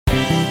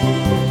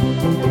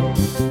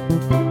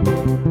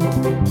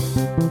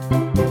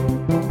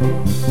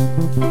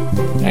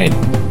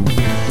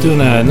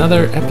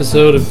another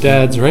episode of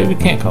Dad's Right. We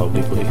can't call it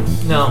weekly.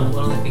 No, I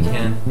don't think we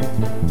can.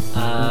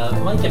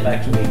 Might get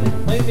back to weekly.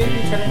 Maybe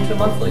turn it into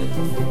monthly.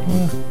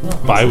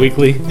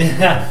 Bi-weekly?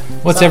 Yeah.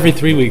 What's every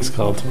 3 weeks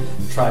called?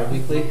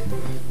 Tri-weekly.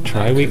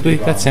 Tri-weekly?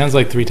 That sounds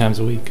like 3 times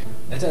a week.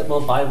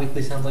 Well,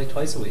 bi-weekly sounds like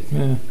twice a week.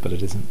 Yeah, but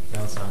it isn't.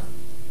 No, it's not.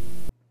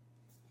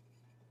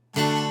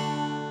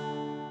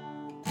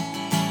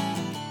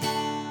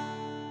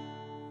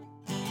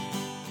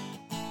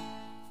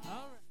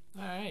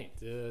 Alright,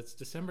 it's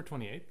December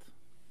 28th.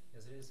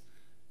 Yes, it is.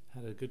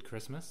 Had a good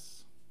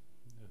Christmas.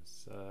 It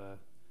was,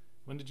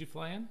 when did you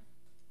fly in?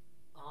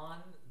 On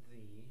the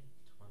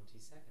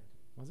 22nd.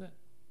 Was it?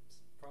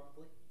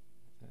 Probably.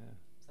 Yeah,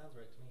 Sounds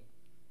right to me.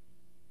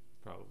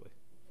 probably.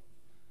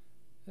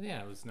 And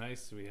yeah, it was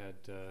nice. We had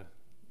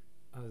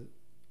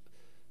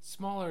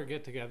smaller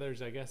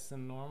get-togethers, I guess,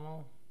 than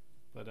normal,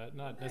 but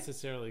not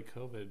necessarily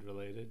COVID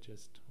related.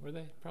 Just were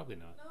they? Probably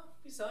not. No,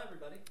 we saw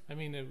everybody. I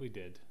mean, we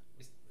did.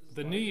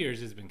 The The New Year's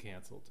has been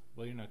canceled.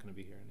 Well, you're not going to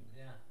be here anyway.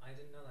 Yeah, I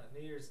didn't know that.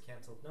 New Year's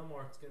canceled. No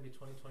more. It's going to be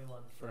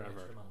 2021 for an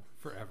extra month.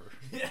 Forever.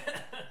 Yeah.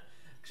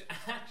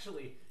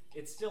 Actually,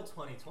 it's still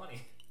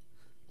 2020.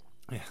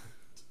 Yeah.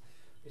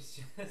 It's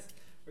just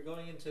we're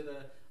going into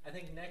I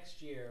think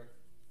next year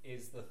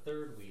is the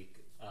third week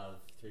of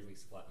 3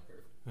 weeks of flattening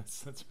curve.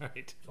 That's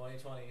right.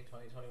 2020,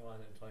 2021,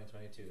 and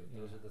 2022.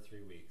 Those are the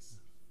 3 weeks.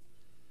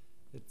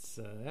 It's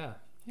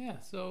yeah.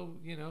 So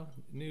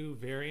new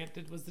variant.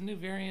 Was the new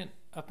variant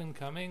up and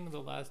coming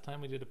the last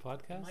time we did a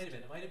podcast?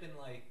 It might have been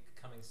like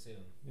coming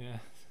soon. Yeah.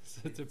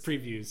 So it's a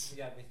previews.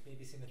 Yeah,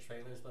 maybe seen the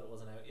trailers, but it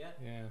wasn't out yet.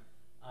 Yeah.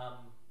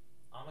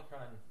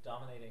 Omicron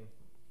dominating.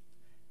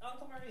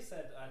 Uncle Murray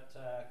said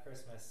at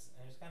Christmas,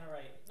 and he was kind of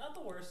right. Not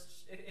the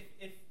worst.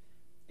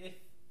 If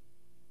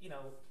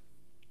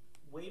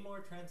way more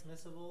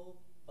transmissible,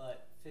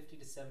 but 50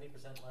 to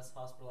 70% less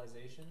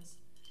hospitalizations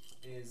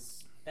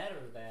is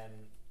better than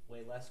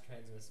way less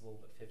transmissible,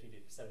 but 50 to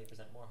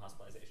 70% more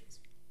hospitalizations.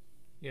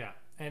 Yeah,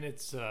 and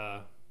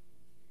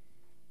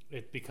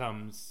it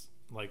becomes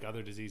like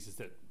other diseases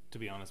that, to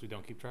be honest, we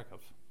don't keep track of.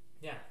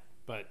 Yeah.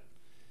 But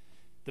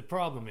the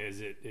problem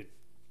is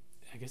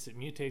I guess it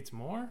mutates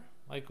more.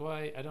 Like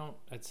why I don't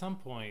at some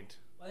point.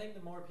 Well, I think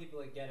the more people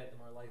that get it, the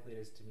more likely it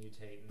is to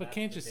mutate. And But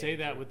can't you say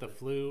that with the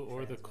flu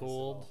or the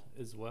cold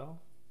as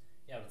well?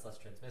 Yeah, but it's less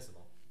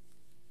transmissible.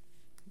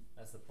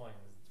 That's the point.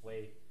 It's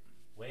way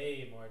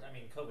more. I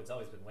mean, COVID's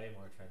always been way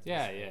more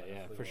transmissible.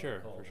 Yeah, for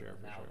sure.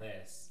 Now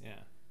this,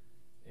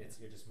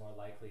 you're just more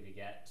likely to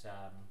get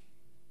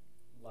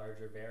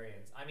larger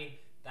variants. I mean,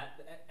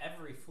 that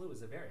every flu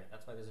is a variant.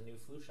 That's why there's a new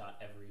flu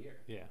shot every year.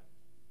 Yeah.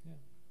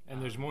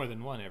 And there's more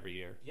than one every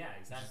year. Yeah,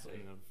 exactly.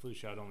 And the flu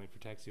shot only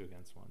protects you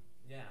against one.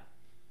 Yeah,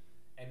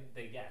 and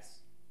they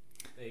guess.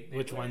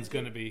 Which one's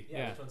going to be?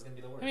 Yeah, which one's going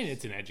to be the worst? I mean,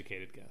 it's an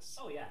educated guess.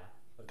 Oh yeah,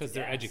 because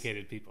they're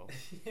educated people.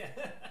 Yeah.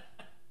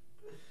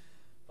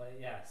 But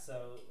yeah,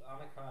 so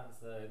Omicron's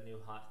the new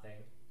hot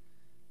thing,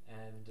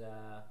 and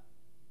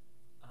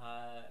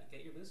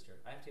get your booster.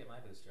 I have to get my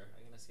booster.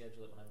 I'm gonna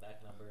schedule it when I'm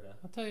back in Alberta.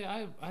 I'll tell you,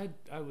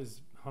 I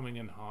was humming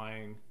and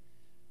hawing,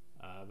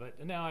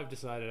 but now I've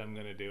decided I'm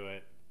gonna do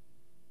it,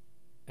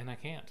 and I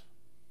can't.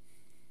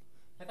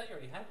 I thought you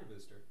already had your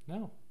booster.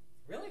 No.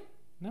 Really?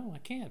 No, I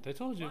can't. I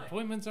told you Why?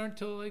 appointments aren't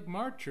till like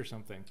March or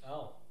something.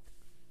 Oh,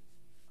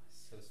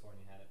 I could have sworn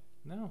you had it.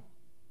 No,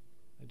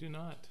 I do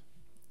not.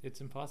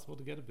 It's impossible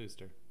to get a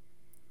booster.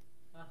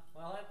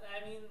 Well,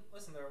 I mean,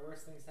 listen, there are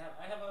worse things to have.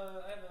 I have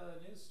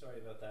a news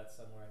story about that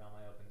somewhere in all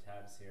my open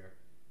tabs here,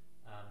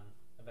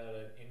 about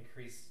an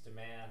increased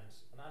demand,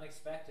 an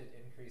unexpected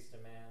increased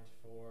demand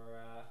for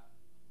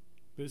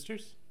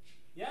boosters.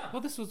 Yeah.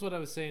 Well, this was what I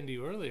was saying to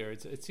you earlier.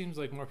 It seems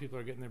like more people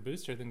are getting their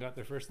booster than got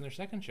their first and their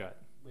second shot.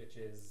 Which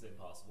is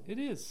impossible. It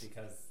is.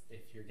 Because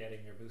if you're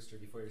getting your booster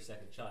before your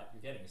second shot,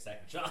 you're getting your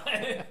second shot.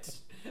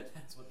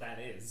 That's what that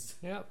is.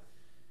 Yep.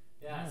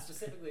 Yeah,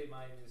 specifically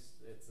my news,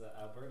 it's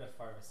Alberta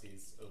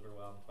pharmacies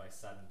overwhelmed by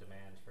sudden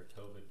demand for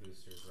COVID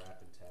boosters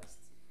rapid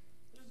tests.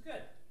 Which is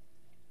good.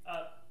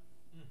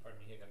 Pardon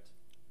me, hiccuped.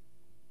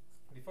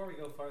 Before we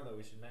go far, though,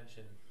 we should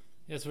mention...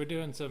 Yes, we're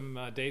doing some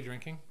day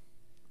drinking.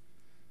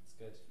 It's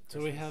good. So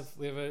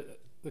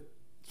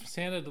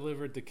Santa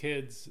delivered the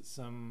kids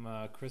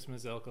some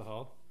Christmas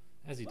alcohol,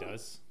 as he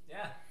does.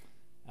 Yeah.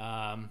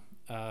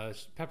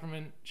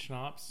 Peppermint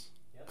schnapps,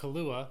 Yep.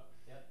 Kahlua,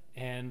 Yep.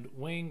 and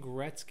Wayne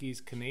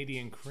Gretzky's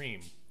Canadian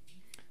Cream.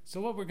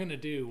 So what we're going to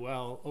do,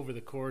 over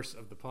the course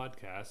of the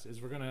podcast,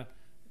 is we're going to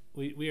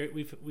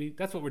we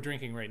that's what we're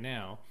drinking right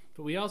now.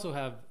 But we also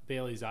have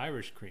Bailey's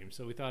Irish Cream,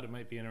 so we thought it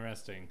might be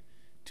interesting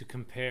to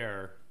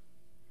compare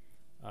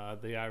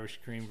the Irish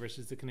Cream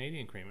versus the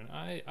Canadian Cream, and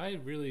I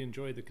really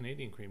enjoyed the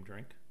Canadian Cream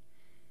drink.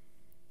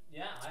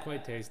 Yeah, it's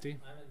quite tasty.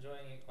 I'm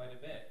enjoying it quite a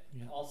bit.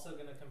 Yeah. Also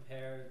going to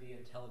compare the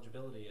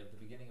intelligibility of the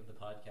beginning of the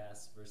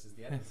podcast versus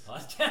the end of the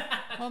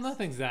podcast. Well,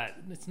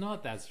 it's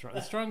not that strong.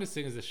 The strongest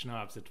thing is the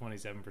schnapps at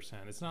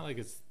 27%. It's not like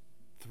it's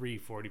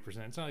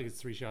 40%. It's not like it's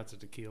 3 shots of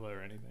tequila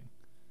or anything.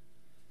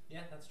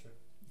 Yeah, that's true.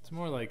 It's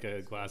more like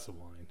a glass of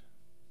wine.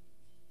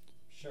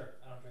 Sure,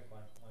 I don't drink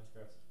wine. Wine's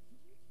gross.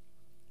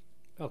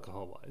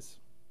 alcohol-wise.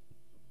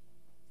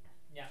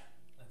 Yeah,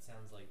 that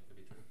sounds like it could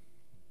be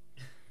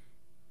true.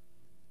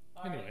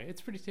 All Anyway, right.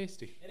 it's pretty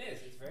tasty. It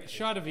is. It's very A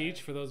shot of tasty.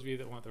 each for those of you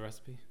that want the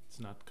recipe. It's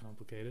not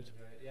complicated.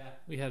 Enjoy it. Yeah.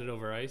 We had it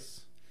over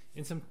ice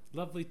in some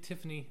lovely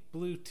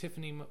blue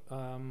Tiffany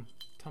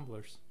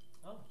tumblers.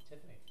 Oh,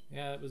 Tiffany.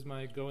 Yeah, it was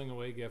my going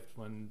away gift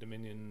when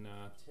Dominion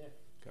Tiff.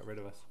 got rid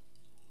of us.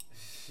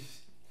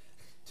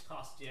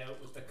 Tossed you out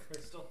with the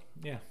crystal.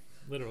 Yeah,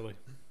 literally.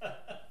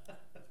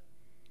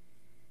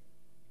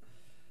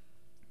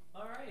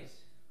 All right.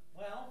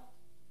 Well,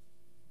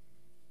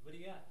 what do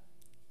you got?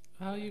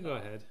 Oh, you go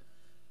ahead.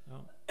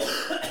 Oh.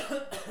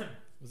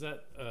 Was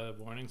that a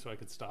warning so I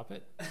could stop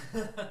it?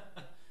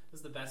 This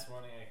is the best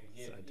warning I could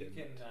give. I You didn't.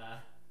 can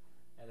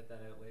edit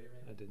that out later,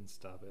 I maybe. didn't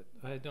stop it.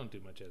 I don't do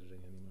much editing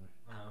anymore.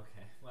 Oh,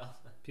 okay. Well,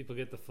 People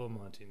get the full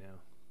Monty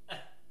now.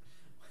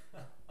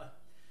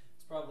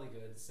 it's probably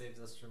good. It saves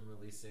us from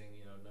releasing,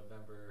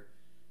 November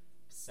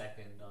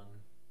 2nd on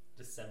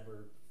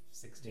December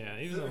 16th. Yeah,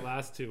 even the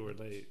last two were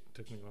late.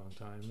 Took me a long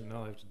time, and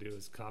all I have to do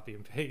is copy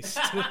and paste.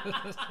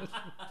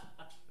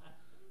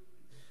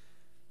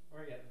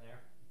 We're getting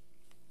there.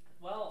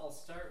 Well, I'll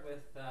start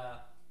with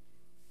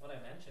what I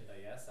mentioned,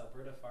 I guess.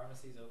 Alberta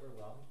pharmacies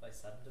overwhelmed by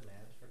sudden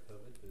demand for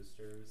COVID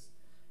boosters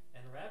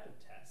and rapid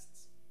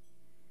tests.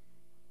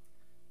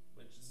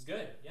 Which is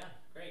good. Yeah,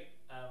 great.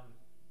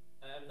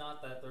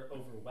 Not that they're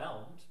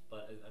overwhelmed,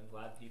 but I'm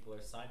glad people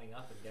are signing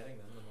up and getting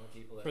them. The more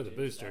people that For the do,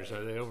 boosters,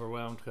 better. are they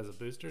overwhelmed because of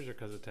boosters or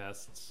because of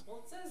tests?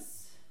 Well, it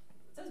says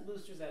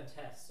boosters and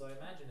tests, so I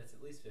imagine it's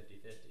at least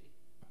 50-50.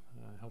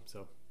 I hope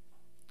so.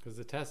 Because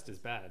the test is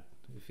bad.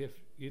 If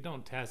you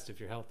don't test if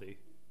you're healthy,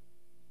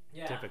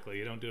 Yeah. typically.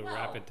 You don't do a Well-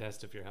 rapid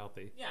test if you're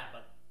healthy. Yeah,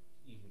 but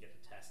you can get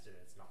a test and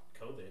it's not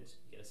COVID.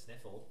 You get a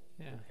sniffle.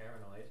 Yeah. You're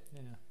paranoid.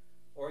 Yeah.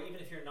 Or even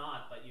if you're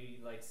not, but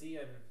you like, see,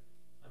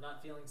 I'm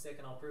not feeling sick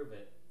and I'll prove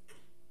it.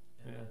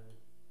 And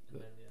Yeah.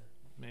 then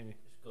Maybe.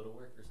 just go to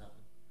work or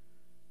something.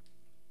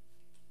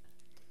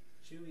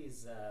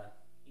 Chewy's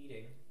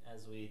eating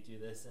as we do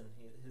this, and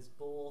his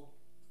bowl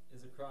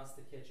is across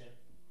the kitchen,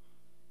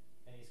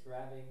 and he's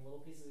grabbing little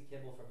pieces of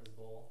kibble from his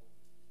bowl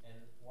and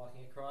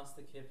walking across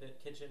the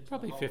kitchen to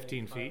Probably the hallway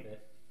 15 feet.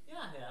 carpet.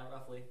 Yeah,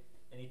 roughly.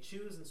 And he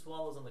chews and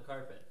swallows on the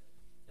carpet,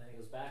 and then he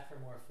goes back for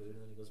more food,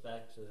 and then he goes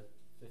back to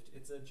 50.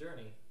 It's a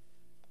journey.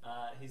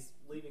 He's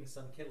leaving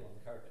some kibble on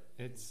the carpet.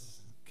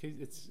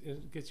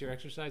 It gets your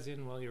exercise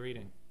in while you're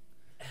eating.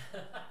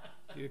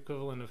 The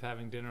equivalent of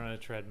having dinner on a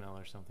treadmill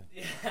or something.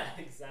 Yeah,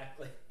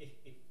 exactly.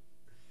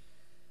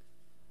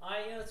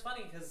 It's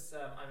funny because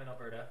I'm in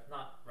Alberta,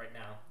 not right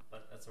now,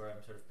 but that's where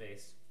I'm sort of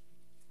based.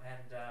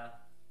 And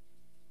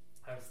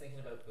I was thinking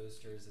about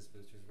boosters as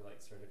boosters were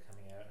like sort of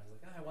coming out. And I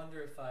was like, I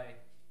wonder if I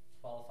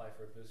qualify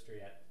for a booster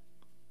yet.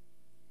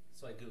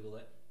 So I Googled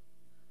it,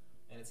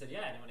 and it said,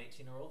 yeah, anyone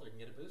 18 or older can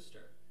get a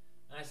booster.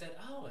 And I said,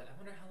 oh, I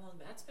wonder how long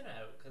that's been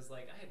out, because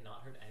like I had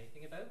not heard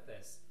anything about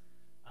this.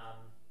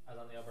 I was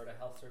on the Alberta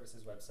Health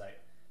Services website.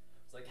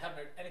 I was like, haven't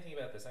heard anything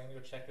about this. I'm gonna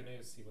go check the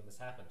news, see when this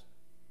happened.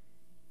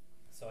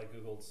 So I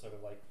Googled sort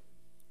of like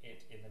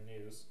it in the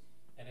news,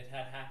 and it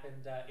had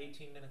happened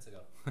 18 minutes ago.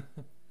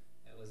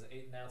 It was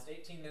announced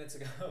 18 minutes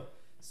ago.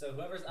 So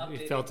whoever's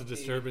updating, You felt a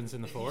disturbance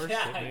in the force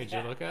Yeah, that made you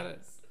look at it?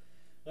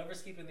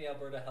 Whoever's keeping the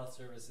Alberta Health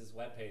Services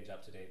webpage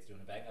up to date is doing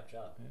a bang up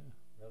job. Yeah.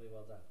 Really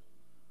well done.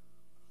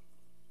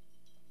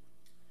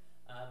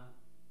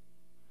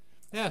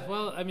 Yeah, So-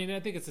 well, I mean, I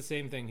think it's the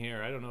same thing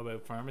here. I don't know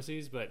about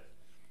pharmacies, but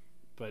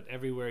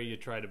everywhere you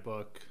try to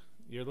book,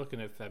 you're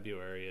looking at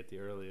February at the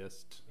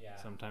earliest, Yeah.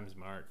 sometimes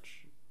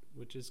March,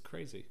 which is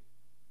crazy.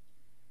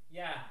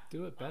 Yeah,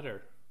 Do it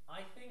better.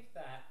 I think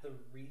that the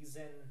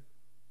reason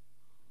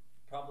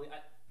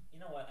you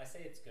know what, I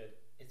say it's good.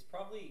 It's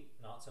probably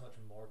not so much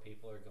more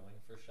people are going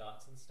for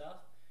shots and stuff.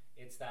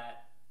 It's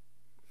that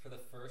for the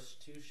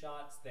first two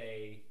shots,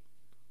 they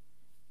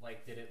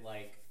did it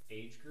like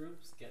age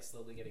groups,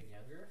 slowly getting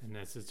younger. And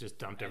this has just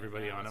dumped And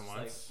everybody now on it's at just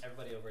once. like,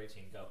 everybody over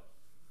 18, go.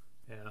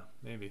 Yeah,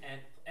 maybe.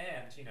 And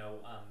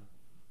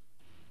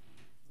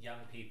young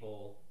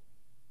people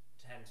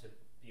tend to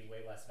be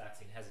way less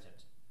vaccine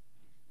hesitant.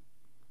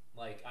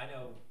 Like, I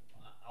know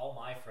all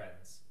my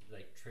friends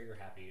like trigger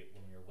happy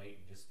when we were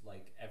waiting, just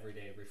like every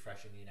day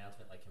refreshing the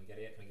announcement, like, can we get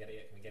it yet? Can we get it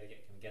yet? Can we get it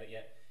yet? Can we get it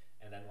yet?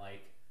 And then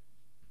like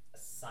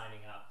signing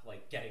up,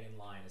 like getting in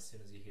line as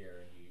soon as you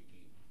hear, and you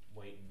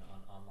waiting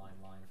on online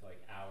line for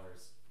like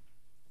hours.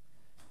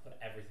 Put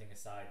everything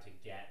aside to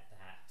get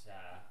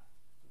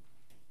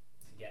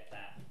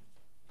that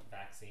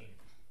vaccine.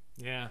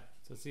 Yeah,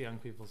 so it's the young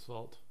people's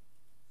fault.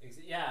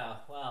 Yeah,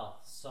 well,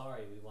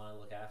 sorry, we want to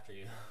look after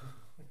you.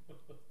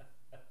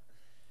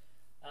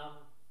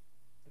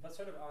 But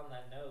sort of on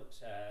that note,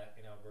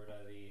 in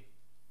Alberta, the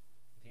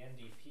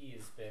NDP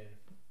has been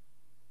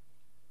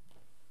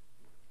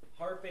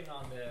harping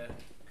on the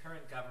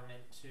current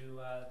government to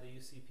the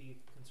UCP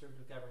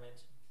Conservative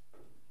government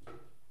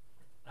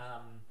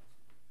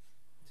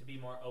to be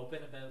more open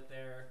about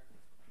their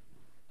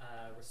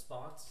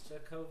response to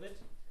COVID.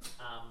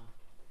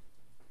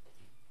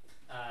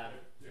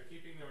 They're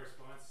keeping the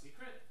response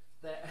secret?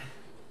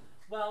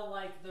 Well,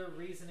 like the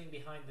reasoning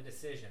behind the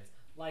decisions.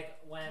 Like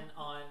when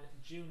on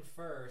June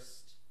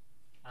 1st,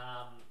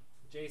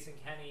 Jason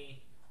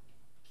Kenney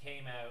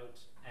came out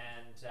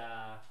and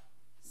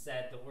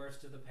said the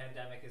worst of the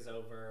pandemic is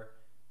over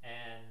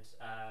and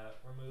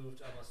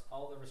removed almost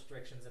all the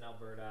restrictions in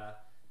Alberta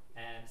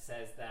and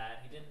says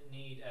that he didn't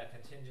need a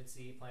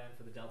contingency plan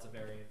for the Delta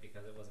variant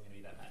because it wasn't going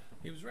to be that bad.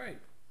 He was right.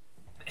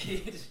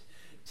 He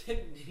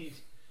didn't need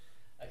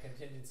a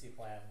contingency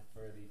plan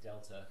for the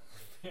Delta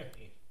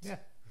variant. Yeah.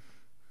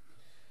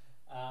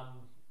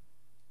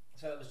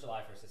 So that was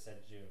July 1st. It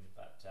said June,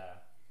 but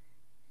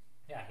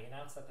yeah, he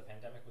announced that the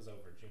pandemic was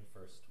over June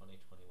 1st,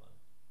 2021.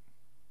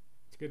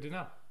 It's good to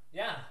know.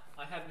 Yeah,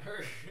 I hadn't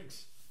heard.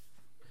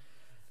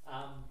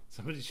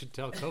 Somebody should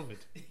tell COVID.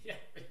 Yeah,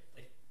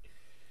 really.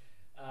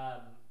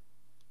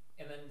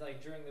 And then,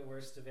 like during the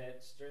worst of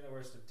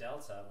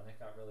Delta, when it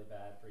got really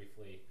bad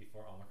briefly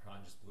before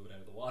Omicron just blew it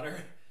out of the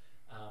water,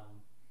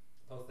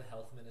 both the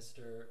health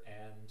minister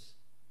and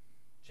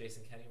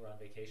Jason Kenney were on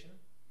vacation,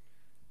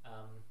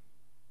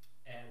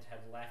 and had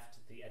left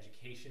the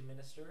education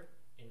minister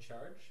in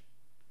charge,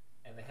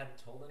 and they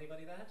hadn't told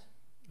anybody that.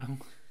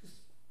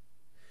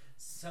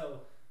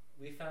 So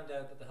we found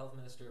out that the health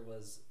minister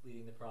was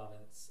leading the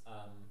province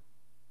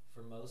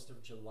for most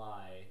of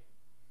July.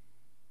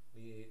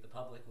 The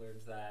public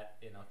learned that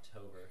in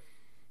October.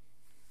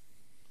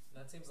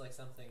 That seems like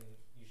something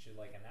you should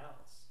like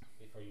announce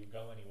before you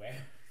go anywhere.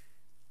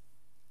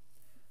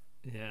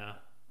 Yeah,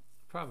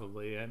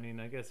 probably. I mean,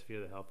 I guess if you're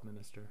the health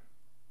minister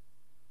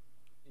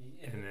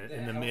in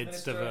the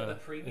midst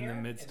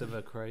of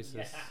a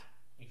crisis, yeah,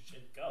 you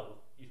should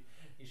go.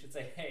 You should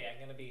say, "Hey, I'm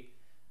gonna be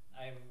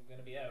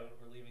out.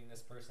 We're leaving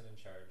this person in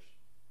charge."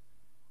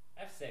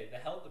 I have to say,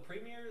 the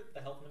premier,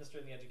 the health minister,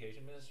 and the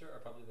education minister are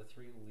probably the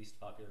three least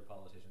popular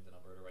politicians in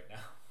Alberta right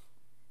now.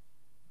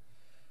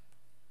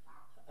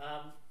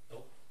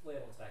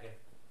 Leland's back in.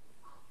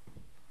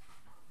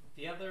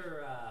 The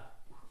other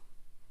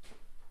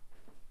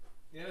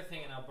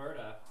thing in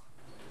Alberta,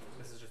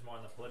 this is just more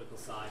on the political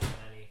side than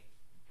any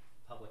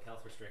public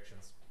health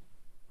restrictions.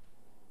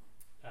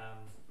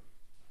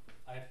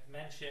 I've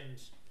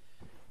mentioned,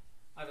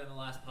 either in the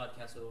last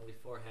podcast or the one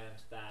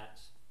beforehand,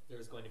 that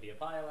there's going to be a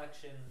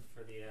by-election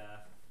for the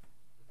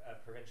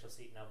provincial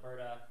seat in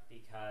Alberta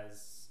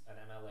because an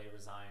MLA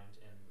resigned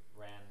and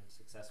ran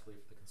successfully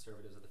for the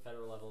Conservatives at the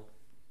federal level,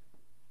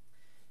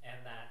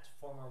 and that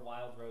former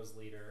Wildrose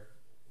leader,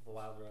 the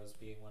Wildrose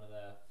being one of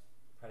the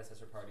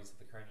predecessor parties of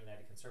the current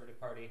United Conservative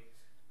Party,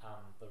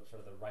 the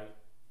sort of the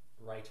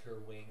righter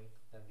wing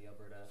than the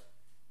Alberta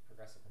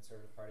Progressive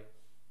Conservative Party,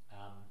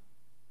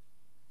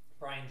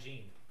 Brian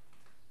Jean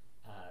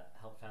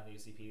helped found the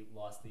UCP,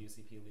 lost the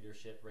UCP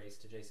leadership race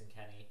to Jason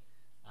Kenney,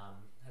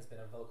 has been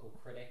a vocal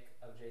critic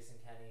of Jason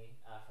Kenney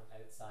from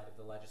outside of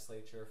the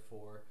legislature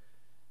for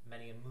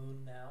many a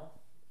moon now.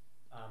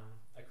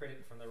 A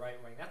critic from the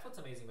right wing. That's what's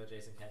amazing about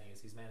Jason Kenney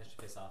is he's managed to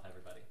piss off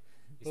everybody.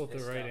 He's both the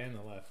right off. and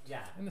the left.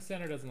 Yeah. And the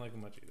center doesn't like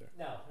him much either.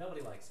 No,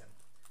 nobody likes him.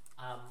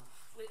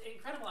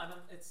 Incredible.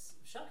 It's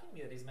shocking to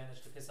me that he's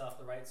managed to piss off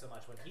the right so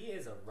much when he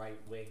is a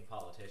right-wing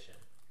politician.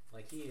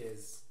 Like, he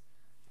is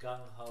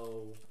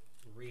gung-ho,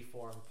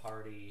 Reform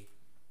Party,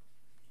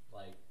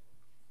 like,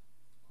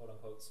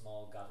 quote-unquote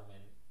small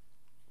government,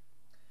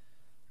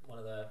 one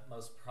of the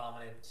most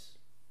prominent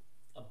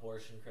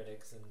abortion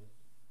critics and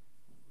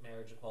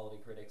marriage equality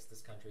critics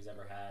this country's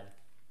ever had,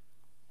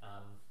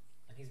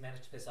 and he's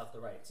managed to piss off the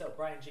right. So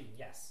Brian Jean,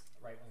 yes,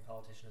 right-wing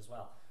politician as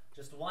well,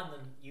 just won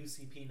the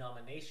UCP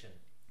nomination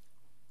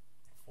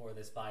for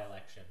this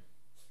by-election.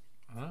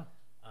 Huh?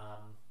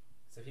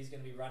 So he's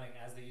going to be running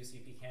as the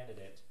UCP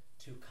candidate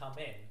to come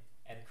in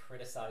and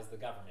criticize the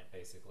government,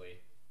 basically,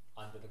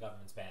 under the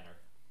government's banner.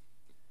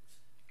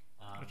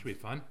 That should be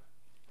fun.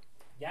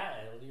 Yeah,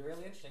 it'll be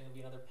really interesting. It'll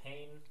be another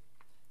pain.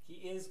 He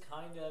is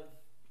kind of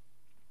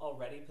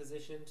already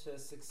positioned to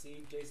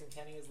succeed Jason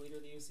Kenney as leader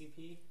of the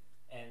UCP,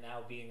 and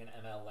now being an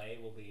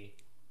MLA will be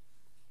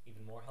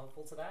even more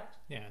helpful to that.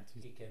 Yeah,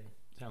 He can.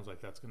 sounds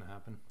like that's going to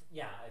happen.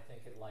 Yeah, I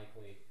think it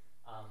likely.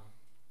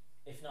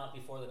 If not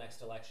before the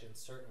next election,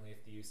 certainly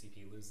if the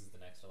UCP loses the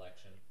next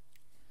election.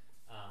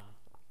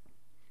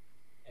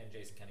 And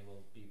Jason Kenney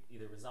will be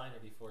either resign or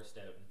be forced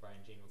out, and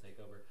Brian Jean will take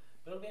over.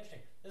 But it'll be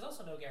interesting. There's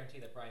also no guarantee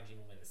that Brian Jean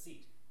will win the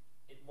seat.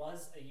 It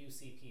was a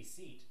UCP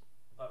seat,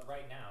 but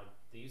right now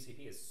the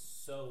UCP is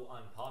so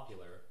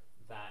unpopular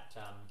that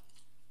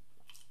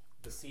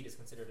the seat is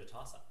considered a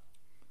toss-up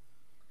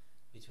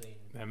between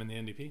Them and the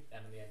NDP?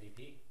 them and the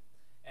NDP.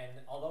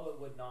 And although it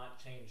would not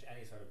change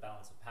any sort of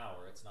balance of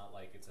power, it's not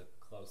like it's a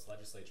close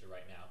legislature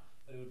right now,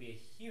 but it would be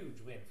a huge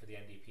win for the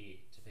NDP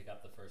to pick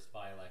up the first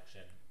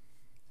by-election.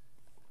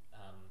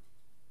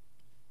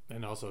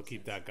 And also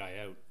keep that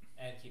guy out.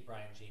 And keep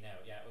Brian Jean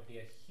out. Yeah, it would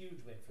be a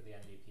huge win for the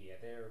NDP.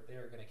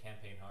 They're going to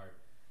campaign hard.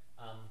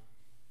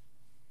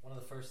 One of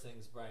the first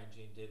things Brian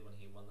Jean did when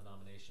he won the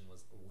nomination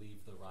was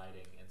leave the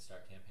riding and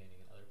start campaigning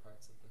in other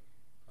parts of the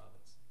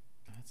province.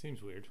 That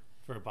seems weird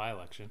for a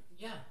by-election.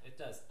 Yeah, it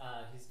does.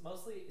 He's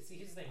mostly... See,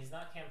 here's the thing. He's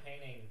not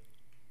campaigning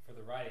for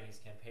the riding.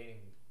 He's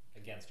campaigning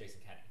against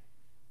Jason Kenney.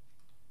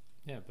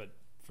 Yeah, but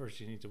first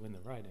you need to win the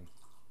riding.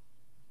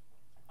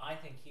 I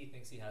think he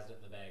thinks he has it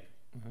in the bag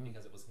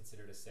because it was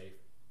considered a safe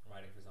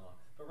riding for so long.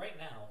 But right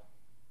now,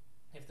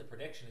 if the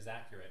prediction is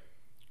accurate,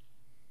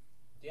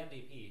 the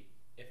NDP,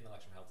 if an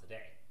election were held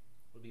today,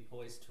 would be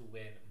poised to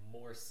win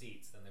more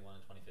seats than they won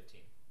in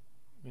 2015.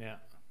 Yeah.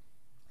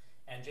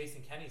 And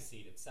Jason Kenney's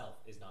seat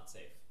itself is not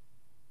safe.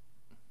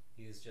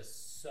 He is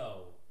just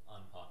so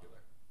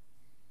unpopular.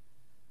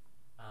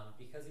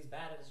 Because he's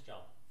bad at his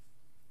job.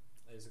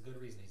 There's a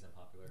good reason he's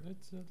unpopular.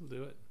 It'll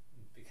do it.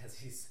 Because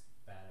he's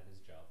bad at his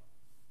job.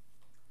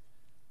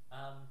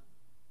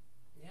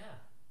 Yeah.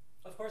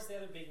 Of course, the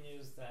other big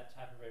news that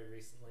happened very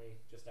recently,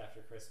 just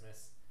after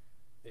Christmas,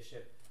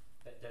 Bishop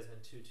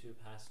Desmond Tutu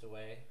passed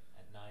away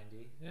at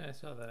 90. Yeah, I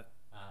saw that.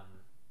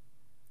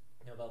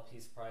 Nobel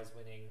Peace Prize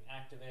winning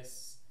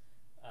activists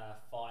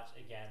fought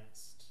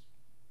against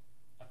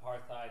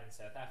apartheid in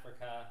South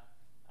Africa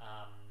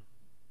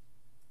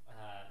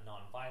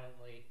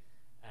non-violently,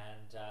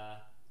 and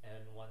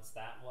once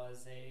that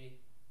was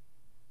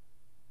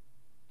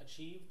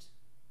achieved,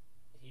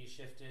 he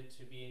shifted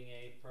to being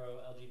a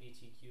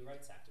pro-LGBTQ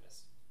rights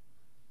activist,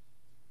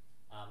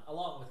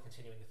 along with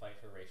continuing the fight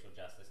for racial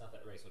justice. Not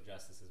that racial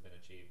justice has been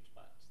achieved,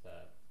 but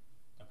the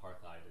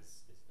apartheid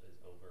is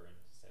over in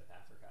South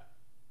Africa.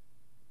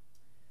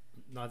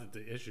 Not that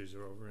the issues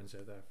are over in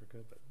South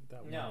Africa, but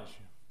that one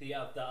issue. The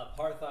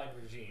apartheid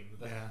regime,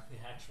 the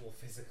actual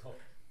physical,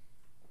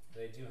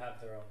 they do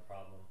have their own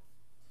problem.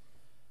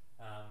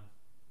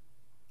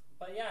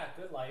 But yeah,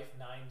 good life,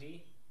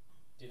 90,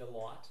 did a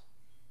lot.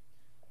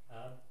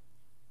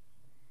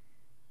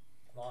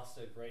 Lost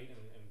a great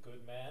and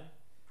good man,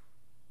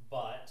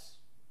 but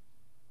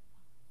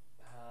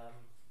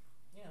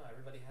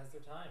everybody has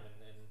their time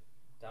and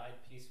died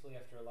peacefully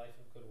after a life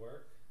of good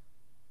work.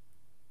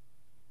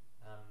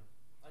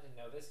 I didn't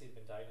know this. He'd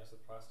been diagnosed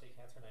with prostate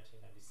cancer in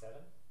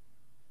 1997.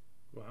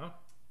 Wow.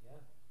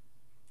 Yeah.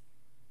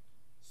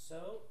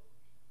 So,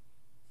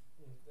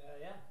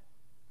 yeah.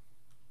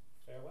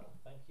 Farewell.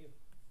 Thank you.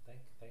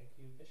 Thank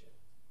you, Bishop.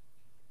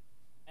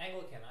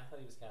 Anglican. I thought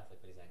he was Catholic,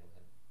 but he's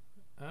Anglican.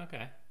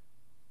 Okay.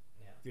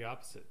 Yeah. The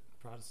opposite,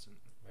 Protestant.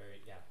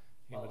 Very, yeah.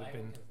 He Well, would have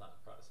Anglican's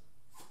not Protestant.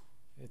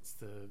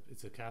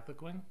 It's a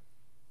Catholic wing?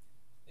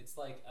 It's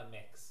like a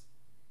mix.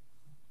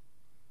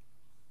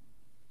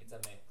 It's a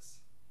mix.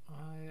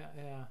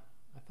 Yeah.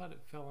 I thought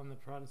it fell on the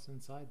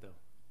Protestant side, though.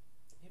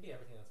 Maybe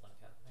everything that's not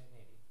Catholic.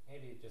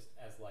 Maybe just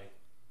as like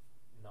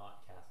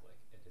not Catholic,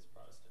 it is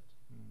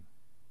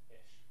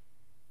Protestant-ish.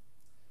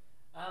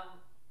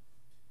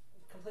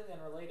 Completely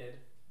unrelated.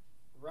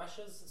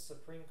 Russia's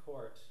Supreme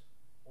Court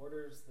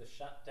orders the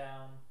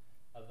shutdown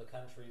of the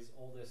country's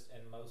oldest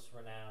and most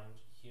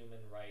renowned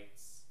human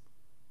rights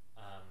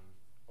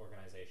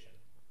organization.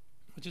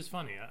 Which is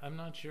funny. I'm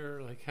not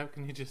sure, like, how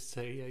can you just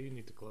say, yeah, you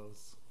need to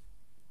close?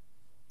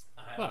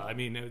 I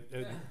mean,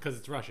 because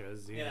it's Russia.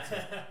 Is the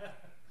answer.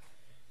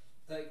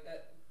 Like,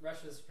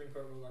 Russia's Supreme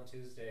Court ruled on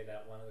Tuesday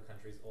that one of the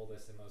country's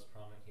oldest and most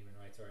prominent human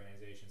rights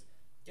organizations,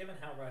 given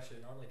how Russia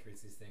normally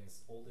treats these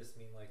things, oldest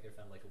mean like they're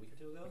found like a week or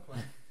two ago?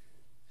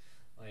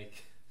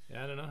 Like,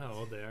 yeah, I don't know how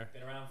old they are.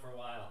 Been around for a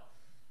while.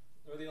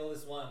 We're the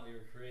oldest one. We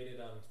were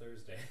created on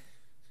Thursday.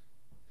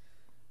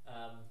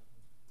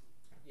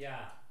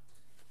 Yeah.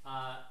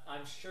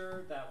 I'm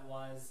sure that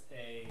was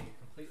a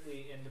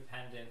completely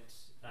independent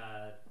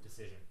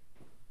decision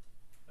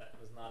that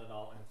was not at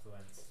all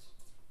influenced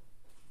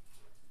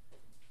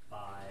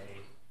by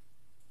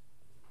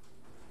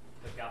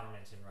the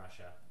government in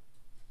Russia.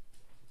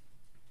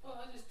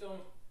 Well, I just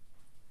don't.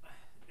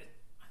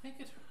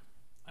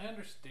 I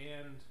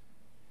understand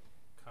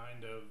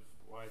kind of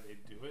why they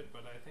do it,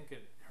 but I think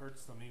it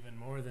hurts them even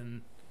more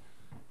than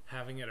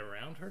having it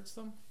around hurts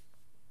them.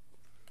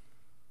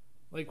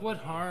 Like, what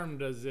harm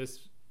does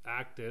this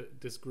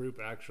group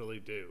actually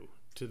do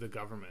to the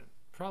government?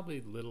 Probably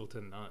little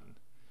to none.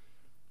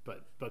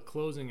 But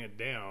closing it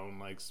down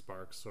like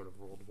sparks sort of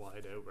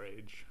worldwide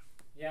outrage.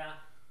 Yeah,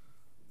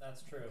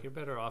 that's true. You're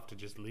better off to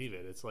just leave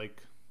it. It's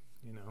like,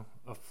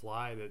 a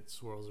fly that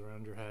swirls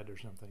around your head or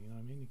something. You know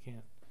what I mean? You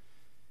can't.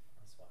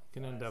 That's why.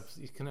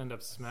 You can end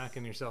up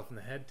smacking yourself in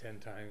the head 10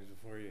 times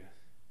before you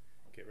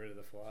get rid of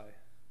the fly.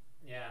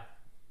 Yeah,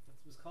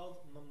 it was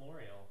called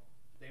Memorial.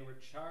 They were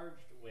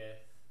charged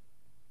with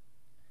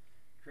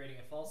creating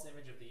a false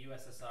image of the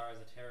USSR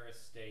as a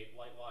terrorist state,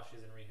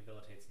 whitewashes and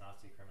rehabilitates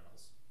Nazi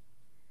criminals.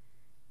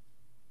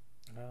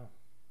 Oh.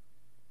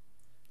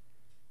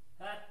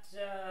 That's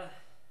a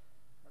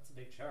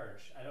big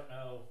charge. I don't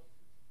know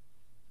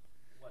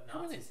what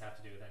Nazis have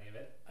to do with any of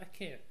it. I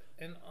can't.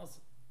 And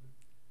also,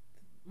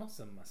 most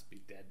of them must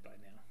be dead by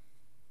now.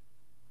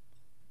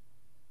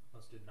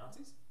 Most did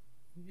Nazis?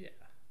 Yeah.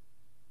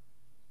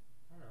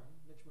 I don't know.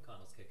 Mitch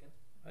McConnell's kicking.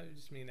 I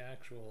just mean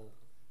actual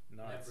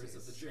Nazis. Members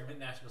of the German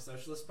National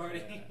Socialist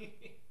Party. Yeah.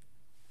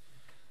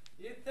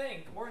 You'd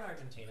think. Or in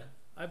Argentina.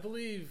 I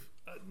believe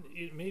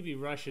maybe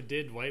Russia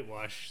did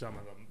whitewash some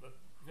of them, but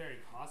very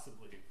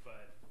possibly.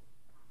 But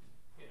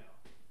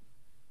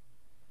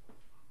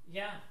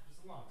yeah,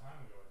 just a long time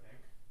ago, I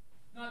think.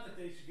 Not that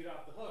they should get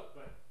off the hook,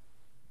 but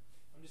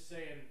I'm just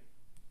saying,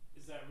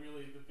 is that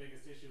really the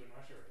biggest issue in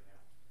Russia right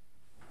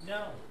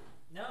now?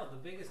 No. The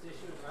biggest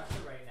issue in Russia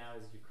right now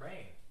is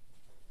Ukraine.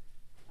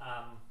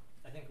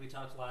 I think we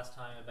talked last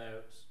time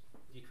about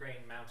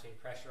Ukraine mounting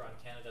pressure on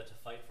Canada to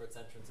fight for its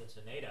entrance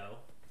into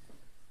NATO,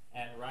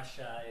 and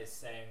Russia is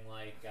saying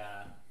like,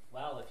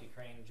 well, if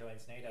Ukraine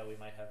joins NATO, we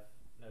might have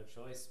no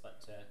choice but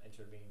to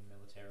intervene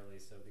militarily,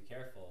 so be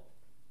careful.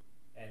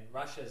 And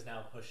Russia is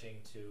now pushing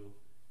to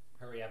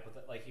hurry up with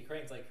it. Like,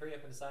 Ukraine's like, hurry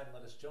up and decide and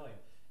let us join.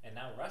 And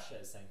now Russia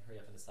is saying, hurry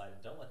up and decide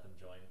and don't let them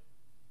join.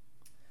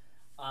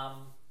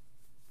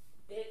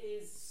 It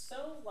is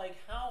so like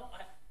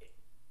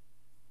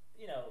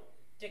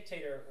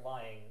dictator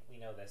lying, we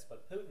know this,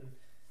 but Putin,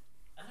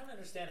 I don't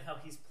understand how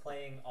he's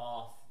playing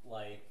off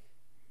like,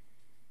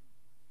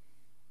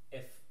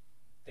 if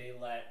they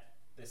let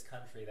this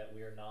country that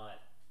we are not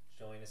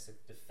join a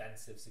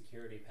defensive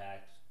security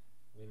pact,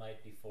 we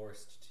might be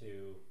forced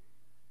to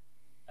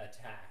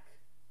attack.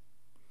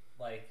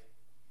 Like,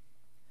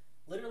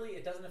 literally,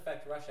 it doesn't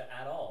affect Russia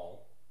at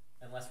all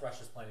unless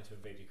Russia's planning to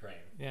invade Ukraine.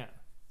 Yeah.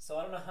 So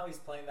I don't know how he's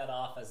playing that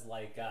off as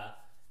like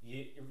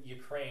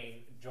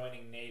Ukraine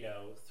joining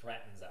NATO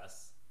threatens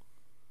us.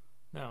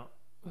 No,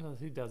 well,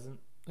 he doesn't.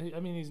 I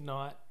mean, he's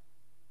not.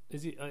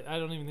 Is he? I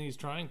don't even think he's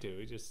trying to.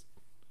 He just.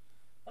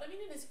 But I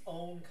mean, in his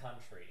own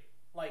country.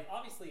 Like,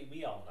 obviously,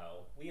 we all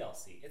know, we all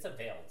see, it's a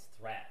veiled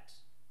threat.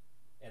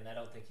 And I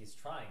don't think he's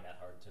trying that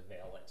hard to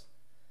veil it.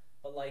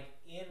 But, like,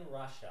 in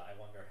Russia, I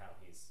wonder how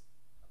he's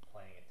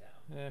playing it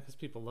down. Yeah, because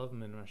people love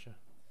him in Russia.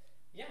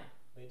 Yeah,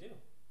 they do.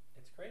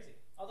 It's crazy.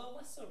 Although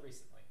less so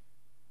recently.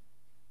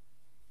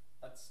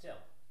 But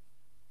still.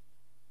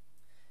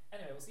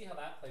 Anyway, we'll see how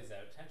that plays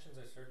out. Tensions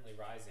are certainly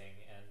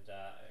rising, and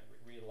I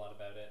read a lot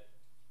about it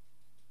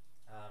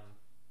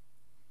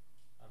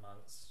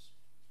amongst...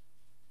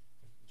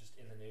 just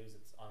in the news,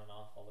 it's on and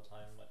off all the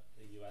time, what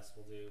the US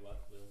will do,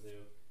 what we'll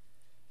do.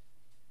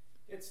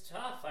 It's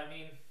tough. I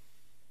mean,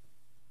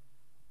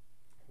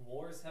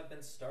 wars have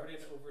been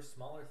started over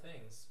smaller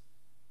things.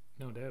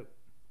 No doubt.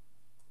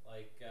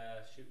 Like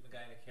shooting the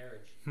guy in a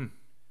carriage.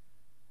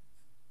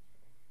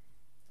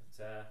 It's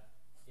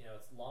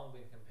it's long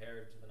been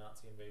compared to the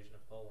Nazi invasion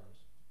of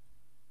Poland.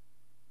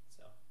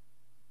 So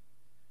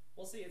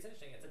we'll see. It's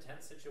interesting. It's a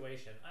tense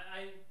situation.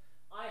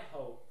 I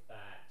hope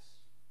that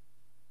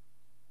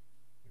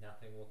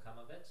nothing will come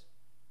of it.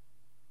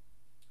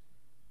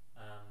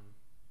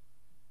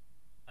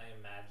 I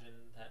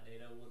imagine that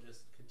NATO will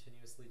just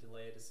continuously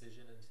delay a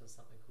decision until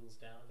something cools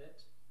down a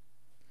bit.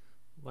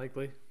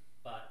 Likely.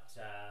 But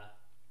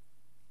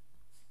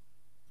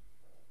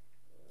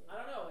I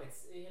don't know.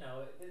 It's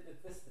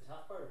this is the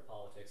tough part of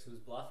politics. Who's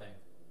bluffing?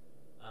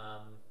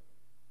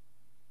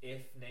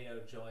 If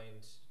NATO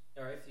joined,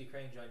 or if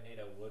Ukraine joined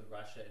NATO, would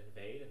Russia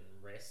invade and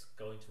risk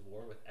going to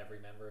war with every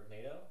member of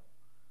NATO?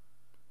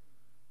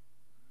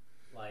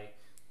 Like,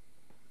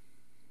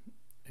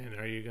 and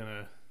are you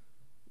gonna?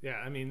 Yeah,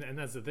 I mean, and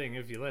that's the thing.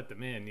 If you let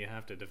them in, you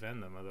have to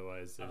defend them.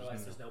 Otherwise,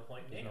 there's no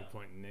point in NATO. No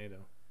point in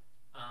NATO.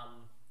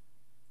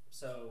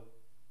 So,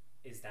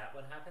 is that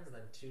what happens? And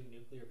then two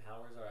nuclear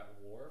powers are at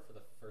war for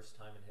the first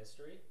time in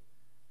history,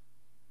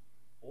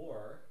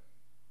 or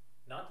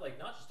not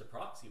just a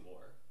proxy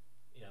war.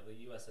 You know,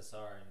 the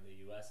USSR and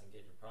the US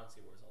engage in proxy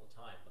wars all the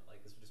time, but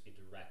like this would just be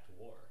direct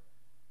war.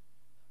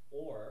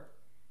 Or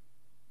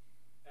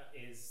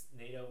is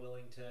NATO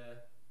willing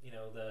to,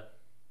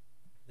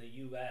 the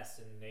US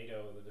and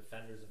NATO, the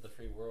defenders of the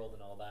free world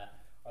and all that,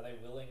 are they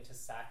willing to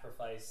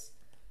sacrifice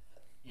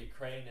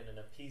Ukraine in an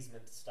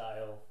appeasement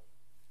style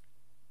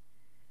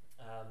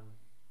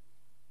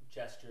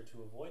gesture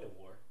to avoid a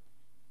war?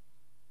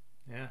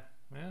 Yeah,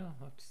 well,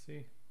 I'll have to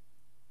see.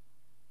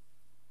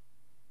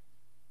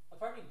 A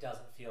part of me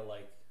doesn't feel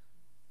like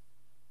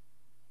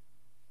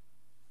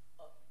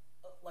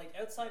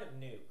outside of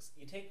nukes,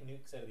 you take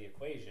nukes out of the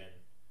equation,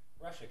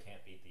 Russia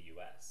can't beat the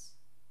US.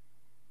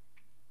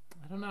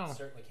 I don't know. It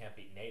certainly can't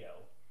beat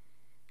NATO.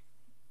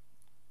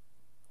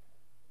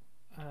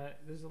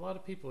 There's a lot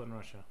of people in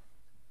Russia.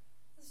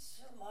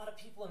 There's a lot of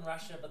people in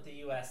Russia, but the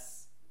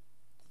US...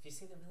 Have you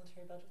seen their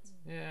military budgets?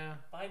 Yeah.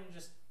 Biden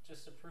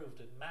just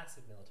approved a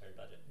massive military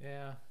budget.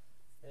 Yeah.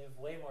 They have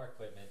way more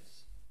equipment.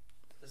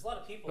 There's a lot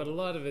of people... But a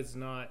lot of it's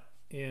not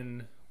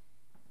in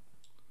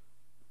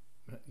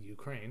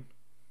Ukraine.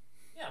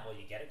 Yeah, well,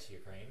 you get it to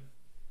Ukraine.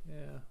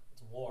 Yeah.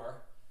 It's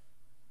war.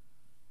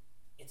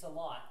 It's a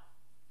lot.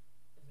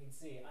 I mean,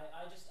 see,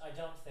 I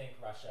don't think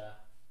Russia...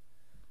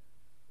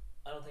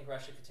 I don't think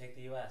Russia could take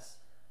the US.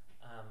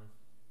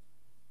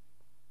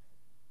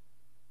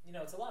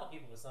 It's a lot of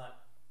people. It's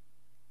not...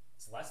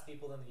 It's less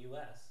people than the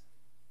US.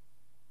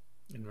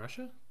 In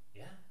Russia?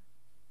 Yeah.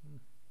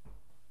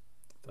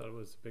 Thought it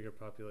was a bigger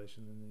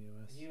population than the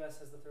US. The US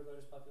has the third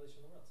largest population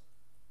in the world.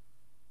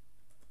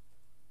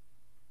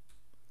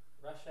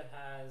 Russia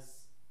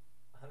has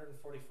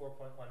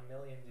 144.1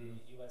 million.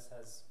 The US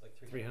has like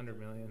 300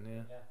 million,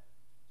 yeah.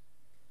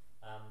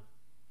 Yeah.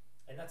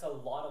 And that's a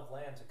lot of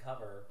land to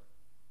cover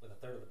with a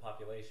third of the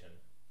population.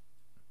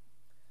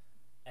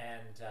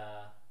 And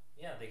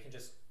they can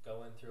just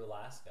go in through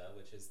Alaska,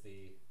 which is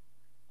the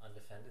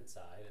undefended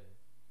side, and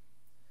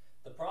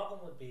the problem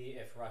would be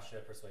if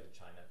Russia persuaded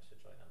China to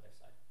join on their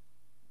side.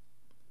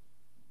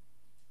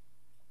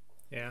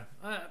 Yeah,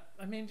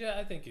 I mean,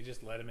 I think you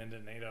just let him into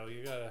NATO.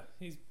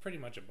 He's pretty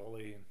much a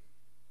bully.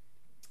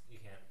 You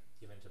can't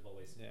give in to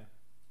bullies. Yeah.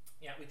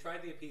 Yeah, we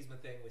tried the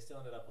appeasement thing. We still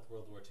ended up with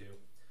World War II.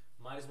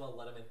 Might as well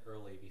let him in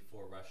early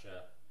before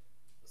Russia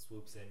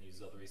swoops in,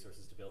 uses all the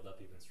resources to build up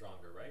even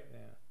stronger, right?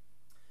 Yeah.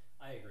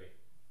 I agree.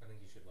 I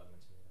think you should let him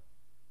into NATO.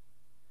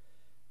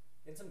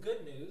 In some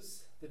good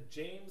news, the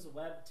James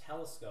Webb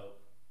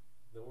Telescope,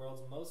 the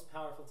world's most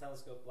powerful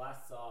telescope,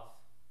 blasts off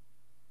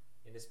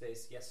into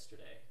space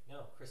yesterday.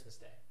 No, Christmas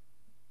Day.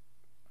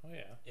 Oh,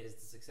 yeah. It is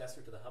the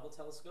successor to the Hubble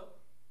telescope.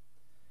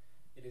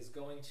 It is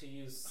going to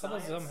use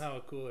Hubble's science. somehow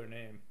a cooler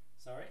name.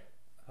 Sorry?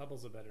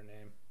 Hubble's a better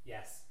name.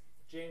 Yes.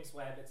 James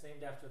Webb. It's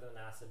named after the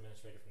NASA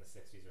administrator from the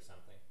 60s or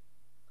something.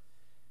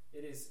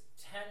 It is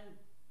 $10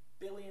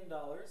 billion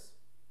to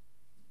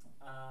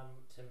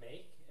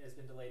make. It has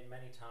been delayed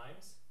many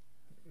times.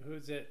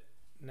 Who's it?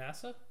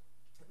 NASA?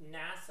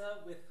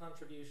 NASA, with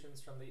contributions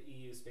from the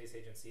EU Space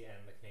Agency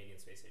and the Canadian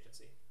Space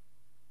Agency.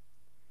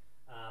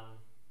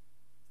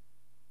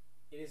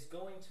 It is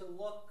going to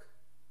look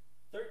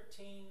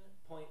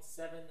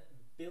 13.7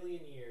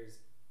 billion years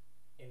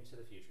into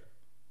the future.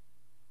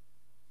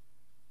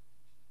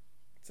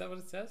 Is that what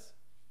it says?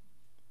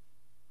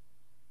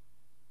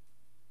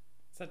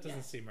 That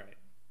doesn't seem right.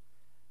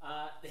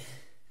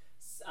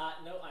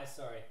 No,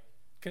 sorry.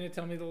 Can you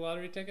tell me the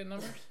lottery ticket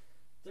numbers?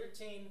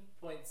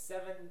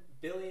 13.7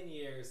 billion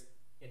years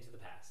into the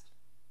past.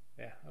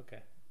 Yeah,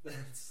 okay.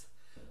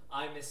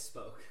 I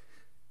misspoke.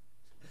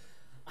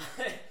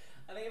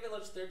 I think if it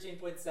looks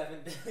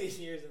 13.7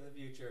 billion years in the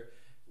future,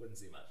 wouldn't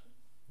see much.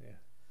 Yeah.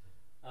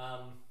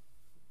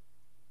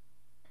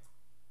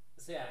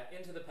 So yeah,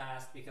 into the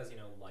past because,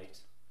 light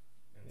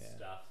and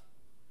stuff.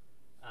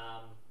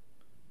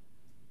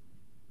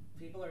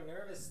 People are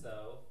nervous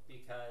though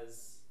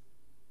because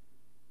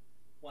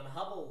when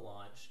Hubble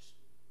launched,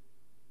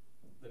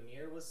 the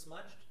mirror was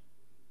smudged,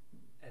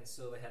 and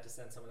so they had to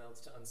send someone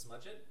else to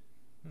unsmudge it.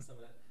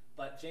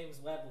 But James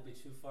Webb will be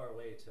too far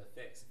away to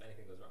fix if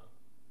anything goes wrong.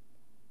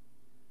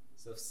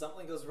 So if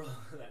something goes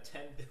wrong with that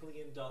 $10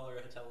 billion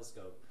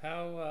telescope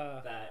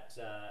that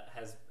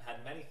has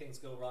had many things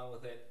go wrong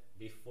with it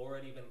before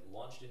it even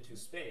launched into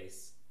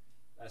space,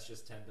 that's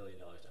just $10 billion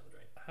down the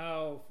drain.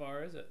 How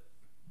far is it?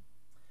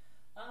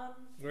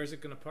 Where's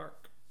it going to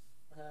park?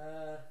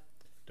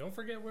 Don't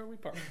forget where we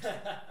parked. I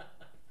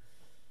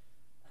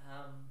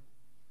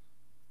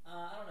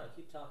don't know.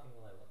 Keep talking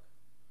while I look.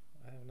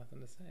 I have nothing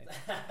to say.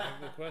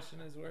 The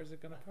question is, where's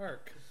it going to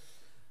park?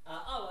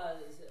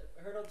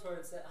 Hurtle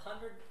towards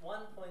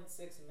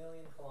 101.6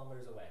 million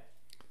kilometers away.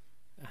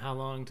 How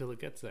long till it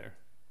gets there?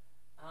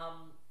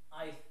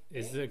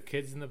 Is the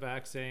kids in the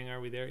back saying, "Are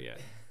we there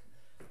yet?"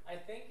 I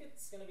think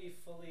it's going to be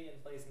fully in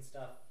place and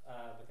stuff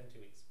within 2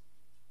 weeks.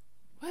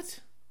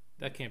 What?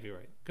 That can't be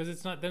right. Because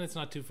it's not. Then it's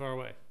not too far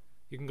away.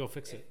 You can go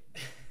fix it.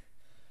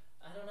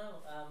 I don't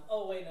know.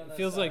 Oh wait, no. It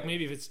feels like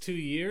maybe if it's 2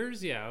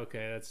 years, yeah,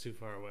 okay, that's too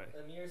far away.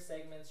 The mirror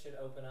segments should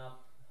open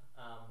up.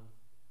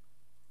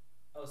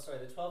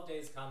 The 12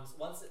 days comes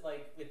once it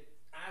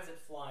as it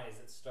flies,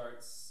 it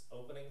starts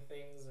opening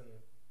things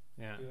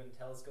and doing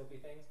telescopy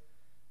things,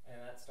 and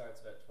that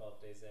starts about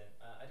 12 days in.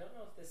 I don't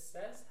know if this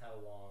says how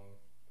long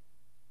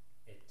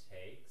it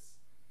takes.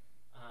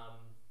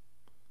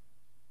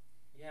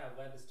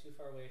 Webb is too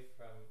far away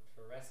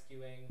for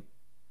rescuing.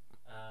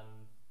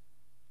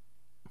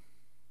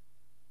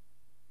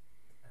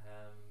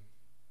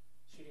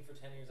 Shooting for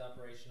 10 years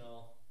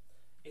operational.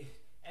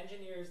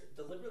 Engineers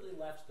deliberately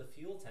left the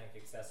fuel tank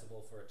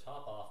accessible for a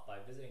top-off by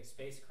visiting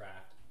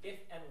spacecraft if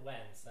and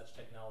when such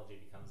technology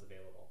becomes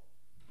available.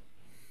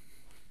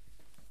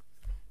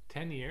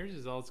 10 years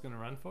is all it's going to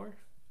run for?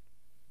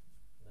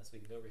 Unless we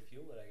can go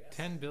refuel it, I guess.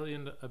 $1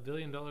 billion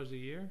a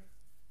year?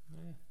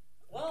 Yeah.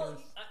 Well,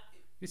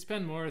 you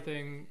spend more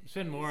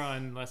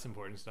on less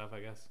important stuff, I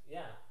guess.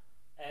 Yeah,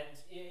 and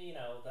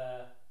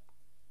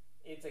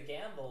it's a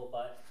gamble,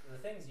 but the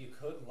things you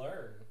could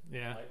learn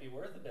might be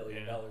worth $1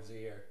 billion a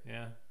year.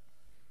 Yeah.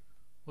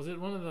 Was it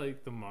one of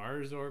the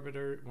Mars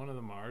orbiter, one of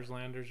the Mars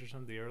landers or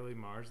something, the early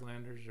Mars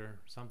landers or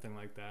something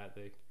like that?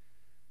 They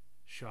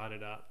shot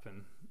it up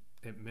and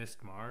it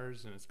missed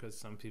Mars, and it's because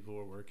some people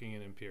were working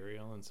in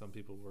Imperial and some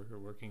people were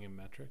working in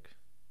metric.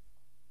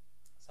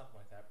 Something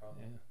like that,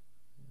 probably. Yeah.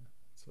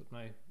 That's what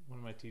one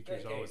of my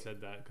teachers always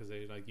said, that because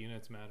they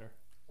units matter.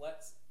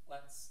 Let's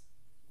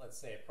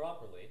say it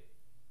properly,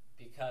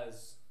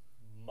 because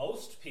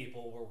most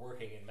people were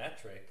working in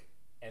metric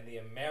and the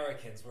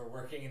Americans were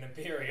working in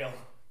Imperial.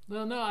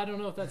 Well, no, I don't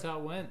know if that's how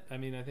it went. I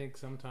mean, I think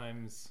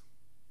sometimes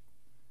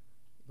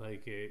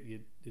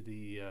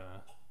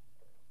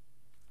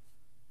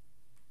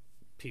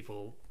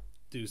people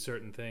do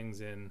certain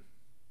things in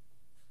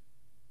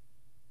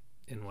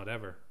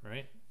whatever,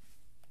 right?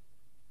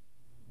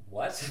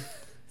 What?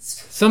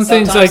 Some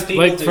things Sometimes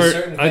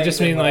I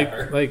just mean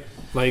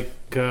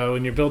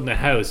when you're building a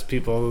house,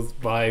 people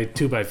buy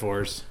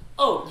 2x4s.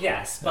 Oh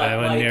yes, but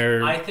when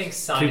you're- I think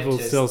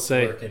scientists still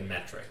say- work in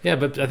metric. Yeah,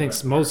 but I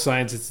think most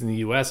scientists in the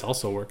U.S.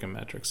 also work in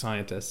metric.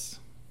 Scientists.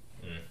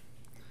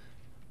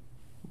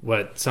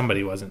 What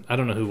somebody wasn't. I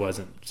don't know who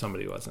wasn't.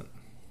 Somebody wasn't.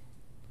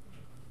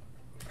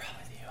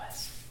 Probably the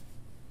U.S.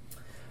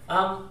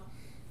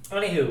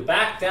 Anywho,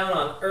 back down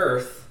on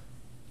Earth,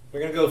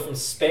 we're gonna go from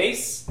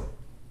space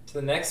to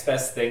the next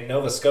best thing,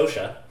 Nova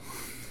Scotia.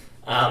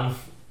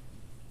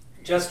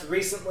 Just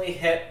recently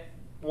hit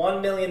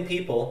 1 million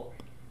people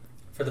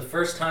for the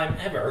first time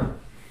ever,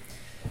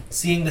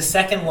 seeing the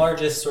second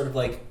largest sort of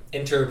like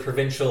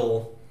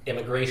interprovincial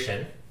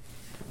immigration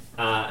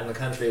in the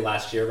country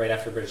last year, right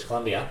after British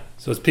Columbia.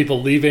 So it's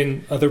people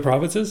leaving other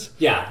provinces?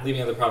 Yeah,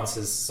 leaving other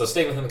provinces. So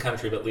staying within the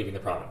country, but leaving the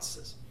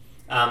provinces.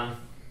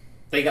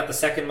 They got the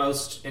second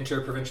most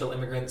interprovincial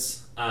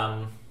immigrants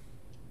after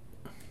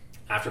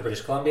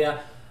British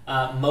Columbia.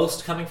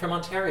 Most coming from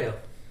Ontario.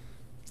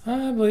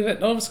 I believe it.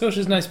 Nova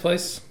Scotia's a nice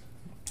place.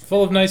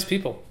 Full of nice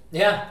people.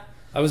 Yeah.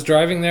 I was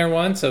driving there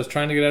once. I was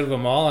trying to get out of a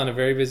mall on a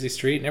very busy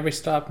street, and everybody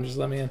stopped and just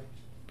let me in.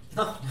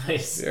 Oh,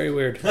 nice. Very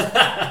weird.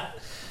 Yeah,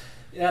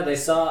 they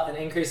saw an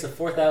increase of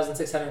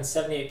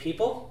 4,678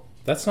 people.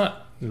 That's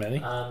not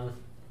many. I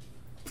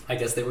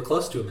guess they were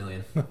close to 1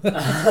 million.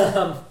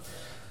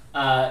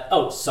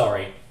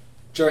 Sorry.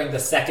 During the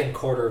second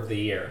quarter of the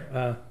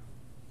year.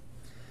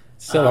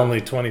 Still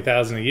only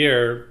 20,000 a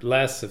year,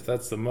 less if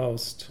that's the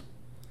most.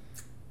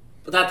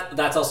 But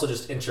that's also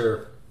just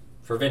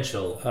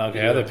interprovincial.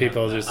 Okay, other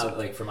people just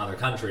like from other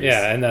countries.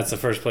 Yeah, and that's the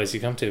first place you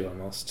come to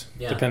almost,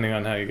 Yeah. depending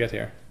on how you get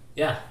here.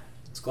 Yeah,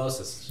 it's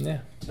closest. Yeah.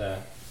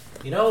 To,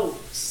 you know,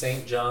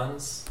 St.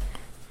 John's,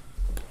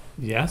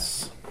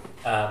 Yes.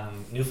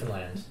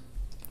 Newfoundland,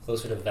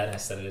 closer to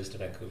Venice than it is to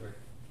Vancouver.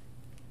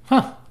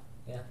 Huh.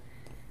 Yeah.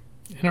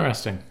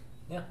 Interesting.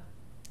 Yeah.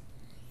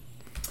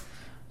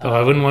 Though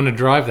I wouldn't want to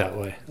drive that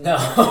way.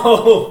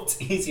 No, it's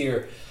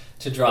easier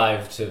to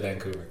drive to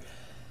Vancouver.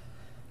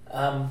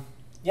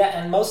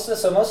 Yeah, and most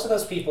of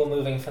those people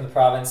moving from the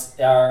province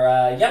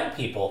are young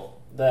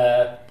people.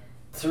 The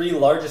three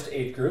largest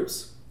age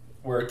groups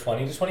were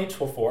 20 to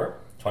 24,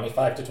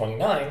 25 to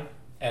 29,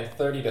 and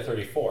 30 to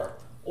 34.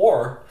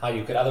 Or, how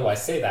you could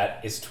otherwise say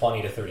that, is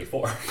 20 to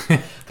 34.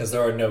 Because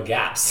there are no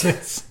gaps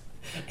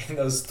in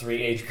those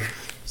three age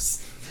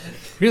groups.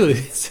 Really?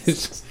 It's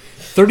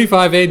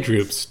 35 age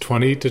groups.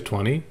 20 to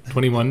 20,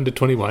 21 to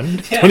 21,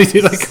 Yes.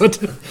 22 like go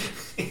to...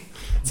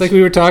 It's like we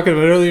were talking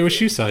about earlier with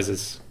shoe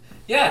sizes.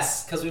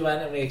 Yes, because we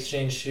went and we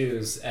exchanged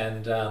shoes,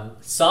 and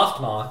Soft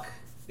Mock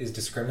is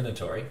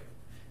discriminatory.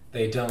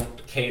 They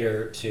don't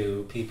cater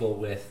to people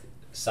with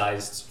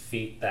sized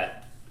feet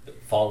that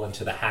fall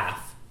into the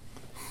half.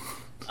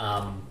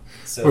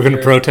 So We're going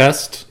to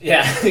protest.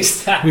 Yeah,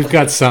 exactly. We've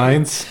got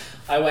signs.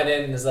 I went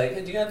in and was like,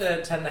 hey, do you have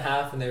the 10 and a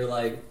half? And they were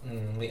like,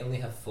 we only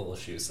have full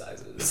shoe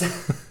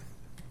sizes.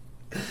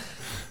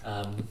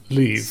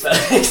 Leave. So,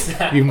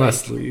 exactly. You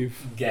must leave.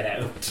 Get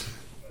out.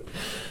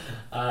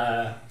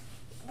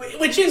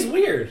 Which is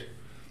weird.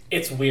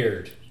 It's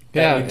weird.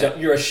 Yeah.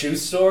 You're a shoe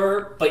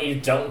store, but you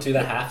don't do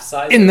the half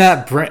size. In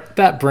that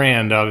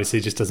brand obviously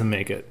just doesn't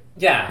make it.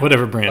 Yeah.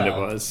 Whatever brand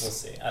Well, it was. We'll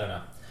see. I don't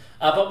know.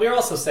 But we're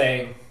also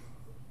saying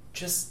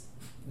just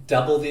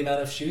double the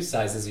amount of shoe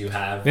sizes you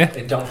have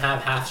and don't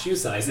have half shoe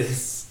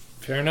sizes.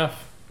 Fair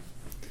enough.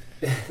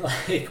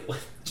 Like, it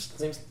just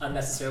seems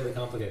unnecessarily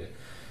complicated.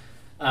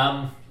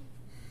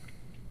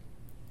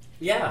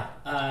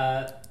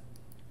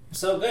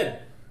 So good.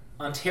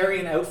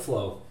 Ontarian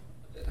outflow.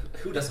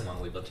 Who doesn't want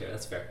to leave Ontario?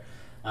 That's fair.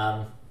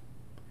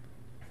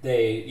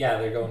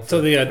 They're going.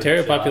 So the for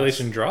Ontario jobs.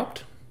 population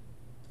dropped?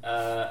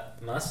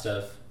 Must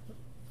have.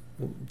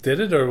 Did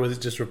it, or was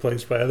it just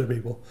replaced by other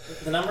people?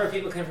 The number of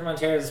people coming from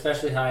Ontario is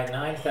especially high.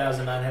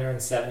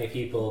 9,970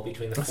 people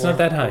between the That's fourth not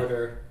that high.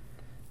 quarter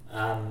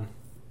of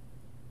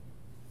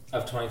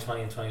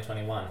 2020 and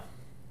 2021.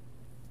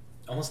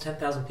 Almost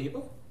 10,000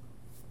 people.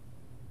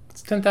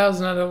 It's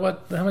 10,000 out of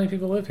what? How many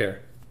people live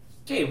here?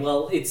 Okay,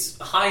 well, it's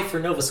high for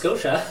Nova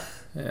Scotia,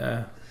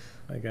 Yeah,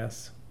 I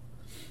guess.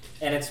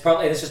 and it's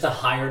just a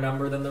higher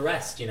number than the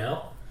rest. You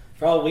know,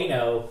 for all we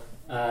know,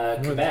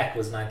 Quebec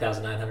was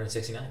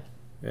 9,969.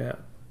 Yeah.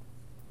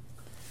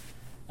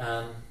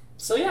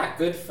 So yeah,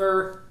 good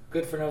for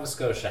Nova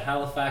Scotia.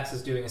 Halifax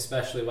is doing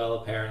especially well,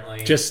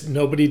 apparently. Just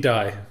nobody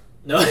die.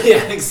 No,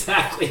 yeah,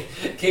 exactly.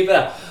 Keep it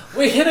up.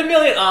 We hit 1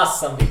 million.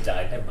 Somebody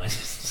died. Never mind.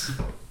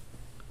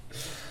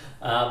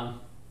 I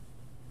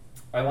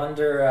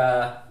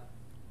wonder.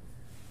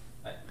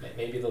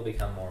 Maybe they'll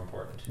become more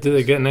important. Did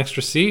they get an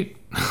extra seat?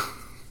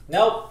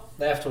 Nope,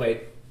 they have to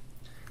wait.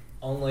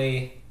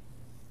 Only.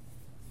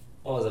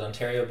 What was it?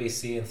 Ontario,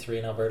 BC, and 3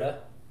 in Alberta,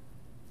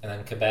 and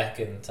then Quebec,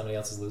 and somebody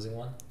else is losing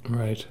one.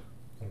 Right.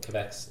 And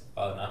Quebec's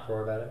an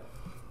uproar about it.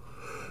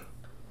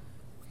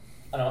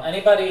 I don't know.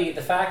 Anybody,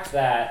 the fact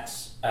that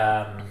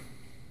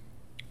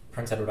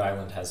Prince Edward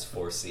Island has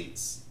 4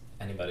 seats,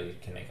 anybody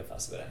can make a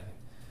fuss about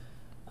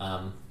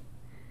anything.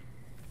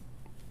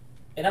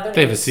 In other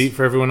They have a news- seat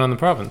for everyone on the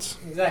province.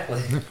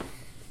 Exactly.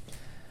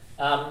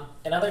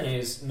 In other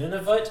news,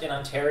 Nunavut and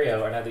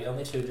Ontario are now the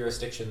only two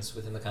jurisdictions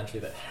within the country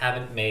that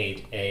haven't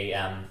made a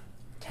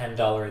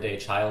 $10 a day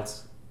child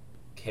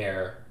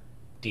care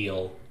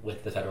deal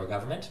with the federal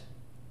government.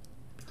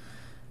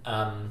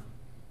 I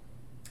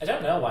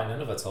don't know why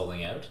Nunavut's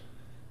holding out.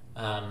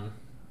 I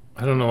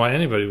don't know why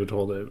anybody would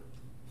hold it.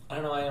 I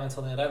don't know why anyone's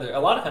holding out either. A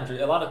lot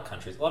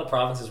of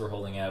provinces were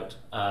holding out.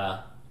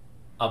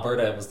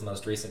 Alberta was the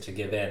most recent to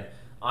give in.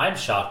 I'm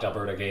shocked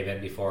Alberta gave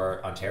in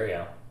before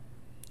Ontario.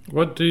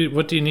 What do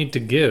you need to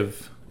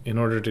give in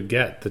order to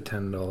get the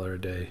 $10 a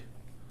day?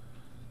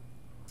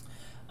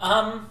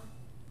 I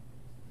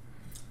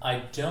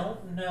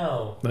don't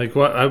know. Like,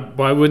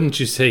 why wouldn't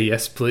you say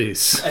yes,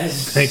 please?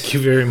 Thank you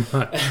very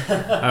much.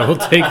 I will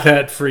take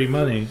that free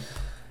money.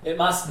 It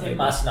must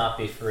not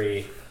be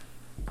free.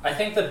 I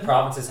think the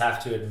provinces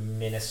have to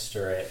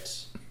administer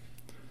it.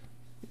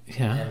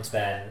 Yeah. And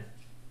then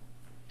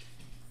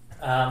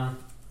I'm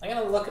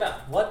gonna look it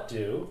up. What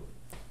do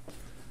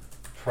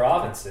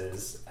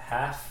provinces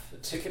have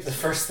to give? The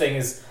first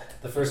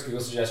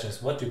Google suggestion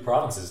is, what do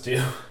provinces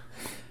do?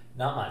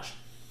 Not much.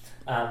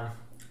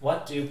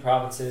 What do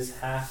provinces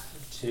have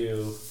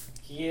to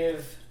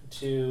give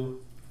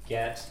to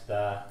get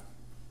the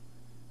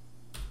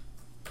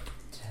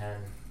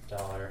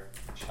 $10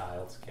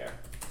 child care?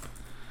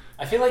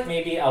 I feel like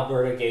maybe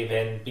Alberta gave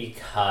in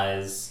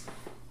because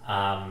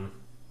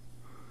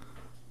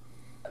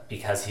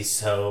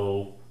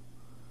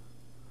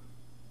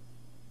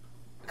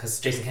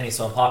Jason Kenney's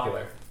so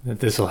unpopular.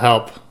 That this will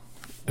help,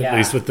 at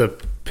least with the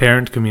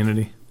parent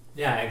community.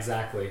 Yeah,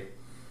 exactly.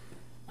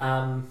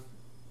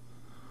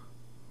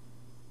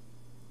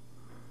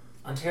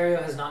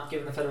 Ontario has not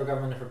given the federal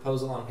government a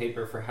proposal on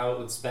paper for how it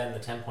would spend the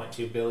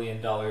 $10.2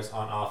 billion on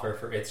offer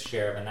for its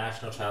share of a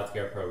national child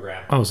care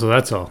program. Oh, so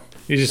that's all.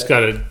 You just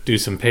got to do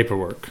some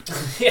paperwork.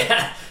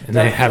 Yeah. And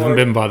they haven't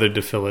been bothered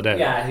to fill it out.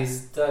 Yeah,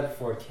 Doug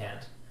Ford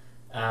can't.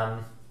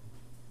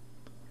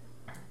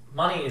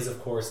 Money is,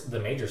 of course, the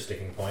major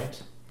sticking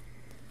point.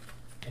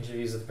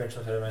 Interviews with the provincial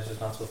and federal ministers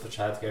responsible for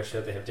childcare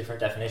show they have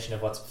different definition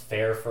of what's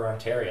fair for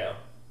Ontario.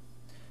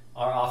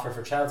 Our offer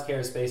for childcare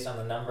is based on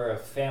the number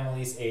of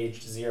families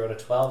aged 0 to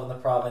 12 in the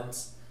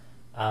province.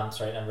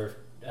 Number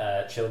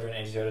of children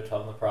aged 0 to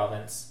 12 in the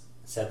province,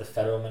 said the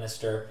federal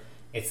minister.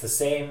 It's the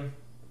same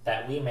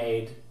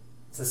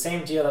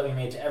deal that we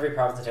made to every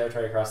province and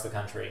territory across the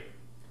country.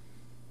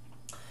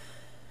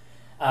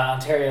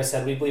 Ontario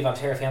said, we believe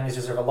Ontario families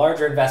deserve a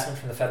larger investment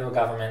from the federal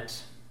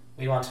government.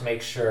 We want to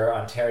make sure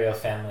Ontario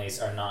families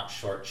are not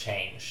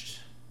shortchanged.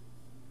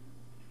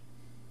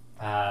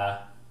 The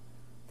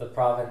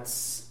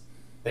province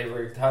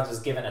was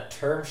given a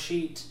term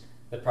sheet.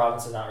 The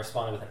province has not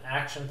responded with an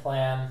action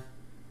plan.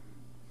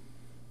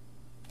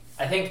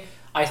 I think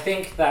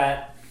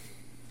that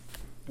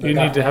you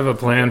need to have a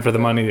plan for the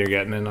money you're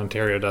getting, and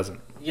Ontario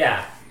doesn't.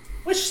 Yeah,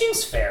 which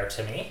seems fair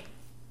to me.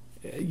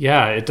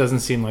 Yeah, it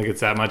doesn't seem like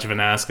it's that much of an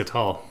ask at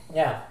all.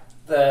 Yeah,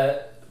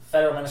 the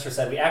federal minister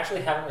said, we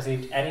actually haven't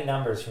received any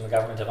numbers from the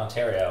government of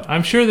Ontario.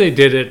 I'm sure they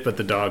did it, but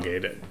the dog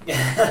ate it.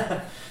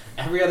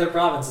 Every other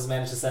province has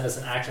managed to send us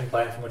an action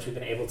plan from which we've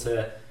been able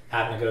to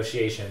have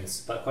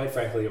negotiations, but quite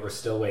frankly, we're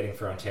still waiting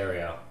for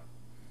Ontario.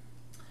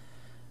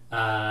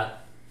 I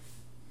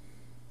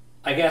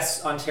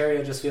guess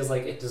Ontario just feels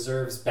like it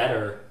deserves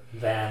better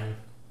than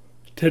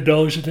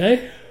 $10 a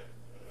day?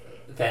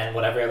 Than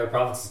what every other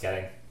province is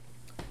getting.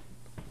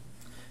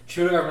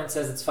 Trudeau government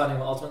says its funding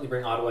will ultimately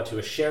bring Ottawa to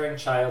a sharing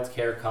child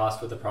care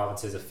cost with the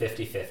provinces of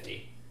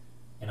 50-50.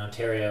 In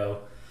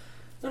Ontario,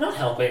 they're not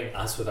helping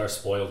us with our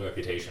spoiled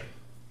reputation.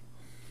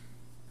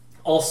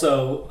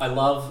 Also, I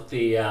love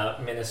the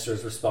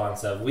minister's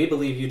response of, we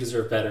believe you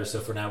deserve better, so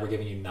for now we're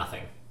giving you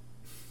nothing.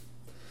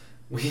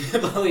 We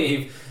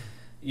believe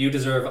you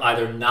deserve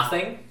either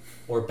nothing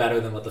or better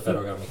than what the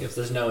federal government gives.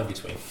 There's no in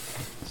between.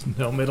 There's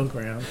no middle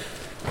ground.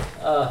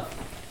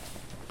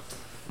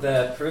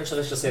 The provincial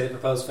officials say the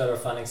proposed federal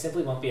funding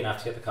simply won't be enough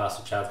to get the cost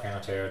of childcare in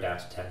Ontario down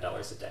to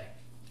 $10 a day.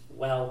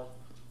 Well,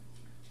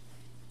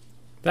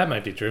 that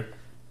might be true.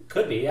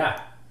 Could be, yeah.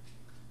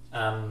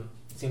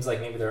 Seems like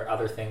maybe there are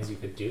other things you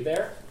could do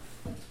there.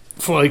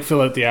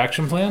 Fill out the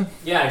action plan?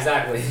 Yeah,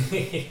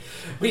 exactly.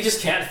 We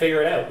just can't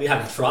figure it out. We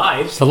haven't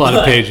tried. It's a lot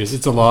of pages.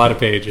 It's a lot of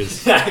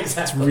pages. Yeah,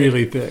 exactly. It's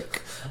really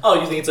thick.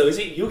 Oh, you think it's so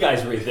easy? You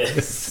guys read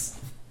this.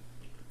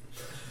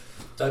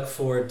 Doug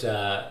Ford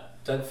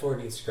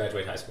needs to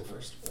graduate high school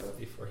first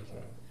before he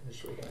can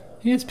finish reading.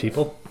 He has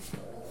people.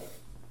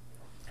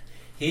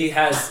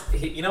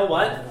 You know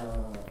what?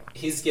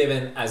 He's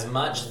given as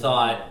much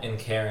thought and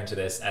care into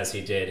this as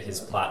he did his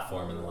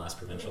platform in the last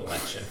provincial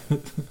election.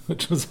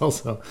 Which was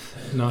also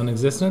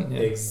non-existent. Yeah.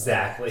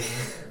 Exactly.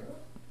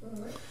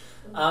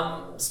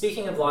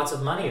 Speaking of lots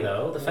of money,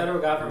 though, the federal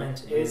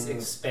government is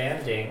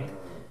expanding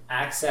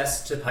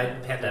access to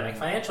pandemic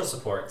financial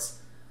supports,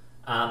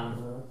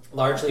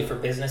 largely for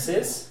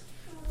businesses.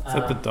 Is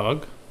that the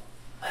dog?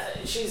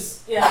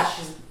 She's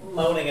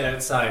moaning it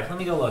outside. Let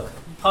me go look.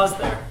 Pause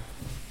there.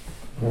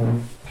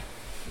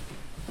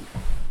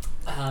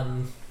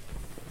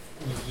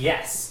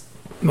 Yes.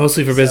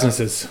 Mostly for So,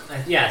 businesses.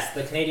 Yes,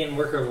 the Canadian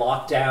Worker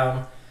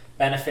Lockdown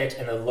Benefit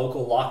and the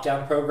Local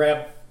Lockdown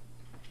Program.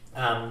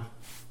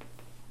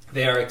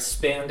 They are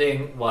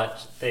expanding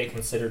what they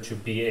consider to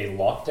be a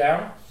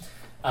lockdown,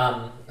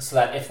 so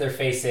that if they're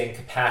facing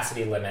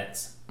capacity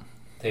limits,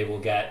 they will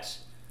get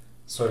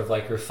sort of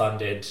like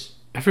refunded.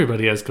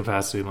 Everybody has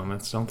capacity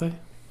limits, don't they?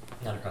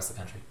 Not across the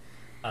country,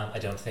 I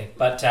don't think.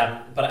 But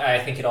I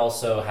think it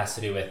also has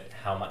to do with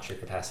how much your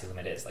capacity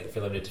limit is. Like if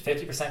you're limited to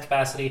 50%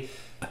 capacity,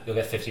 you'll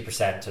get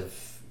 50% of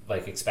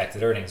like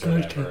expected earnings or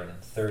whatever,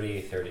 and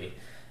 30.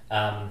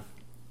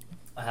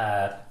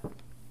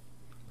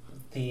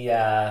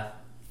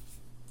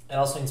 It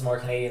also means more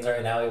Canadians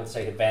are now able to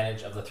take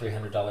advantage of the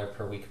 $300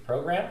 per week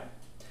program.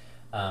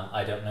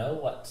 I don't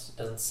know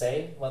doesn't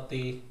say what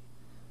the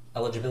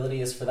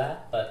eligibility is for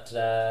that, but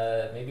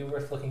maybe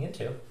worth looking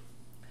into.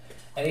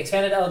 And the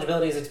expanded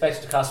eligibility is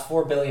expected to cost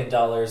 $4 billion,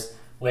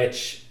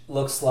 which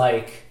looks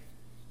like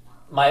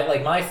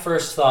my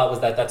first thought was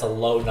that that's a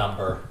low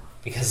number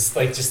because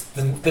like just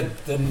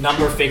the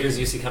number figures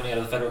you see coming out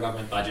of the federal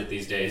government budget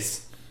these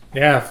days.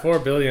 Yeah,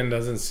 $4 billion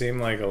doesn't seem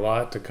like a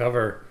lot to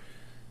cover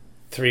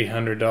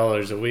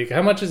 $300 a week.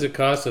 How much has it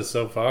cost us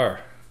so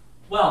far?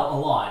 Well, a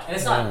lot, and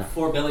it's not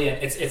 $4 billion.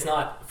 It's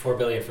not $4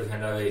 billion for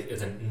the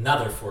it's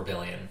another $4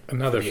 billion.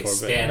 Another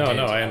 $4 billion.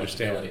 No, I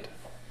understand.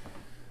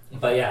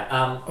 But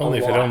yeah, only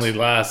if it only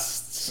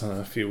lasts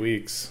a few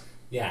weeks.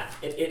 Yeah,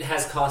 it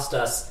has cost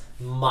us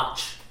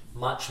much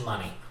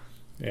money.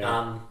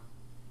 Yeah.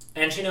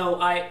 And you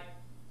know, I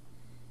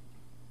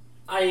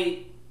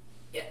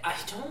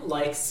don't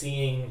like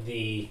seeing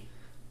the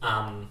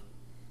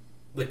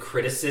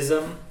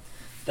criticism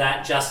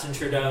that Justin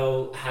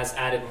Trudeau has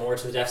added more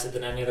to the deficit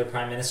than any other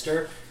prime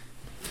minister,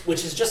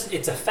 which is just,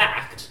 it's a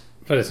fact.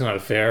 But it's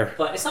not fair.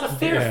 But it's not a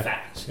fair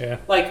fact. Yeah.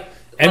 Like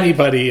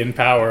anybody in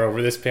power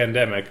over this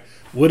pandemic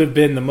would have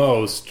been the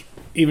most,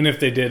 even if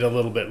they did a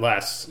little bit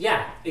less.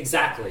 Yeah,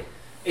 exactly.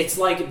 It's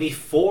like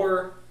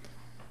before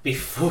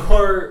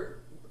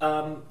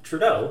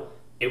Trudeau,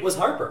 it was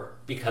Harper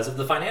because of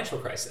the financial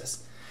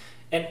crisis.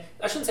 And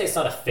I shouldn't say it's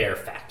not a fair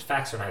fact.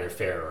 Facts are neither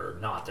fair or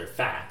not. They're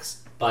facts.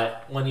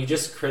 But when you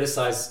just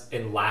criticize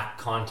and lack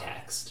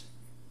context,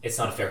 it's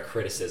not a fair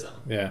criticism.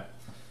 Yeah.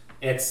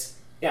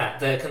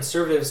 The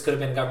Conservatives could have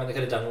been in government. They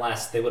could have done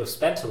less. They would have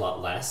spent a lot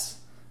less.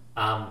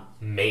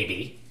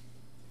 Maybe.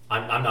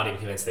 I'm not even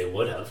convinced they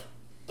would have,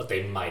 but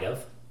they might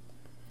have.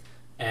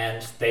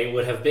 And they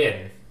would have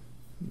been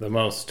the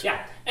most.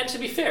 Yeah. And to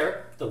be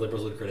fair, the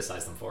Liberals would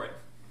criticize them for it.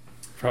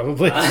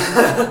 Probably.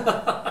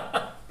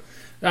 The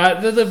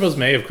Liberals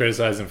may have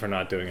criticized them for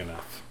not doing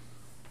enough.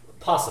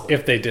 Possibly.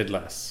 If they did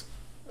less.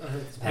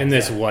 In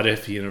this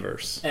what-if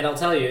universe. And I'll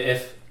tell you,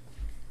 if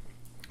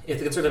the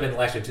Conservatives had been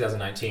elected in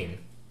 2019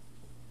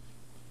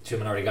 to a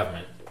minority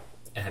government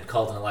and had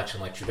called an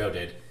election like Trudeau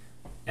did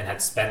and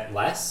had spent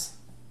less,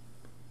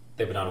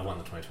 they would not have won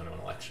the 2021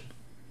 election.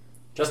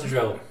 Justin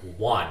Trudeau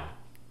won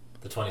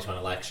the 2021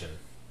 election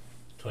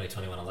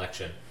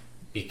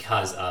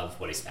because of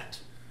what he spent.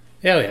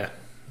 Hell yeah.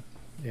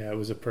 Yeah, it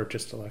was a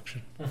purchased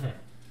election. Mm-hmm.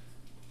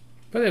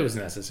 But it was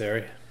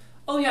necessary.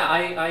 Oh yeah,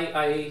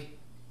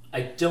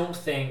 I don't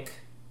think.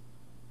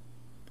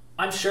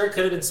 I'm sure it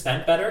could have been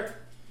spent better.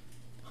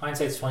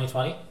 Hindsight's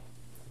 2020,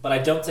 but I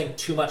don't think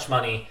too much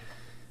money.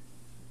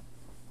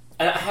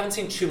 I haven't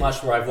seen too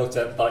much where I've looked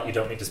at and thought you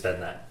don't need to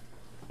spend that.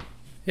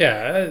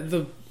 Yeah,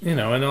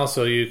 and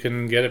also you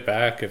can get it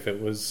back if it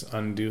was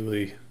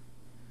unduly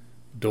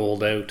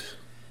doled out.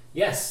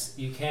 Yes,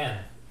 you can.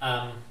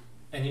 And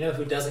you know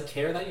who doesn't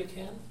care that you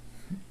can?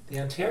 The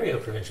Ontario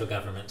provincial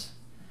government,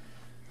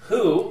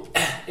 who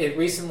it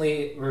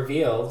recently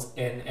revealed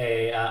in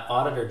a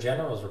Auditor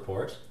General's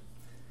report,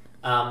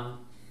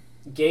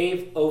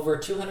 gave over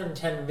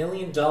 $210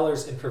 million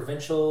in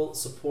provincial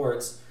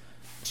supports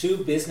to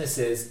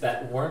businesses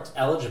that weren't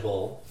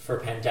eligible for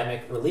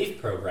pandemic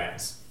relief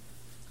programs.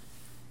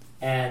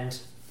 And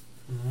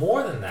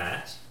more than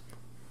that,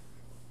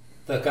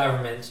 the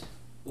government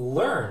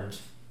learned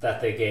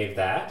that they gave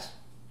that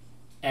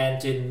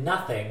and did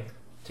nothing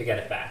to get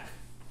it back.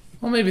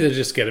 Well, maybe they'll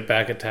just get it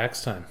back at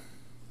tax time.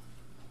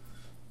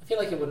 I feel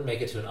like it wouldn't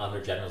make it to an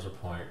Auditor General's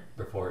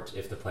report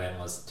if the plan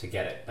was to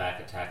get it back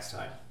at tax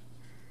time.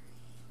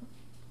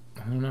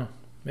 I don't know.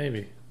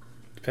 Maybe.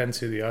 Depends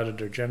who the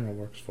Auditor General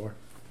works for.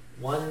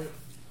 One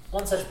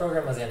such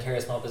program was the Ontario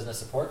Small Business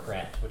Support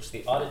Grant, which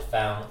the audit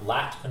found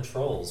lacked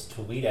controls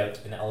to weed out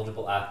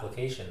ineligible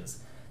applications.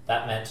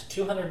 That meant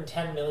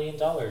 $210 million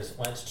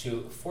went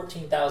to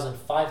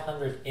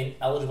 14,500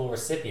 ineligible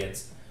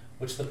recipients,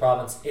 which the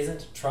province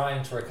isn't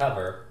trying to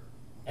recover,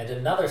 and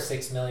another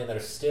 $6 million that are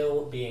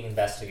still being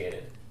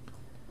investigated.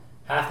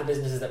 Half the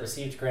businesses that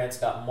received grants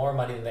got more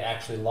money than they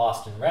actually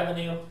lost in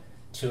revenue,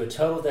 to a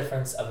total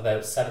difference of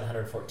about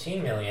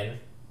 $714 million,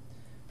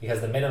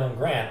 because the minimum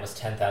grant was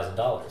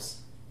 $10,000.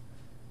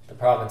 The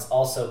province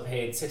also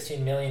paid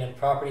 $16 million in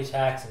property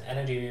tax and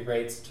energy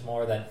rebates to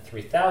more than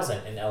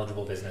 3,000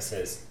 ineligible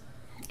businesses.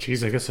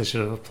 Geez, I guess I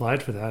should have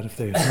applied for that if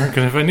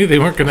I knew they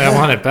weren't going to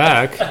want it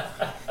back.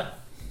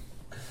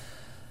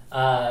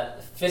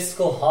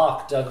 Fiscal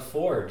hawk Doug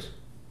Ford,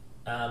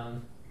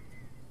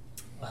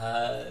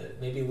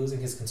 maybe losing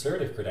his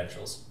conservative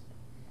credentials.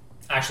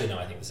 Actually, no,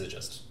 I think this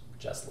is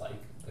just like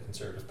the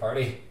Conservative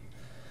Party.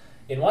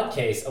 In one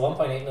case, a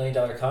 $1.8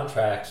 million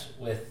contract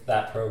with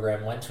that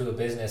program went to a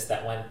business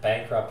that went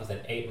bankrupt within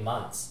 8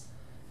 months.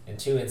 In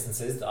 2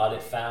 instances, the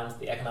audit found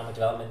the economic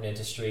development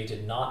industry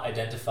did not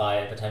identify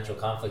a potential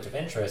conflict of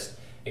interest,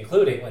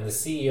 including when the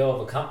CEO of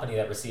a company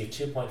that received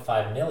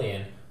 $2.5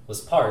 million was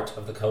part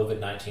of the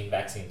COVID-19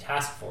 vaccine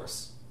task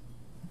force.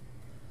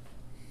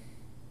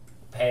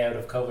 Payout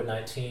of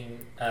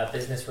COVID-19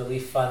 business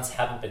relief funds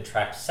haven't been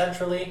tracked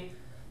centrally,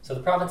 so the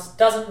province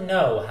doesn't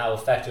know how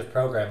effective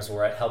programs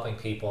were at helping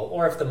people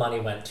or if the money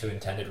went to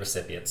intended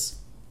recipients.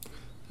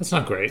 That's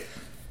not great.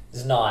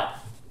 It's not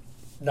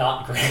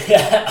great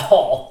at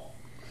all.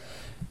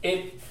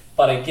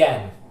 But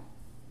again,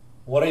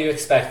 what are you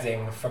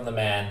expecting from the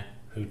man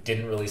who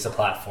didn't release a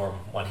platform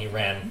when he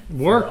ran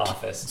for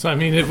office? So I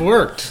mean, it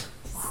worked.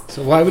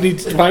 So why would he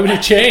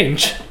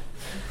change?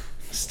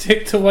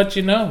 Stick to what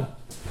you know.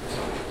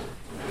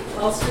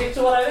 I'll stick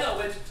to what I know,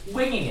 which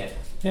winging it.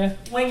 Yeah.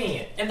 Winging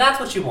it. And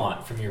that's what you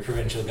want from your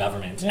provincial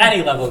government. Yeah.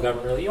 Any level of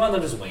government, really. You want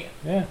them to just wing it.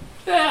 Yeah.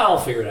 Yeah, I'll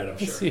figure it out, I'm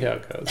Let's sure. see how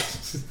it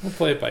goes. We'll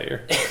play it by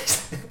ear.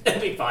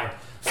 It'll be fine,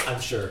 I'm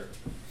sure.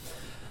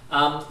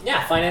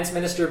 Finance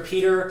Minister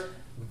Peter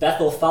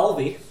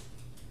Bethel-Falvey,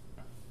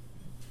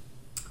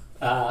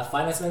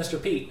 Finance Minister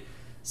Pete,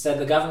 said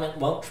the government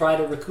won't try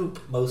to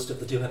recoup most of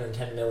the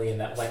 $210 million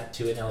that went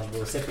to ineligible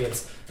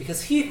recipients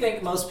because he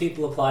thinks most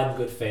people applied in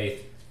good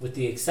faith, with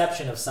the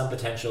exception of some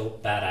potential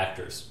bad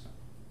actors.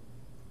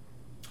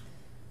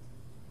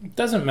 It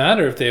doesn't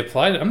matter if they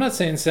applied. I'm not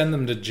saying send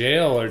them to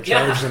jail or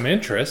charge them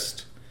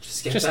interest.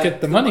 Just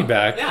get the money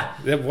back. Yeah.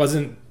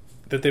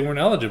 That they weren't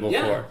eligible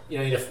for. You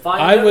don't need to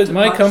find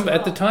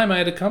at the time I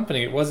had a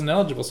company. It wasn't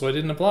eligible, so I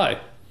didn't apply.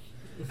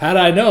 Had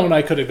I known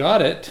I could have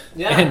got it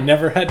and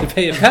never had to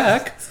pay it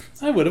back,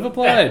 I would have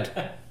applied.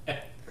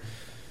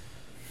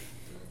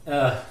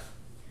 The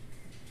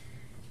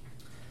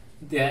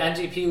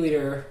NDP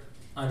leader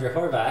Andre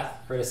Horvath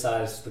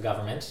criticized the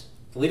government.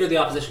 The leader of the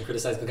opposition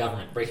criticized the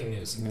government. Breaking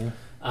news. Yeah.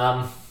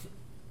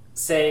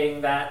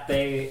 Saying that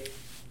their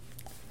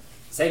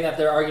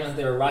argument that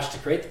they were rushed to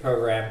create the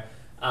program,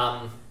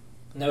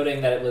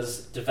 noting that it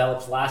was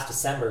developed last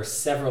December,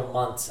 several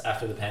months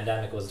after the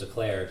pandemic was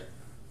declared.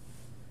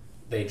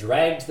 They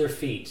dragged their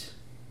feet.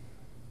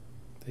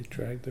 They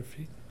dragged their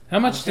feet. How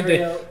much did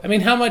they? I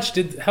mean, how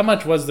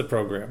much was the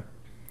program?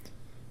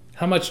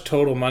 How much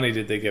total money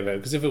did they give out?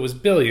 Because if it was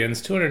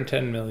billions,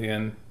 210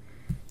 million,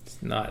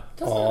 it's not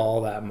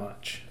all that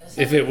much.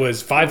 If it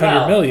was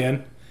 500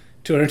 million,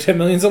 210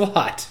 million is a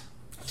lot.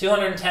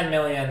 210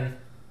 million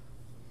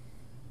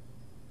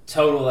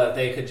total that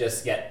they could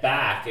just get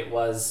back. It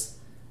was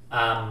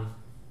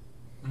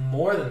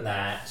more than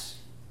that.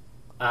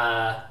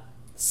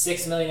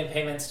 6 million in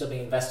payments still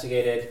being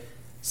investigated.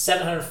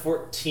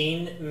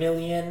 714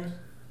 million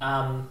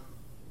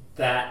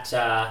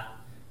that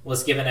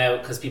was given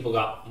out because people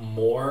got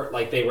more.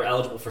 Like, they were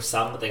eligible for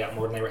some, but they got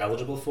more than they were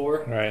eligible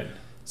for. Right.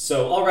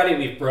 So already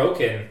we've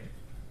broken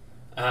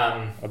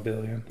 $1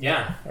 billion.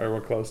 Yeah. Or we're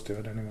close to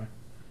it anyway.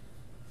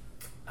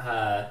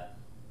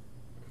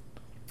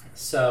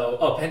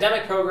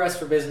 Pandemic progress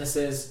for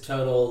businesses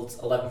totaled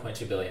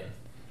 11.2 billion,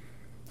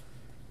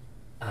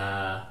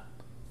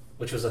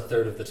 which was a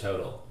third of the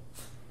total.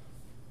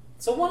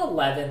 So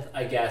 1/11,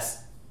 I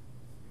guess,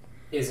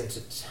 isn't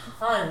a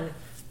ton,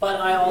 but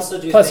I also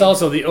do. Plus,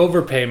 also the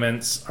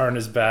overpayments aren't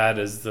as bad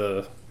as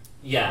the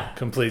Yeah.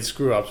 complete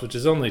screw ups, which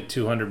is only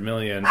 200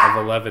 million of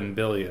 11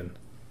 billion.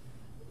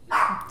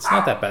 It's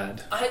not that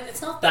bad.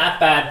 It's not that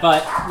bad,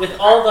 but with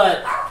all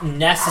the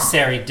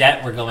necessary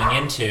debt we're going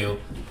into,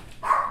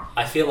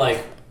 I feel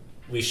like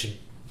we should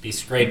be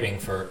scraping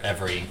for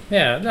every...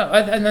 Yeah, no,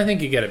 and I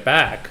think you get it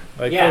back.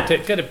 Like, Yeah.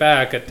 get it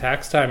back at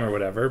tax time or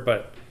whatever,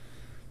 but,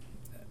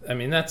 I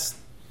mean, that's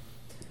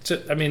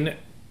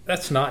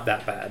not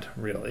that bad,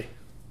 really.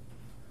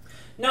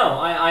 No,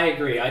 I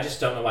agree. I just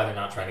don't know why they're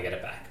not trying to get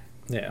it back.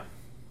 Yeah.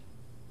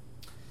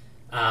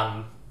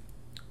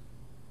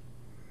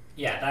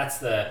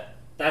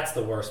 That's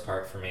the worst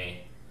part for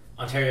me.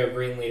 Ontario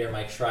Green leader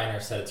Mike Schreiner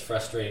said it's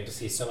frustrating to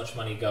see so much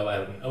money go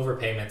out in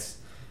overpayments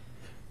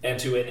and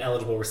to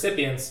ineligible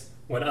recipients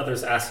when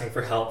others asking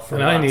for help for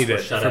When I need it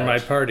for my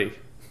party.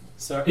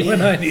 Sorry.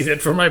 When I need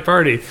it for my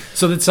party,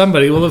 so that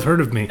somebody will have heard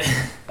of me.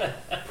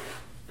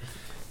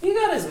 He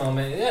got his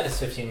moment. He got his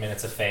 15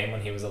 minutes of fame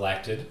when he was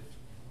elected.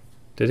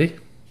 Did he?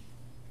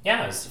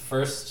 Yeah, it was the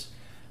first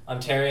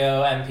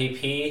Ontario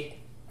MPP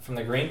from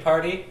the Green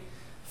Party.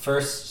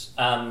 First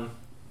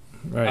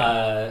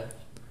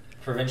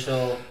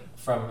provincial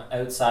from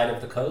outside of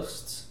the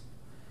coasts.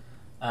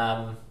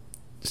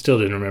 Still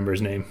didn't remember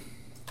his name.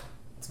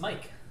 It's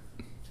Mike.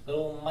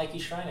 Little Mikey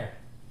Schreiner.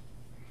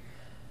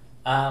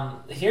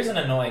 Here's an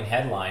annoying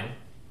headline.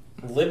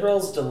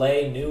 Liberals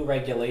delay new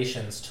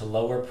regulations to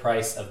lower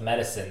price of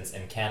medicines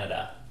in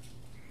Canada.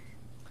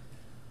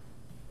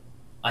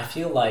 I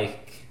feel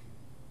like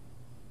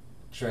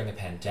during a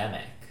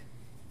pandemic,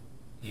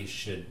 you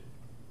should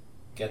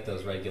get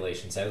those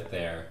regulations out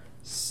there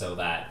so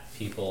that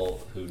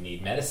people who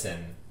need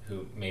medicine,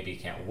 who maybe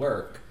can't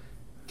work,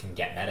 can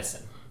get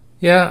medicine.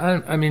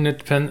 Yeah, I mean, it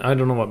depends. I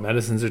don't know what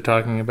medicines they're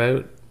talking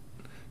about.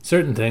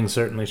 Certain things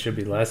certainly should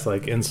be less,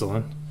 like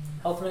insulin.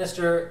 Health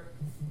Minister...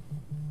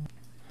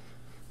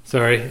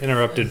 Sorry,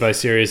 interrupted by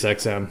Sirius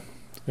XM.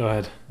 Go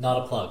ahead.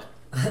 Not a plug.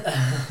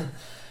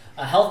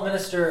 Health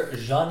Minister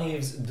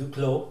Jean-Yves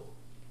Duclos,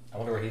 I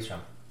wonder where he's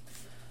from,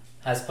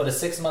 has put a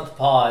 6-month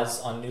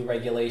pause on new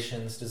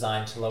regulations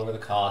designed to lower the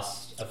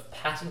cost of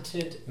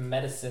patented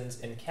medicines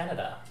in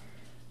Canada.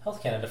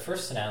 Health Canada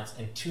first announced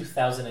in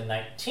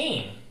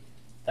 2019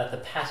 that the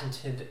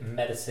Patented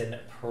Medicine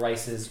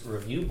Prices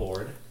Review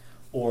Board,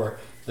 or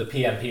the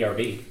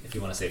PMPRB, if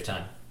you want to save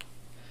time,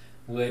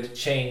 would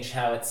change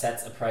how it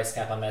sets a price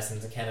cap on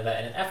medicines in Canada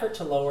in an effort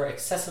to lower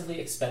excessively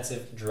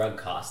expensive drug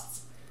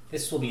costs.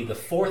 This will be the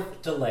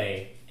 4th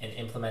delay in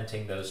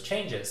implementing those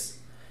changes.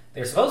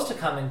 They're supposed to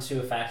come into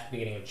effect at the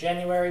beginning of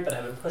January, but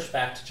have been pushed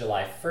back to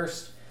July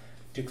 1st.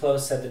 Duclos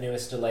said the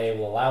newest delay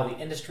will allow the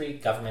industry,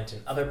 government,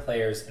 and other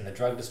players in the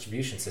drug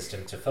distribution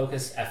system to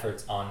focus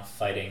efforts on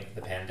fighting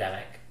the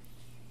pandemic.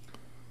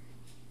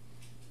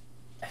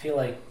 I feel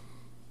like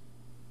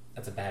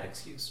that's a bad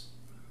excuse.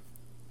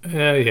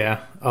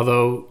 Yeah.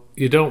 Although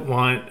you don't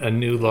want a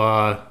new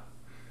law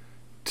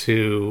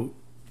to,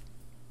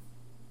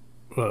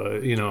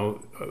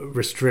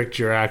 restrict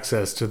your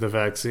access to the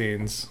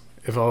vaccines.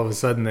 If all of a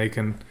sudden if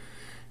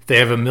they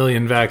have 1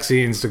 million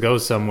vaccines to go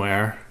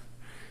somewhere,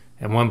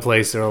 and one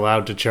place they're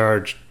allowed to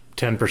charge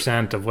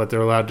 10% of what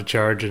they're allowed to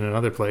charge in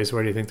another place,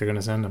 where do you think they're going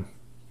to send them?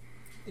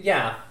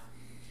 Yeah,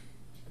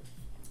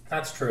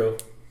 that's true.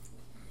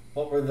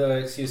 What were the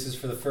excuses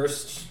for the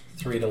first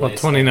 3 delays? Well,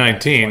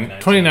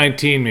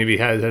 2019 maybe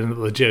had a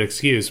legit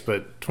excuse,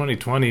 but March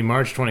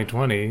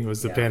 2020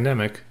 was the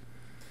pandemic.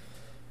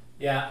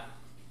 Yeah.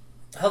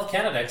 Health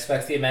Canada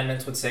expects the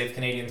amendments would save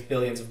Canadians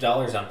billions of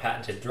dollars on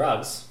patented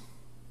drugs.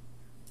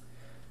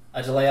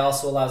 A delay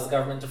also allows the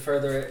government to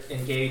further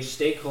engage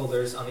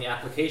stakeholders on the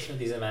application of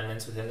these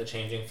amendments within the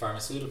changing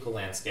pharmaceutical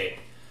landscape.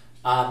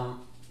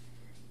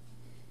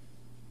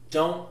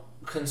 Don't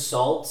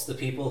consult the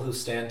people who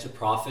stand to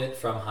profit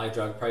from high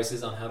drug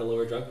prices on how to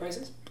lower drug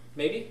prices?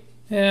 Maybe?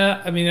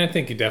 Yeah, I mean, I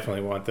think you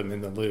definitely want them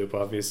in the loop.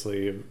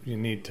 Obviously, you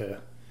need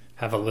to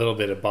have a little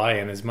bit of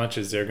buy-in. As much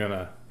as they're going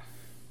to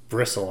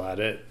bristle at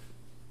it,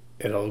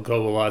 it'll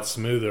go a lot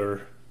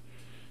smoother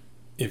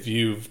if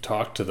you've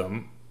talked to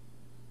them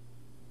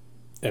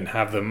and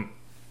have them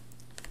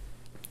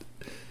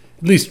at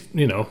least,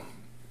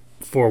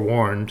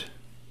 forewarned.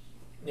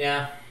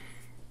 Yeah.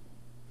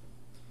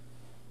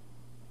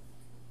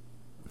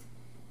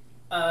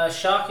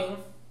 Shocking.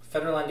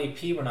 Federal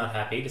NDP were not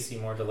happy to see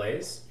more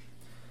delays.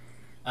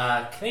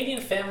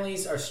 Canadian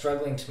families are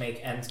struggling to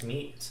make ends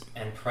meet,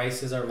 and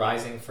prices are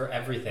rising for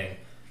everything.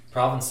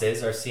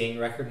 Provinces are seeing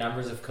record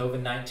numbers of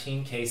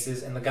COVID-19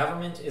 cases, and the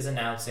government is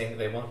announcing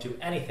they won't do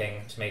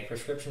anything to make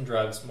prescription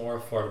drugs more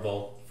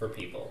affordable for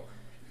people.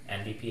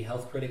 NDP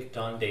health critic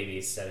Don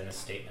Davies said in a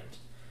statement.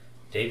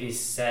 Davies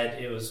said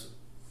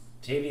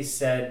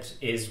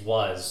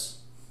was.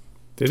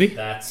 Did he?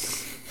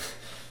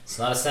 It's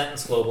not a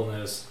sentence, Global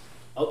News.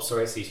 Oh,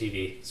 sorry,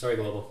 CTV. Sorry,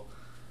 Global.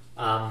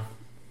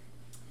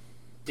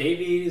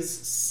 Davies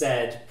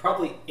said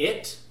probably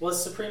it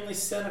was supremely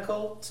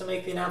cynical to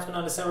make the announcement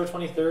on December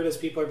 23rd as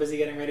people are busy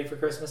getting ready for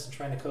Christmas and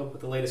trying to cope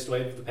with the latest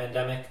wave of the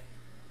pandemic.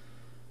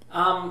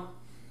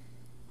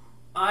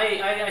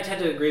 I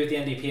tend to agree with the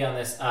NDP on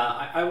this.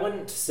 I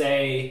wouldn't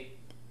say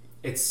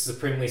it's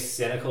supremely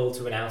cynical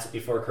to announce it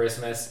before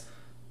Christmas.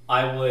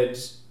 I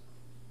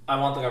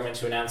want the government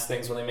to announce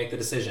things when they make the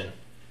decision,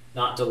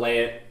 not delay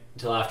it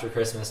until after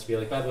Christmas to be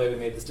like, by the way, we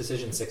made this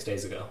decision 6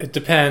 days ago. It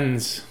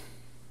depends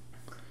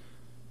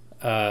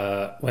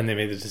when they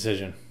made the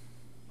decision.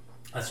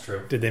 That's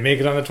true. Did they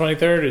make it on the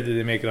 23rd or did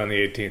they make it on the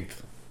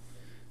 18th?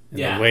 And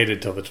they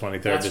waited till the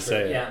 23rd to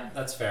say it. Yeah,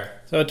 that's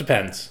fair. So it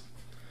depends.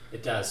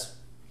 It does.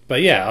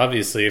 But yeah,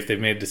 obviously, if they've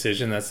made a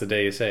decision, that's the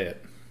day you say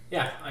it.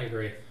 Yeah, I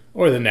agree.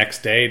 Or the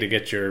next day to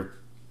get your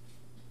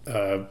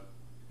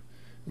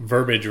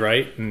verbiage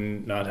right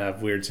and not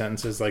have weird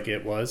sentences like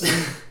it was.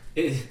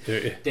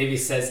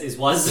 Davies says is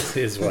was.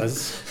 Is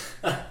was.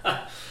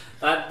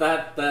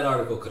 that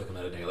article could have come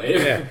out a day later.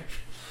 Yeah.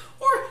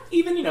 Or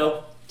even,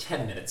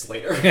 10 minutes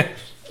later. Yeah,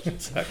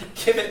 exactly.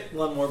 Give it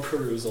one more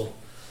perusal.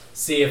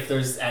 See if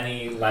there's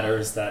any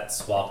letters that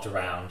swapped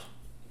around.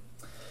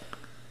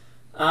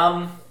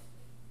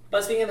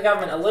 But speaking of the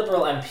government, a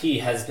Liberal MP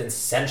has been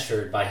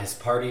censured by his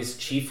party's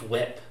chief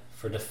whip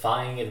for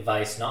defying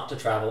advice not to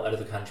travel out of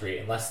the country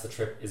unless the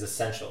trip is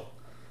essential.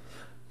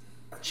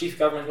 Chief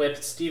Government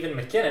Whip Stephen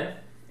McKinnon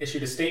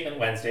issued a statement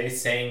Wednesday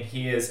saying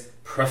he is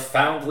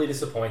profoundly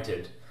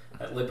disappointed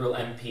that Liberal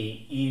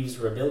MP Yves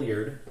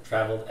Rabillard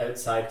travelled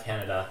outside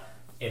Canada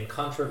in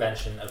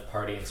contravention of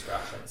party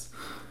instructions.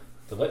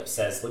 The whip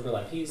says Liberal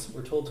MPs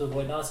were told to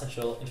avoid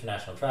non-essential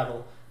international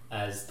travel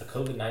as the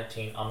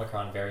COVID-19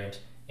 Omicron variant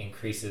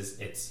increases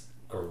its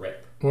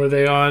grip. Were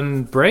they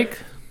on break?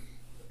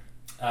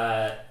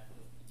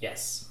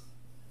 Yes.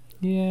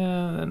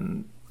 Yeah,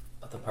 and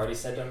But the party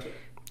said don't do it.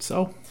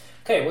 so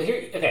Okay, well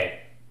here, okay.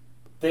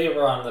 They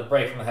were on the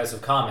break from the House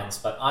of Commons,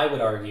 but I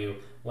would argue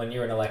when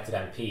you're an elected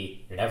MP,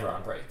 you're never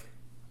on break.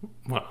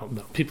 well,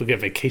 no, people get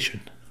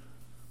vacation.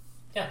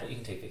 Yeah, but you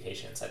can take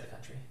vacation inside the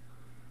country.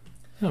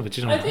 No, but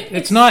you I don't. think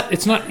It's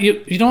not.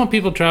 You don't want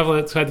people to travel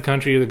outside the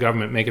country or the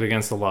government make it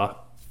against the law.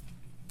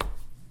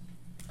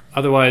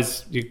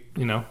 Otherwise, you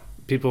know,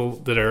 people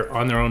that are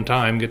on their own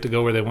time get to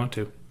go where they want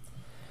to.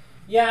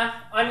 Yeah,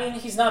 I mean,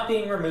 he's not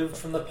being removed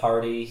from the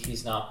party.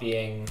 He's not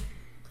being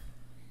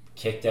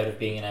kicked out of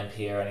being an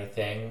MP or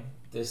anything.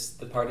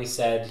 The party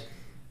said,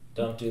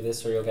 don't do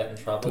this or you'll get in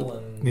trouble.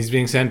 And He's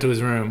being sent to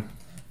his room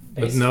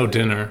with no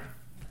basically, dinner.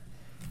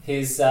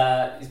 He's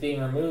being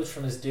removed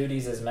from his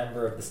duties as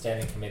member of the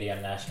Standing Committee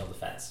on National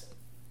Defense.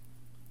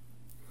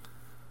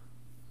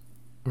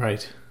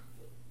 Right.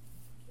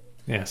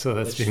 Yeah, so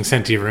that's Which- being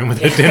sent to your room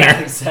with a dinner.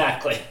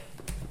 Exactly.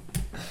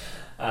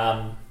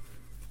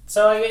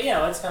 So,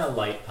 it's kind of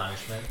light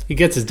punishment. He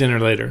gets his dinner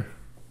later.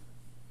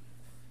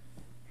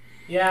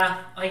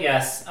 Yeah, I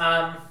guess.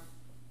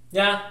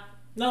 Yeah,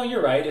 no,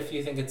 you're right. If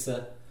you think it's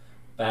a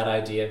bad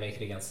idea, make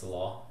it against the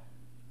law.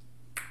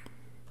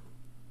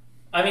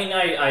 I mean,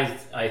 I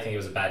think it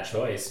was a bad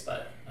choice,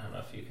 but I don't know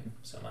if you can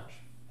so much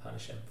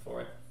punish him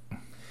for it.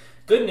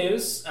 Good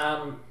news.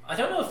 I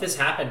don't know if this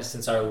happened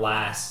since our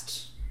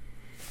last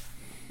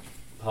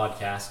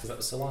podcast, because that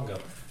was so long ago.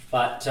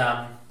 But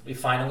we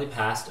finally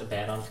passed a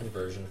ban on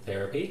conversion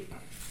therapy,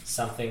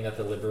 something that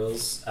the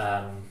Liberals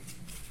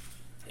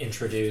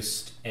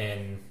introduced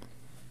in...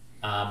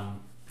 that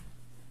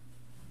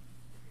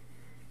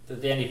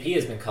the NDP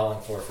has been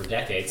calling for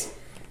decades,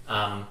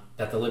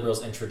 that the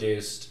Liberals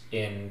introduced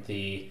in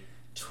the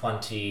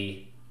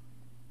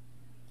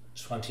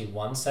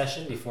 2021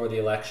 session before the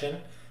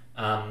election,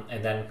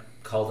 and then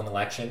called an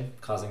election,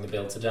 causing the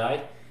bill to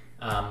die,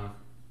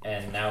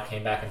 and now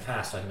came back and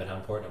passed, talking about how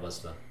important it was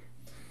to them,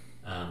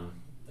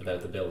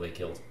 about the bill they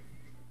killed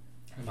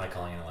by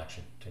calling an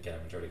election to get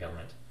a majority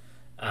government.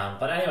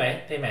 But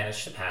anyway, they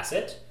managed to pass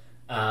it.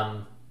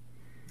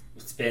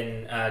 It's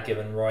been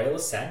given royal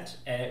assent,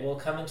 and it will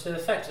come into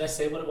effect. Did I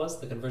say what it was?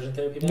 The conversion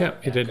therapy bill? Yeah,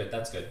 you did. Good.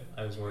 That's good.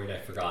 I was worried I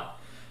forgot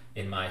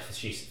in my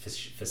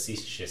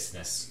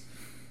facetiousness.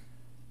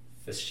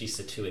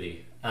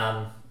 Facetiousity.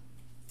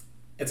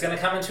 It's going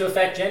to come into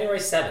effect January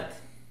 7th.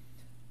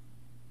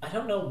 I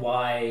don't know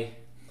why.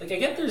 Like, I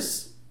get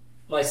there's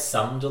like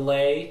some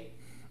delay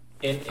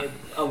in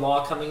a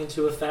law coming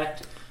into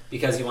effect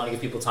because you want to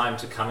give people time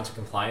to come into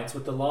compliance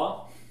with the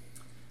law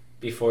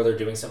before they're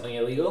doing something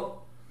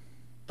illegal.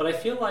 But I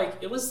feel like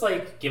it was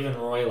like given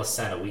royal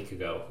assent a week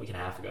and a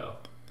half ago.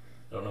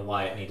 I don't know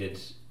why it needed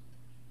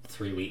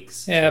 3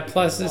 weeks. Yeah, to become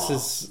plus this law.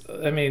 is,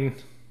 I mean,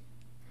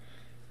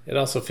 it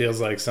also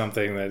feels like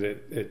something that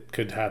it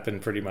could happen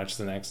pretty much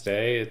the next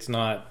day. It's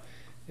not,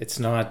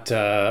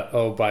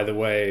 oh, by the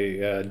way,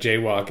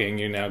 jaywalking,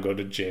 you now go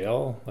to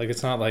jail. Like,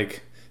 it's not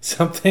like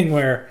something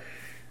where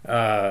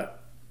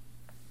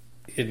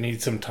it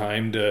needs some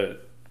time to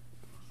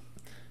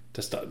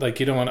stop. Like,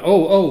 you don't want to,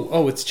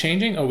 oh, it's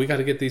changing? Oh, we got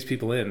to get these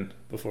people in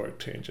before it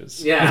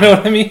changes. Yeah. You know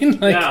what I mean?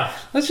 Like, Yeah.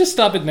 let's just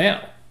stop it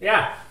now.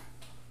 Yeah.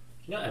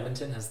 You know,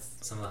 Edmonton has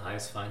some of the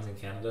highest fines in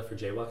Canada for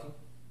jaywalking.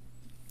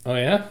 Oh,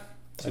 yeah?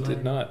 I 200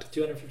 did not.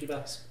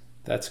 $250.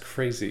 That's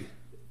crazy.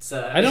 It's,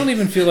 I don't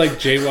even feel like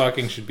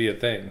jaywalking should be a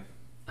thing.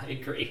 I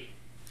agree.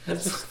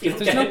 If You don't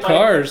there's get no hit by-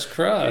 cars,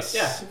 cross.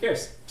 Yeah, who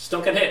cares? Just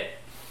don't get hit.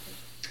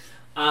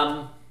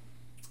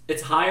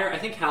 It's higher. I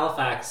think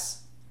Halifax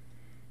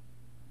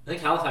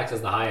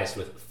has the highest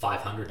with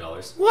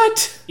 $500.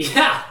 What?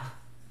 Yeah.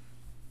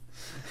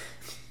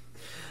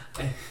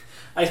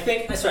 I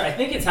think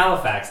it's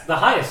Halifax. The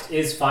highest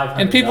is $500.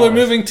 And people are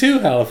moving to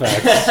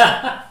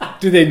Halifax.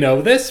 Do they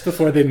know this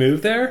before they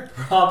move there?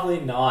 Probably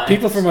not.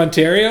 People from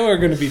Ontario are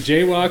going to be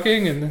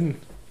jaywalking, and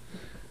then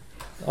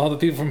all the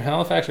people from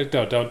Halifax are like,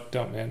 don't,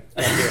 man.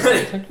 Don't do it.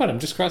 It's like, what? I'm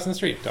just crossing the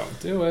street. Don't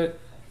do it.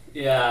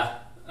 Yeah.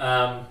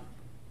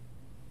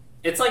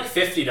 It's like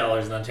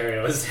 $50 in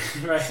Ontario, is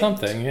it, right?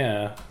 Something,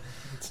 yeah.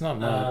 It's not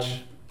much.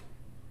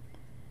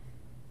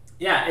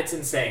 Yeah, it's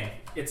insane.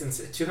 It's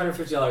insane.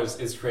 $250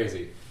 is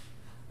crazy.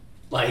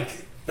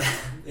 Like,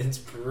 it's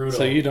brutal.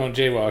 So you don't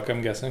jaywalk,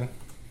 I'm guessing,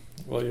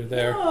 while you're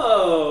there.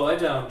 No, I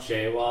don't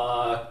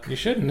jaywalk. You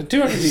shouldn't.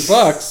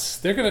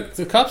 $250.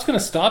 The cop's gonna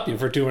stop you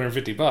for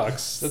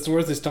 $250. That's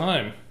worth his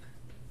time.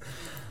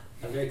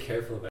 I'm very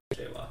careful about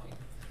jaywalking.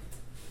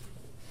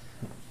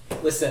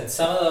 Listen,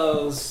 some of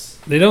those...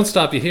 They don't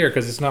stop you here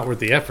because it's not worth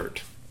the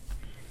effort.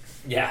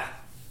 Yeah.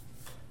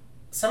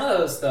 Some of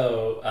those,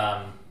 though...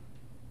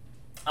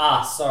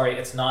 sorry,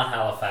 it's not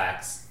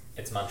Halifax.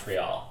 It's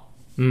Montreal.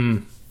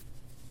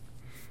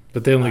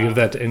 But they only give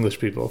that to English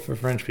people. For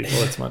French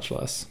people, it's much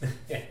less.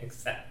 Yeah,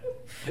 exactly.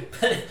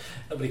 But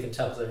nobody can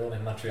tell because everyone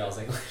in Montreal is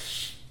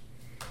English.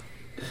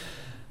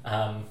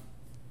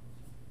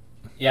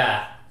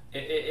 Yeah,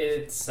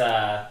 it's...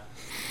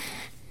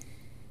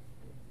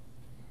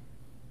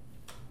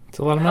 It's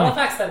a lot of money.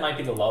 Halifax, that might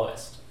be the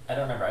lowest. I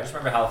don't remember. I just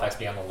remember Halifax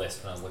being on the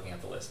list when I was looking at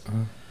the list.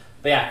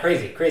 But yeah,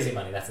 crazy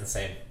money. That's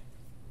insane.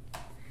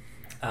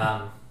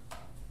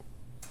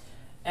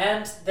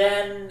 And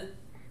then,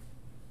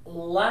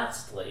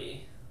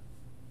 lastly,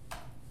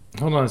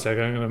 Hold on a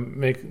second. I'm gonna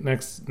make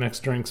next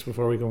drinks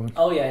before we go on.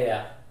 oh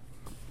yeah.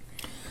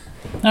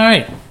 All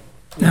right.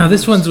 Now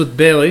this one's with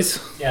Bailey's.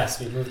 Yes,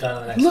 we moved on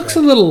to the next. Looks a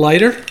drink. little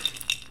lighter.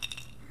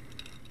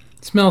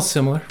 Smells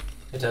similar.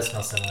 It does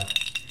smell similar.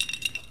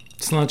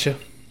 Sláinte.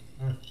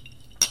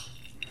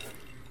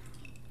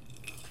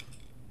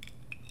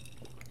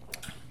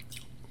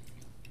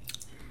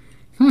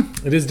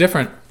 It is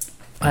different.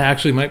 I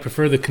actually might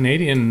prefer the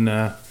Canadian.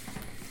 I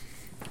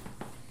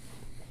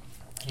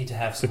need to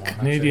have The some more.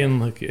 Canadian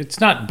look. It's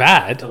not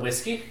bad. The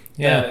whiskey.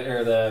 Yeah.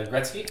 Or the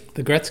Gretzky.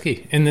 The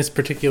Gretzky in this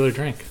particular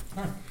drink.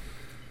 Hmm.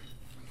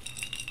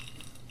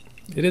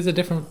 It is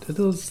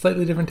a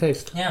slightly different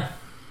taste. Yeah.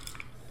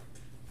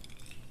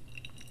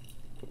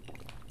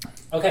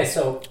 Okay,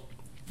 so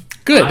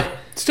Good.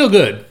 Still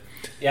good.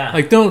 yeah.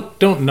 Like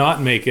don't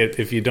not make it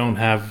if you don't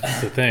have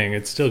the thing.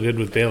 It's still good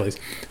with Bailey's.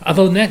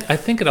 Although I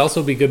think it'd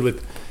also be good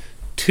with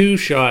 2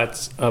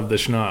 shots of the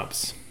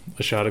schnapps.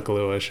 A shot of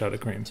Kahlua, a shot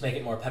of cream. to make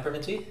it more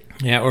pepperminty.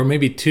 Yeah, or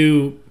maybe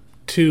two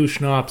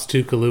schnapps,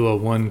 2 Kahlua,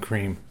 1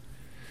 cream.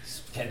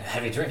 It's getting a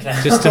heavy drink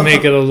now. Just to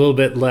make it a little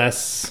bit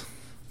less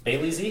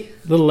Bailey's-y?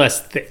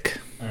 thick.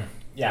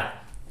 Yeah.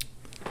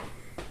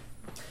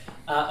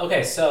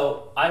 Okay,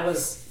 so I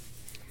was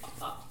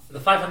the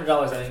 $500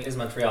 I think is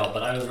Montreal,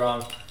 but I was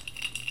wrong.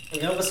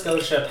 Nova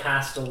Scotia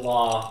passed a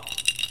law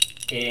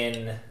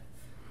in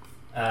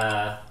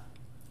a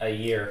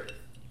year,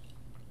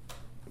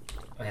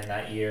 and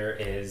that year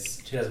is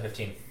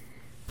 2015.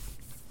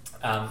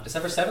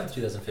 December 7th,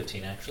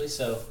 2015, actually.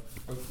 So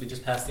we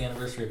just passed the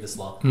anniversary of this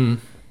law.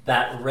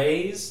 That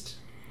raised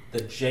the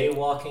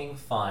jaywalking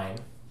fine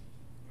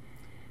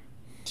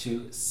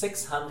to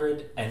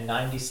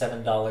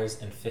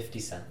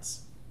 $697.50.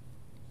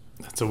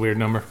 That's a weird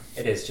number.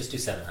 It is. Just do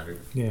 700,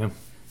 Yeah.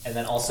 and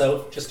then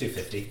also just do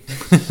 50.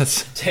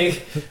 That's-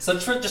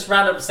 Just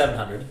round up to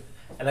 700,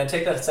 and then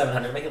take that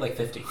 700, make it like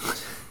 50.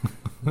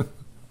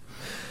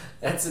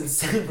 That's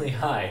insanely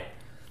high.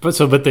 but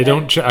they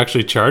don't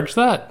actually charge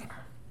that?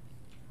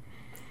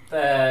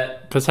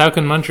 Because how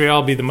can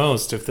Montreal be the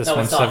most if this No,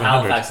 one's it's not.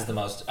 700? Halifax is the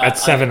most. At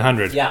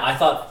 700. Yeah, I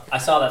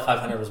saw that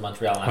 500 was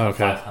Montreal, and I thought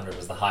Okay. 500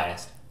 was the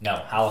highest.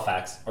 No,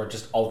 Halifax, or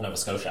just all of Nova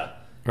Scotia,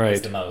 is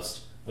Right. the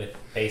most, with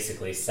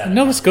basically 7.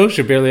 Nova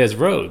Scotia barely has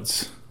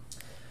roads.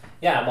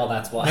 Yeah, well,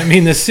 that's why. I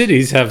mean, the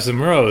cities have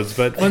some roads,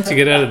 but once you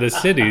get out of the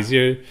cities,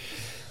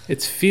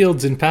 it's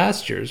fields and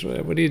pastures.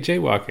 What are you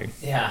jaywalking?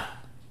 Yeah.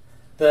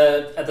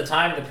 At the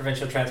time, the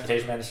provincial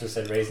transportation minister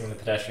said raising the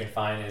pedestrian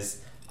fine is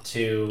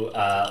to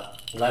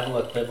level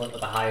equivalent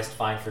with the highest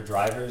fine for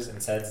drivers,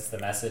 and says it's the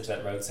message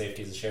that road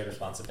safety is a shared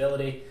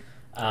responsibility.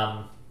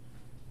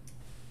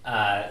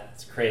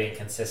 It's creating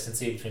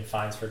consistency between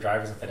fines for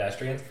drivers and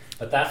pedestrians,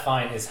 but that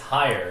fine is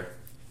higher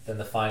than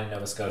the fine in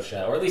Nova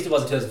Scotia, or at least it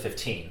was in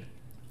 2015.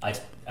 I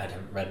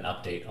haven't read an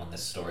update on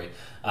this story.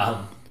 But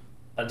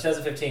in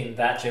 2015,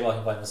 that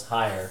jaywalking fine was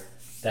higher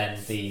than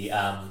the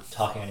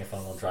talking on your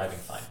phone while driving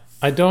fine.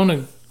 I don't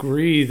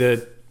agree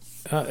that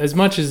as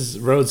much as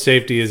road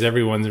safety is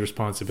everyone's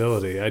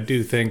responsibility, I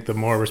do think the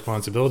more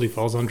responsibility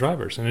falls on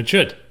drivers, and it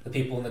should. The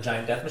people in the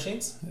giant death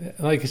machines?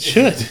 Like, it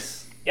should.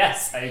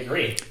 Yes, I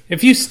agree.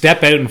 If you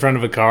step out in front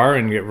of a car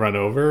and get run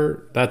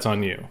over, that's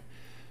on you.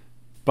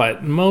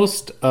 But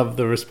most of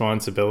the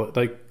responsibility,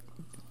 like,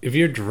 if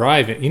you're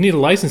driving, you need a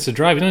license to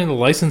drive. You don't need a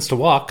license to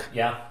walk.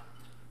 Yeah.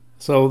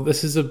 So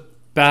this is a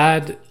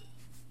bad.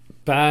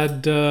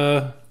 What?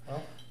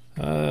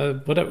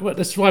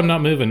 This is why I'm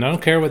not moving. I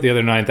don't care what the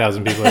other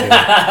 9,000 people are doing.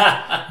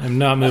 I'm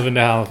not moving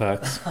to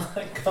Halifax.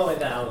 Going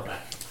to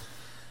Halifax.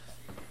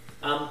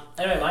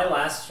 Anyway, my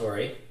last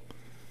story.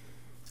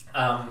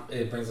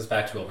 It brings us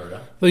back to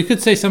Alberta. Well, you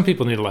could say some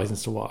people need a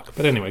license to walk,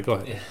 but anyway, go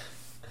ahead.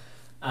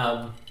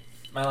 Yeah.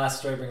 My last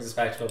story brings us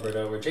back to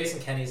Alberta, where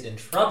Jason Kenney's in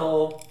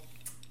trouble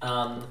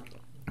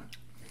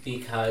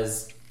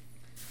because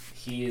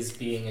he is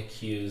being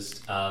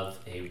accused of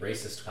a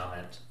racist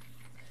comment.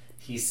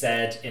 He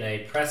said in a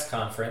press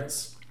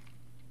conference,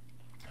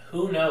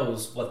 "Who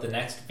knows what the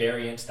next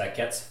variant that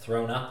gets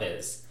thrown up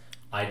is?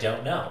 I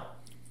don't know,"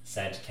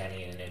 said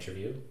Kenney in an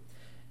interview.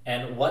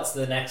 "And what's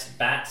the next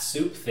bat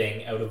soup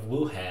thing out of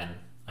Wuhan?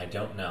 I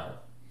don't know."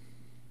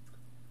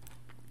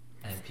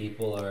 And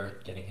people are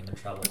getting him in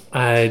trouble.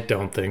 I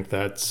don't think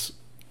that's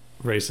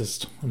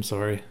racist. I'm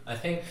sorry. I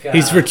think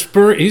He's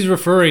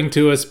referring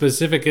to a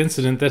specific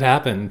incident that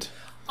happened.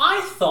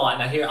 I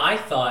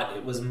thought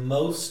it was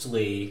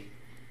mostly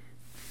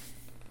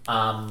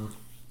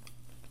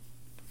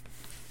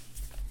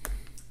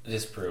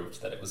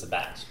disproved that it was a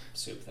bat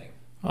soup thing.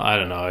 Well, I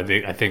don't know. I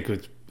think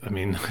it's, I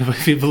mean,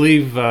 if you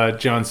believe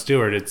Jon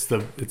Stewart, it's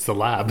the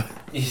lab.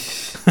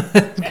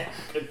 Yeah,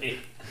 could be.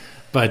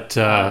 But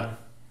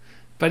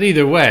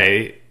either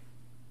way,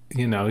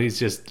 you know, he's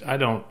just I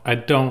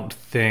don't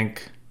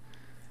think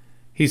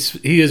he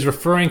is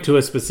referring to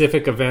a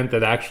specific event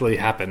that actually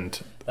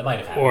happened That might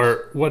have happened.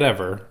 or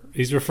whatever.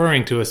 He's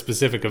referring to a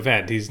specific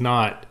event. He's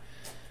not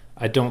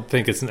I don't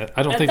think it's. I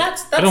don't And think.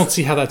 that's- I don't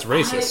see how that's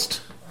racist.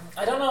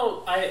 I don't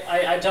know.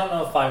 I don't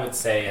know if I would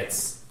say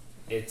it's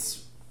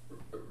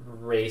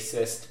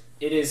racist.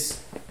 It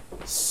is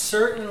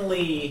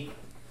certainly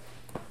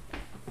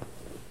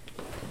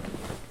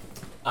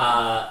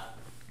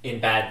in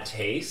bad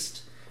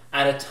taste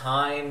at a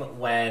time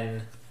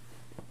when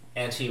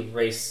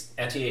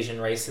anti-Asian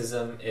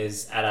racism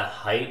is at a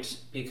height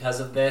because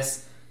of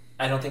this.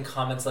 I don't think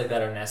comments like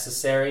that are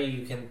necessary.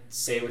 You can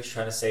say what you're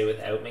trying to say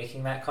without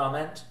making that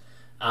comment.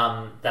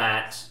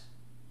 That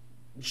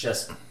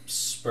just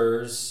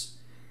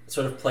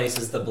sort of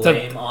places the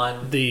blame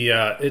on The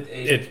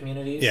Asian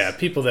communities. yeah,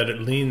 people that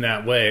lean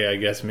that way, I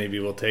guess maybe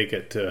will take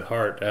it to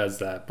heart as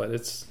that, but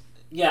it's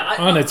Yeah,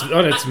 on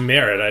its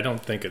merit. I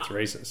don't think it's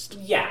racist.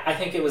 yeah, I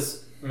think it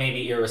was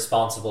maybe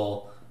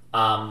irresponsible.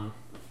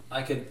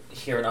 I could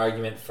hear an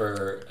argument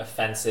for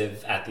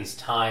offensive at these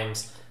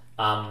times.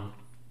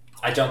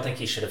 I don't think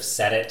he should have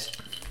said it.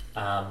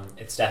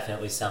 It's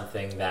definitely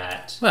something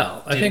that.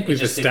 Well, I think we've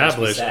just didn't need to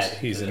be established said.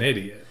 he's an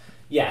idiot.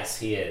 Yes,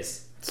 he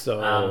is.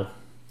 So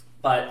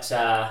But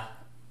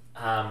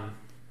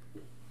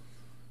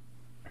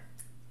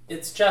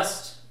it's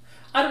just,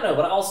 I don't know.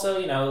 But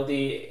also,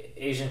 the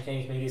Asian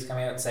Canadian community is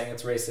coming out and saying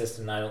it's racist,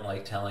 and I don't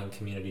like telling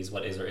communities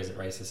what is or isn't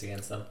racist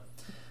against them.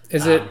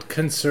 is it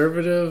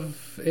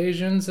conservative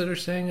Asians that are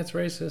saying it's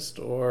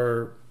racist,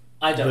 or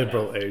I don't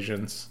liberal know.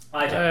 Asians?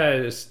 I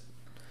don't.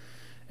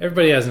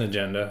 Everybody has an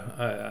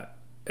agenda.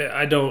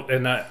 I don't,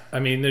 and I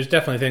mean, there's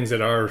definitely things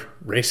that are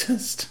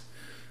racist.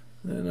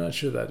 I'm not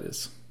sure that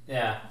is.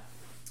 Yeah.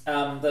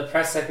 The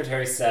press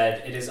secretary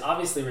said, "It is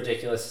obviously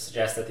ridiculous to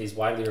suggest that these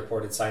widely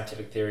reported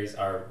scientific theories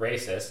are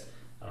racist."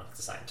 I don't know if it's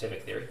a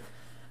scientific theory.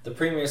 The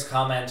premier's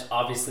comment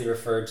obviously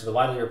referred to the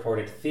widely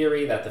reported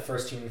theory that the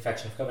first human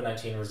infection of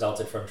COVID-19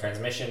 resulted from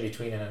transmission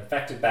between an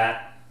infected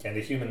bat and a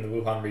human in the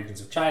Wuhan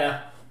regions of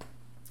China.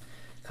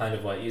 Kind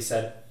of what you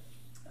said.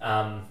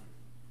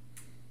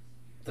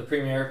 The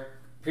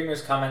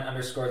premier's comment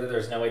underscored that there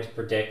is no way to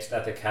predict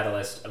that the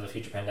catalyst of a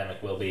future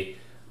pandemic will be,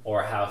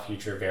 or how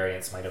future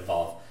variants might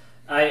evolve.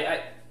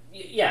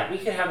 Yeah, we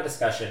could have a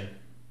discussion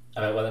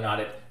about whether or not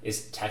it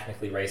is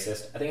technically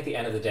racist. I think at the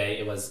end of the day,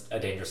 it was a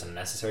dangerous and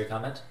unnecessary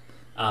comment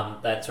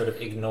that sort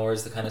of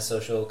ignores the kind of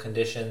social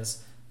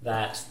conditions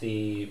that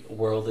the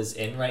world is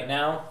in right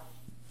now,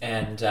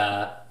 and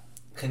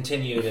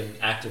continued and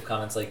active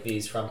comments like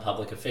these from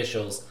public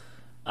officials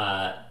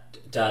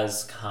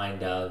does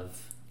kind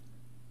of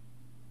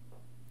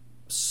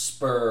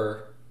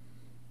spur,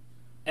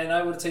 and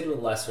I would say to a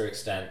lesser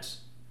extent,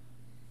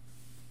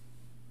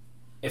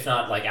 if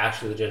not like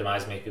actually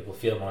legitimize, make people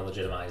feel more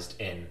legitimized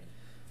in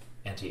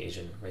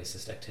anti-Asian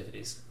racist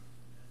activities.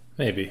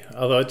 Maybe,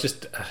 although it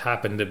just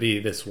happened to be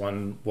this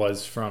one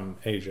was from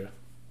Asia.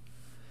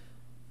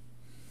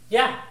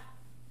 Yeah,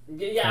 I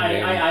mean,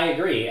 I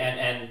agree,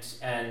 and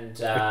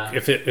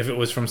If it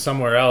was from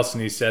somewhere else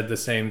and he said the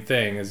same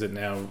thing, is it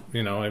now?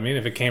 I mean,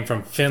 if it came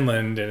from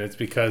Finland and it's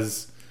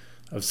because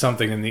of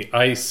something in the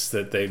ice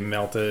that they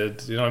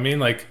melted, you know what I mean?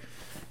 Like,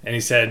 and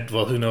he said,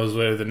 well, who knows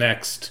where the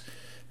next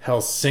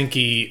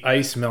Helsinki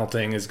ice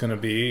melting is going to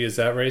be? Is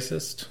that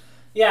racist?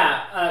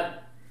 yeah,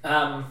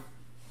 well,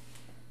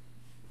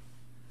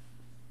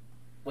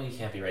 you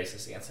can't be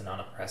racist against a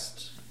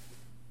non-oppressed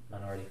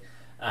minority.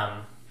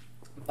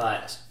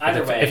 But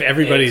either way, if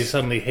everybody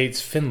suddenly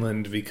hates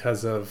Finland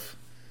because of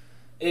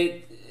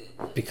it,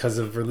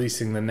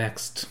 releasing the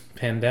next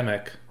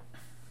pandemic,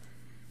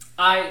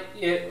 I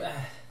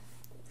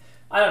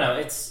don't know.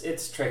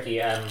 It's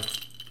tricky.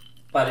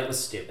 But it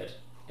was stupid.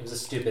 It was a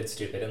stupid,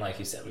 and like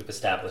you said, we've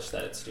established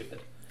that it's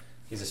stupid.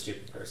 He's a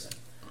stupid person.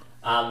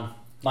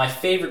 My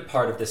favorite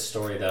part of this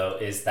story, though,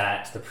 is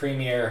that the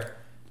premier,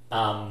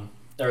 or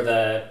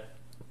the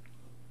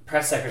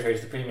press secretary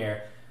to the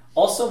premier,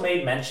 also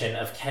made mention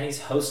of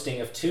Kenny's hosting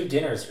of 2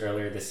 dinners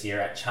earlier this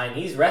year at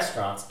Chinese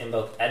restaurants in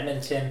both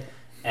Edmonton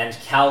and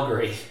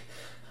Calgary.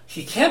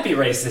 He can't be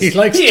racist. He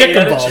likes ate chicken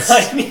at a balls.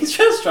 Chinese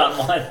restaurant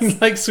once. he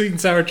likes sweet and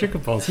sour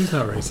chicken balls. He's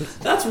not racist.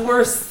 That's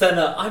worse than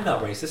a "I'm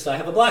not racist, I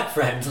have a black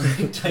friend"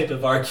 type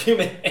of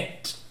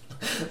argument.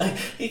 Like,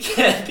 he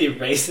can't be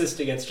racist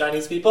against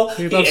Chinese people.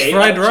 He loves ate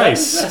fried at a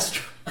rice. Chinese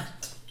restaurant.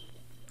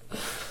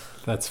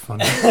 That's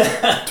funny.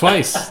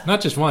 Twice,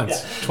 not just once.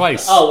 Yeah.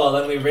 Twice. Oh, well,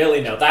 then we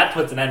really know. That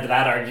puts an end to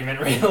that argument,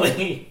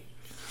 really.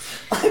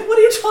 Like, what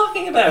are you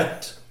talking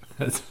about?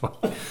 That's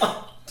funny.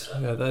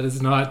 Yeah, that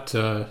is not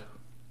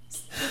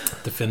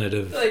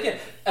definitive. Like,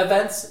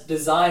 events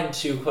designed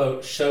to,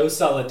 quote, show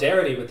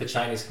solidarity with the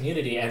Chinese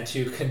community and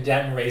to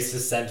condemn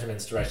racist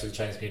sentiments directed to the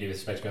Chinese community with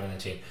respect to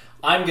COVID-19.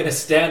 I'm going to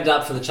stand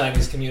up for the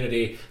Chinese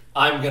community.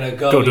 I'm going to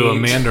go to a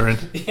Mandarin.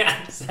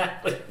 Yeah,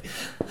 exactly.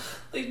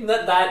 Like,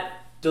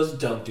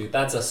 don't do.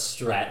 That's a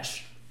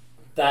stretch.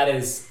 That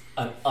is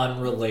an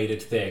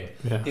unrelated thing.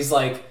 Yeah. He's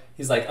like,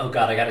 oh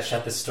God, I got to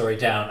shut this story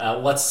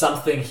down. What's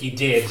something he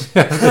did?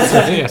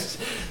 Yeah.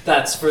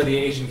 That's for the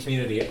Asian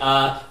community.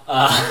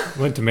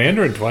 Went to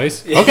Mandarin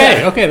twice.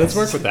 Okay, let's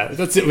work with that.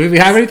 That's it. We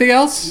have anything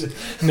else?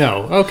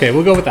 No. Okay,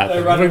 we'll go with that.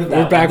 Then.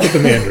 We're back with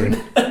the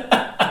Mandarin.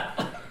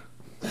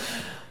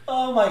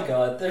 Oh my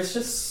god, there's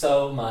just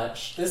so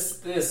much.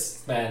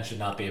 This man should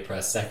not be a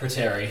press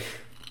secretary.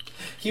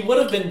 He would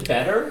have been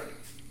better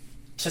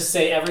to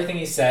say everything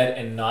he said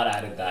and not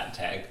added that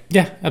tag.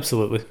 Yeah,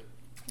 absolutely.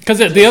 Because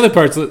the other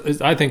parts,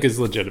 I think, is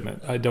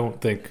legitimate. I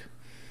don't think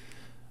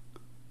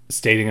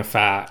stating a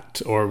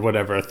fact or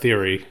whatever, a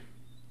theory.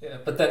 Yeah,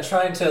 but then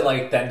trying to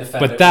then defend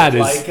but it that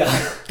with,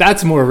 is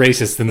that's more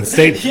racist than the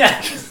statement.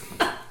 Yeah.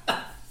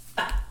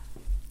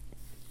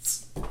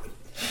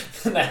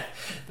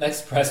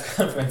 Next press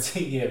conference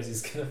he gives,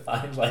 he's gonna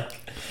find an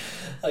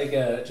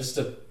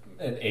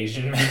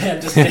Asian man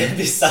to stand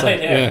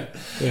beside him.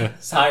 Yeah.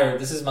 Sire,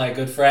 this is my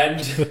good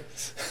friend.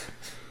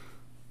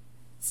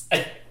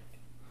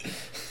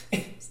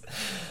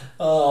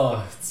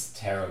 Oh, it's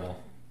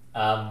terrible.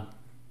 God,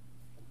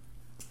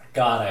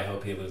 I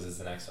hope he loses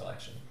the next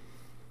election.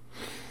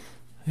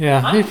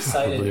 Yeah, I'm he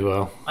excited. probably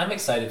will. I'm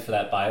excited for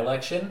that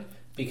by-election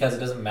because it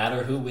doesn't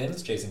matter who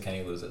wins, Jason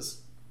Kenney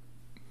loses.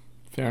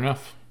 Fair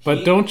enough.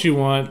 But don't you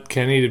want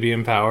Kenny to be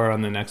in power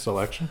on the next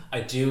election?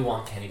 I do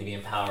want Kenny to be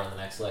in power in the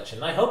next election.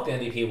 And I hope the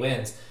NDP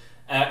wins.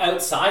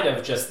 Outside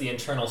of just the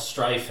internal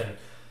strife and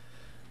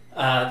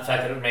the fact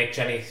that it would make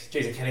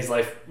Jason Kenney's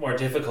life more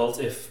difficult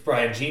if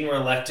Brian Jean were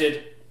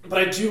elected. But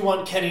I do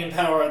want Kenny in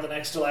power at the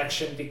next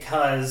election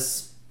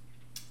because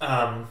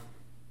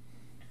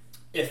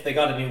if they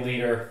got a new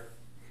leader,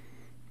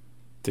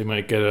 they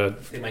might get a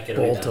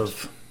bolt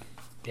of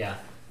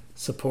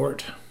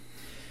support.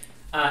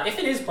 If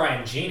it is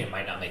Brian Jean, it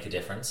might not make a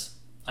difference.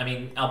 I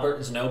mean,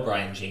 Albertans know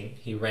Brian Jean.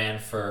 He ran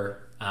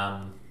for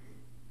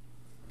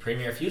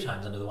premier a few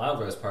times under the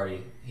Wildrose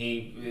Party.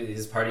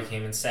 His party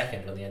came in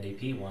second when the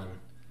NDP won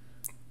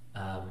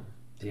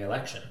the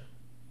election.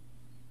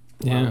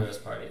 Wildrose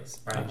parties.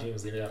 Brian Jean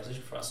was leader of the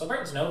opposition for us. So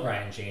Albertans know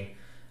Brian Jean.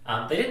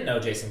 They didn't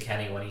know Jason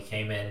Kenney when he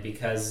came in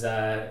because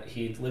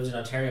he lived in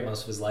Ontario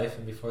most of his life,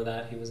 and before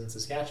that he was in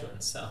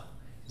Saskatchewan. So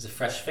he was a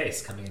fresh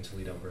face coming in to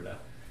lead Alberta.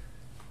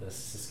 The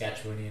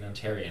Saskatchewanian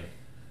Ontarian.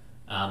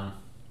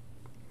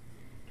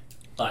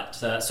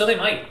 So they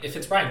might, if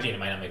it's Brian Jean, it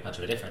might not make much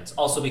of a difference.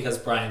 Also because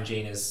Brian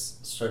Jean is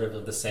sort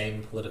of the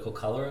same political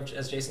color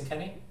as Jason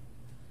Kenney.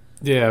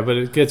 Yeah, but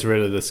it gets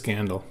rid of the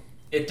scandal.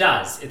 It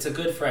does. It's a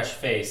good fresh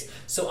face.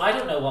 So I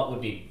don't know what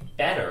would be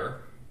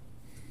better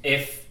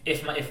if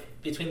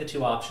between the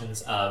two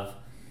options of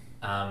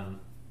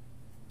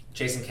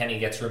Jason Kenney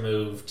gets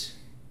removed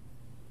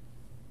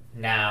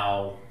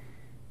now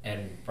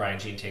and Brian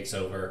Jean takes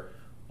over,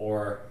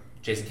 or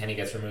Jason Kenney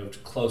gets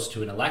removed close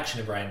to an election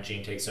and Brian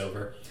Jean takes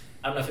over.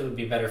 I don't know if it would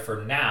be better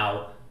for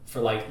now,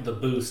 for the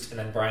boost, and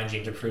then Brian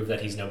Jean to prove that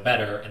he's no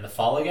better in the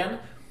fall again,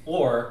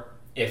 or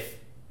if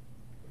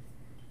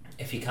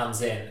he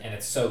comes in and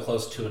it's so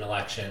close to an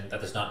election that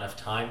there's not enough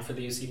time for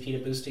the UCP to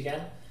boost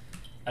again.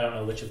 I don't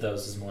know which of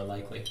those is more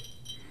likely.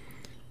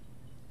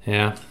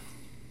 Yeah.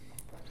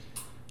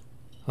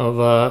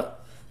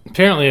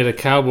 Apparently at a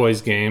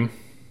Cowboys game,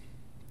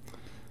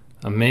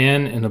 a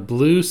man in a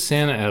blue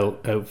Santa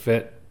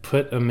outfit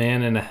put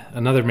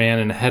another man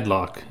in a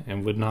headlock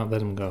and would not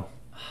let him go.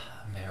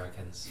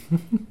 Americans.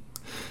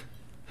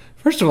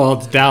 First of all,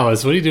 it's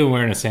Dallas. What are you doing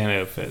wearing a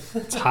Santa outfit?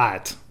 It's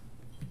hot.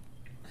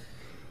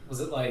 Was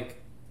it like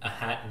a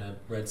hat and a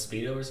red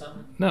Speedo or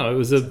something? No, it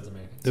was a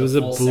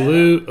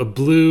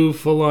blue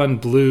full-on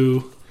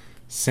blue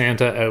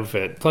Santa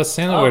outfit. Plus,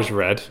 Santa wears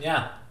red.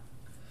 Yeah,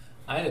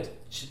 I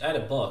had a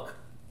book.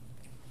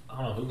 I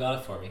don't know who got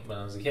it for me, but when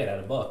I was a kid, I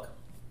had a book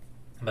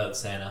about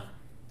Santa,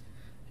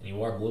 and he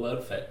wore a blue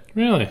outfit.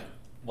 Really?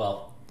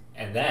 Well,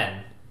 and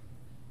then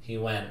he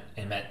went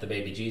and met the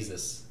baby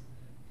Jesus,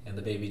 and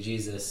the baby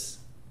Jesus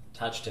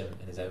touched him,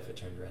 and his outfit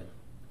turned red.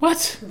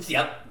 What?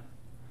 Yep.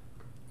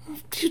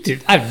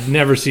 I've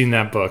never seen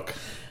that book.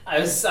 I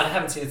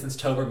haven't seen it since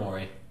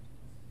Tobermory.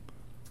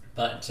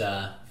 But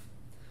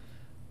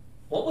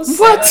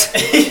what?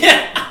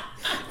 Yeah.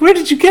 Where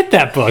did you get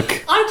that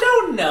book? I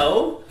don't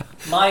know.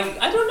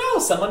 I don't know.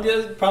 Someone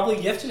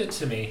probably gifted it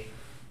to me.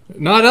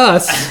 Not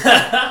us.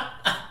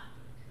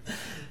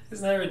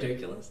 Isn't that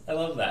ridiculous? I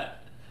love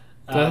that.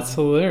 That's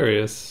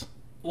hilarious.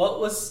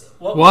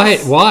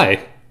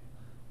 Why?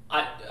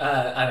 I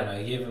don't know.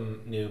 He gave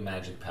him new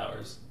magic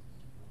powers.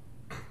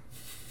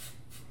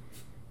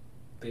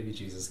 Baby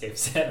Jesus gave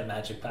Santa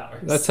magic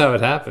powers. That's how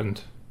it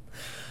happened.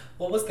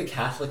 What was the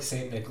Catholic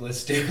Saint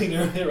Nicholas doing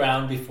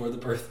around before the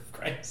birth of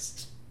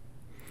Christ?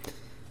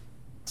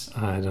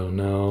 I don't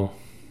know.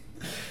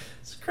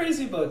 It's a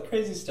crazy book,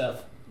 crazy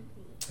stuff.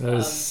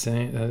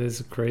 That is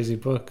a crazy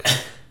book.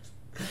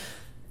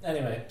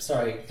 Anyway,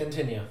 sorry,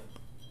 continue.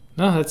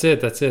 No, that's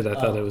it. I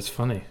thought it was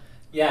funny.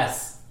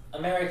 Yes.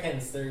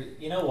 Americans,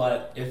 you know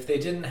what? If they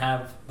didn't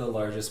have the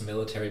largest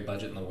military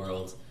budget in the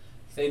world,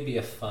 they'd be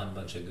a fun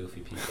bunch of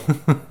goofy people.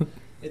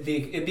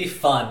 It'd be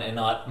fun and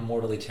not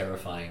mortally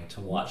terrifying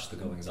to watch the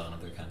goings on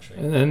of their country.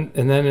 And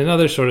then in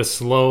other sort of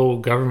slow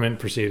government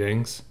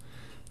proceedings,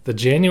 the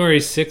January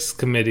 6th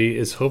committee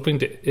is hoping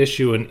to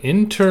issue an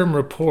interim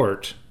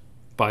report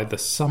by the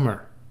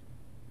summer.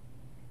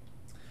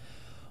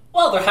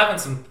 Well, they're having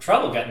some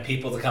trouble getting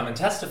people to come and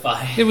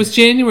testify. It was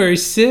January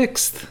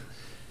 6th.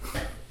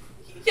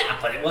 Yeah,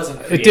 but it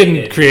wasn't It created.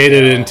 didn't create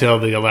it until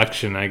the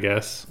election, I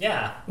guess.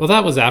 Yeah. Well,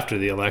 that was after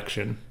the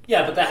election.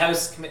 Yeah, but the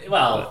House committee...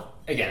 Well,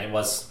 again, it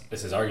was...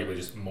 This is arguably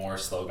just more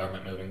slow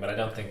government moving, but I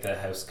don't think the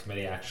House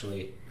committee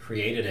actually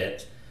created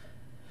it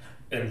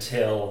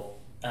until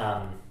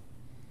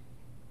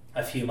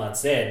a few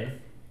months in.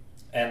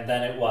 And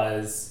then it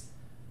was...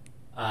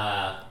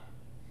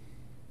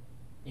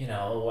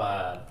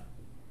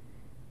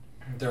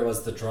 there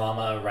was the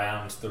drama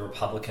around the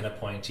Republican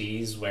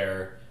appointees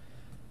where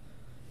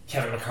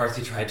Kevin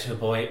McCarthy tried to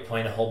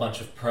appoint a whole bunch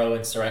of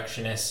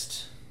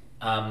pro-insurrectionist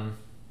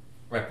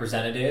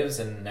representatives,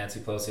 and Nancy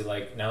Pelosi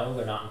no,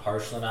 they're not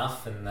impartial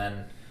enough. And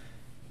then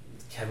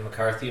Kevin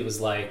McCarthy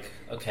was like,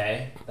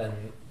 okay,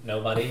 then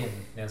nobody. And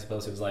Nancy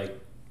Pelosi was like,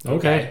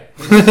 Okay.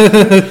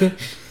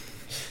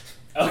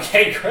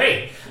 Okay,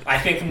 great. I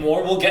think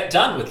more will get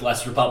done with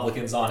less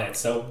Republicans on it,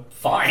 so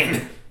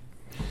fine.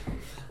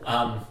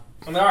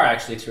 And there are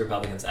actually two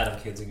Republicans, Adam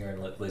Kinzinger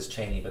and Liz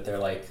Cheney, but they're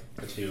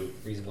the two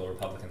reasonable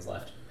Republicans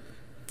left.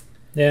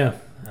 Yeah.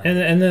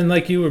 And then,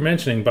 like you were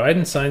mentioning,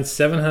 Biden signed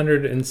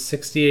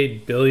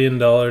 $768 billion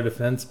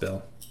defense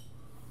bill.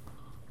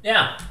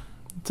 Yeah.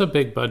 It's a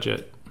big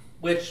budget.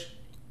 Which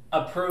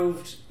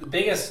approved the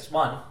biggest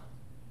one.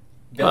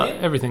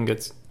 Billion? Everything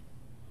gets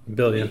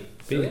billion.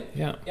 Billion?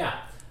 Yeah. Yeah.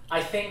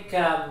 I think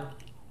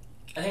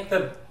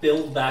the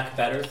Build Back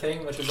Better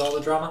thing, which was all the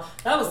drama,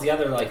 that was the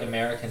other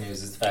American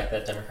news, is the fact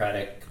that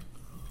Democratic,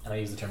 and I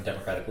use the term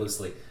Democratic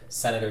loosely,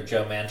 Senator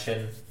Joe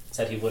Manchin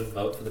said he wouldn't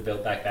vote for the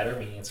Build Back Better,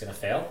 meaning it's going to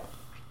fail.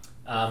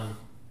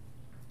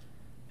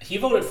 He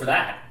voted for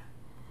that.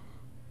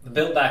 The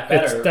Build Back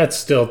Better. That's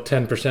still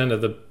 10%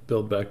 of the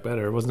Build Back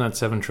Better. Wasn't that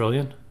 $7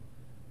 trillion?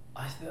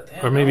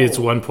 Or maybe it's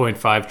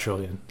 1.5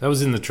 trillion. That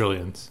was in the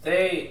trillions.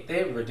 They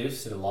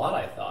reduced it a lot,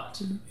 I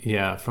thought.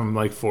 Yeah,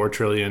 from 4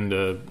 trillion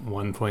to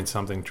 1 point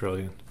something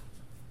trillion.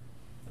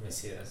 Let me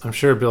see this. I'm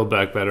sure Build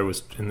Back Better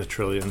was in the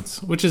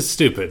trillions, which is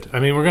stupid. I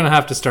mean, we're going to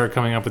have to start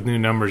coming up with new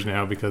numbers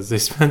now because they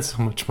spend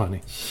so much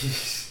money.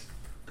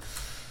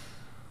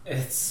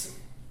 It's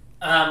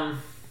 $180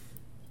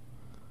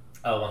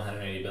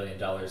 billion.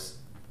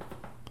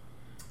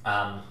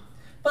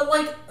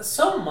 But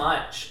so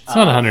much. It's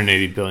not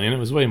 180 billion. It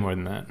was way more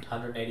than that.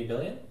 180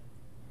 billion?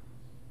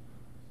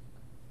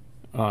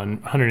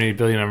 180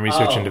 billion on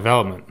research and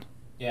development.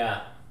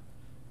 Yeah.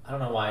 I don't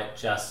know why it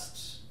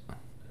just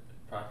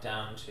brought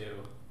down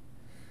to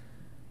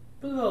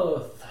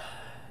both.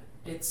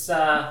 It's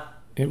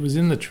It was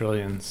in the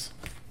trillions.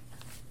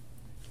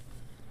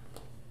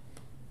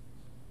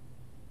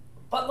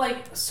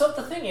 But so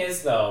the thing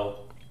is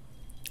though,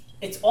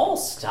 it's all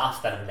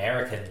stuff that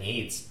America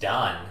needs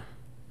done.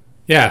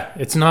 Yeah,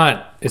 it's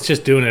not. It's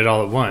just doing it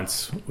all at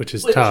once, which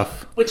is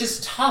tough. Which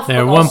is tough,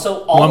 Yeah, but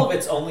also all of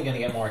it's only going to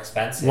get more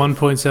expensive.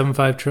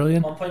 1.75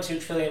 trillion?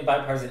 1.2 trillion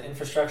bipartisan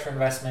infrastructure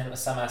investment, with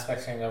some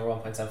aspects going over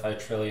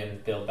 1.75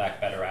 trillion Build Back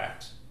Better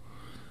Act.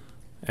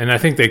 And I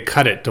think they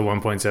cut it to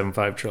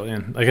 1.75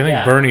 trillion. I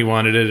think Bernie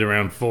wanted it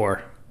around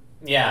 4.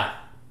 Yeah.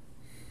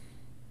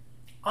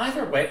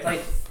 Either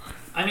way,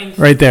 I mean...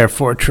 Right there,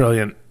 4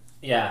 trillion.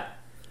 Yeah.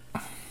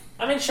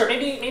 I mean, sure,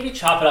 maybe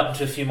chop it up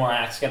into a few more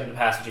acts, get them to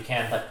pass what you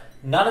can, but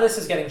none of this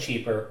is getting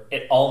cheaper.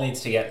 It all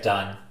needs to get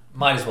done.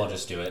 Might as well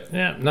just do it.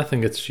 Yeah,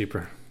 nothing gets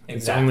cheaper. Exactly.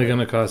 It's only going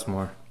to cost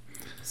more.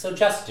 So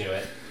just do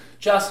it.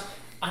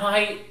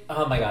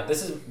 Oh my god,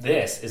 this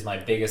is my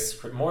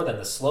biggest, more than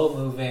the slow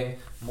moving,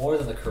 more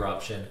than the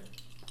corruption,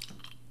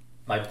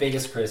 my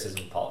biggest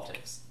criticism of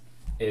politics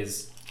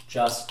is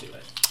just do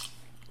it.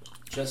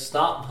 Just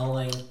stop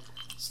pulling,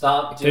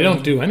 stop doing... They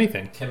don't do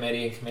anything.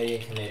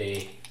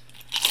 Committee.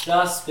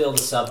 Just build a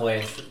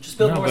subway. Just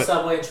build more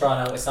subway in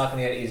Toronto. It's not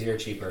going to get easier or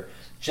cheaper.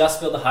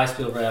 Just build a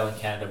high-speed rail in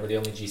Canada. We're the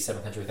only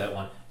G7 country without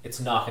one. It's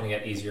not going to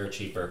get easier or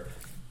cheaper.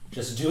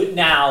 Just do it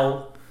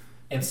now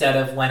instead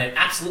of when it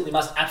absolutely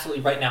must,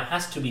 absolutely right now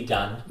has to be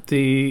done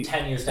 10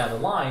 years down the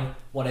line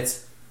when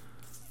it's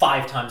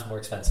 5 times more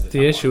expensive.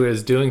 The issue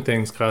is doing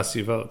things costs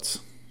you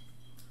votes.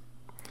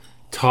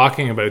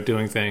 Talking about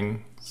doing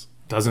things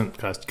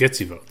gets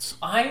you votes.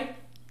 I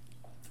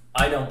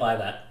don't buy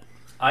that.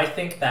 I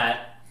think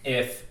that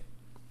if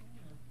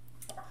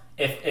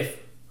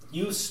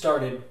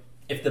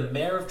the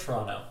mayor of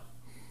Toronto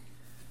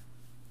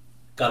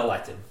got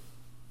elected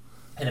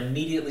and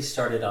immediately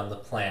started on the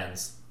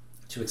plans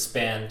to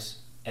expand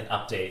and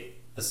update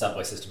the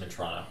subway system in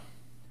Toronto,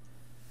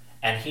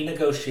 and he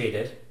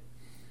negotiated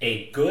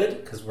a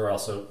good, because we're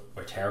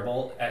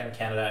terrible in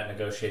Canada at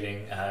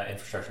negotiating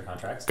infrastructure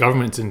contracts.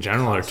 Governments in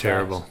general are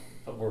terrible.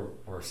 But we're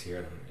worse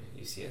here than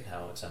you see it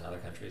how it's done in other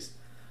countries.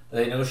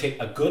 They negotiate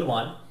a good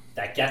one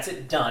that gets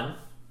it done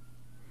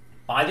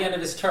by the end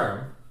of his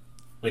term,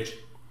 which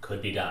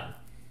could be done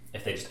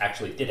if they just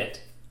actually did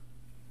it.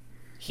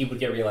 He would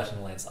get re-elected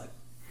in a landslide.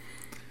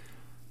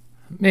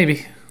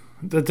 Maybe.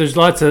 There's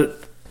lots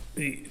of...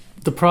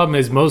 The problem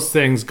is most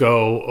things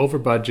go over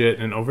budget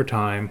and over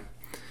time.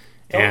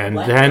 And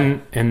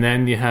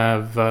then you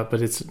have...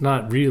 but it's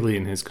not really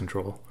in his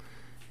control.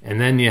 And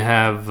then you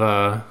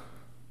have...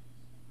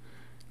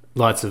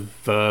 lots of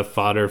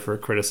fodder for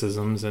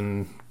criticisms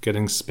and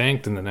getting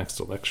spanked in the next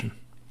election.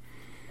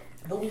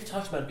 But we've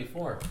talked about it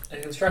before.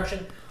 In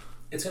construction,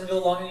 it's going to go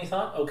longer than you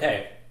thought?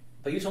 Okay.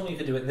 But you told me you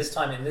could do it this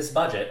time in this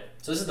budget.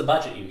 So this is the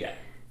budget you get.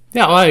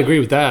 Yeah, well, I agree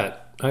with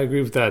that.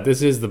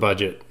 This is the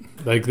budget.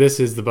 Like, this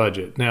is the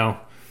budget.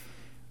 Now,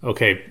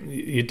 okay,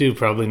 you do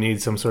probably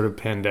need some sort of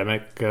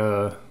pandemic,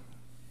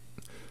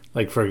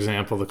 like, for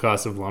example, the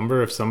cost of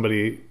lumber. If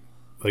somebody,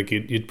 like,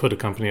 you'd put a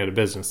company out of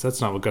business. That's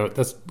not what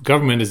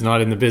government is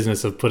not in the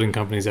business of putting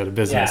companies out of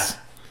business.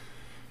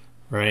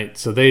 Yeah. Right?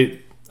 So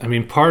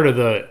part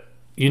of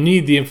you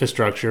need the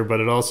infrastructure, but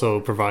it also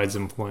provides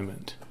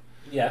employment.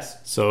 Yes.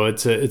 So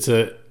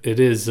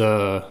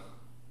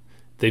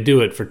they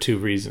do it for two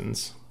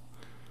reasons.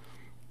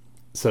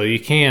 So you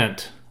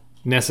can't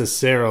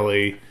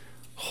necessarily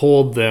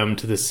hold them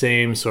to the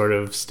same sort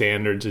of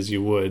standards as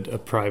you would a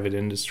private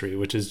industry,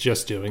 which is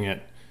just doing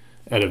it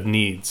out of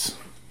needs.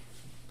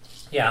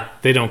 Yeah.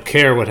 They don't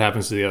care what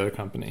happens to the other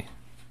company.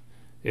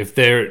 If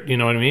they're, you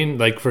know what I mean?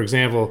 Like, for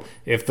example,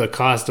 if the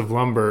cost of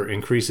lumber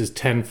increases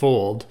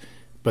tenfold,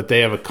 but they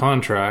have a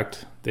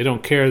contract, they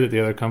don't care that the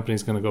other company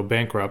is going to go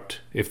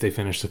bankrupt if they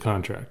finish the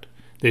contract.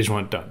 They just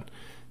want it done.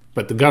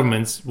 But the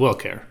governments will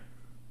care.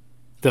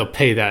 They'll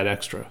pay that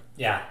extra.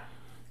 Yeah.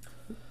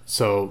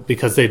 So,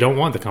 because they don't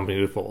want the company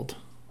to fold.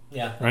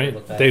 Yeah.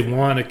 Right? They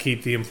want to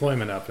keep the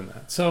employment up in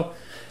that. So,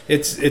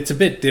 it's a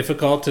bit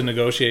difficult to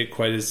negotiate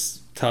quite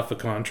as tough a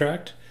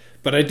contract.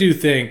 But I do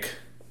think...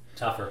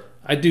 Tougher.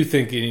 I do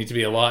think you need to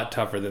be a lot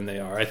tougher than they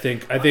are. I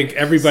think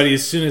everybody,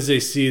 as soon as they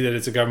see that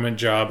it's a government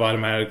job,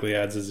 automatically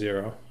adds a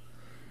zero.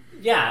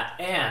 Yeah,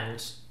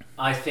 and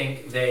I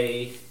think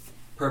they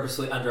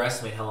purposely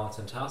underestimate how long it's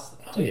going to cost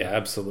them. Oh, yeah,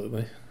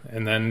 absolutely.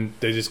 And then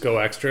they just go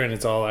extra, and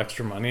it's all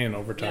extra money and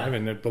overtime,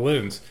 and it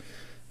balloons.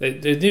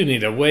 They do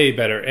need a way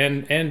better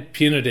and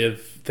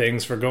punitive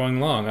things for going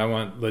long. I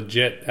want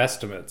legit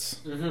estimates.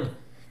 Mm-hmm.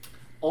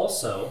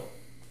 Also,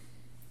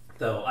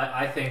 though,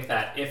 I think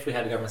that if we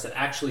had governments that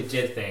actually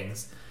did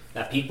things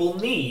that people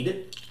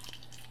need,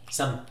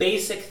 some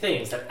basic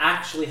things that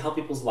actually help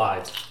people's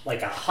lives,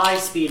 like a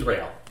high-speed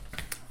rail,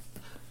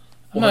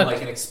 or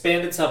like an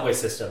expanded subway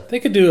system. They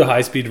could do a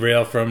high-speed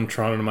rail from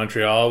Toronto to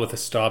Montreal with a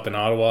stop in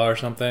Ottawa or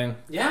something.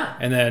 Yeah.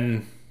 And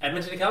then...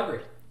 Edmonton to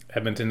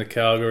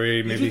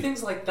Calgary. Maybe. You do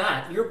things like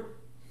that, you're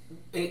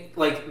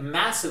like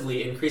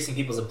massively increasing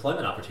people's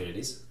employment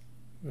opportunities.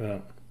 Yeah.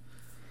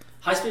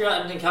 High-speed rail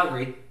Edmonton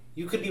Calgary,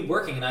 you could be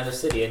working in either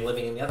city and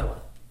living in the other one.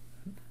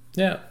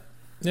 Yeah.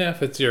 Yeah,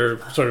 if it's your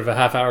sort of a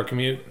half-hour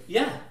commute.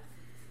 Yeah.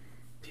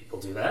 People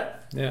do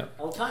that. Yeah.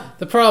 All the time.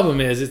 The problem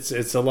is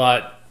it's a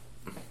lot...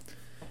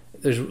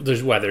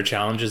 There's weather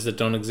challenges that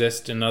don't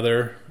exist in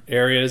other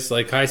areas.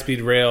 Like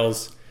high-speed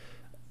rails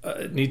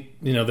need,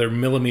 they're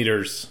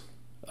millimeters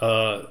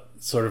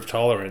sort of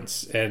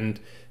tolerance, and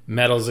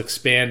metals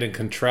expand and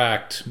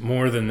contract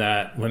more than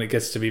that when it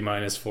gets to be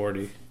minus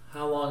 40.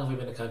 How long have we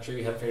been a country?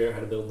 We haven't figured out how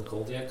to build in the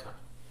cold yet?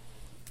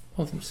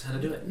 Well, just how to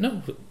do it.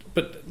 No,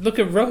 but look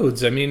at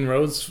roads. I mean,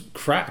 roads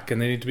crack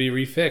and they need to be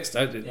refixed.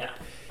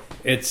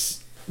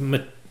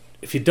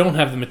 If you don't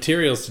have the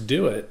materials to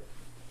do it,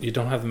 you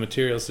don't have the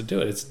materials to do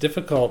it. It's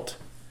difficult.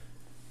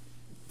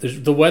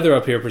 The weather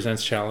up here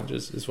presents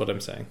challenges, is what I'm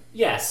saying.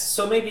 Yes,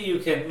 so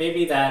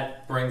maybe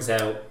that brings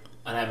out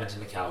an Edmonton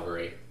to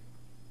Calgary,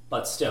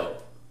 but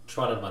still,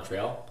 Toronto to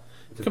Montreal.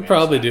 You could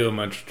probably do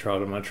a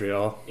Toronto to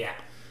Montreal. Yeah.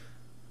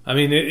 I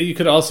mean, you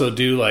could also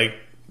do like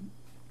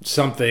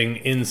something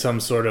in some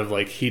sort of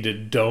like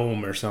heated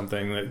dome or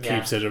something that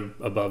keeps it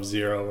above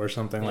zero or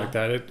something like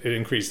that. It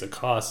increased the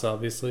costs,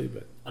 obviously,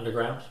 but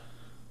underground?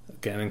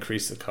 Again,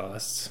 increase the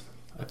costs.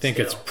 I think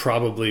it's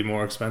probably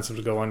more expensive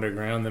to go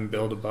underground than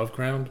build above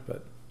ground,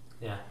 but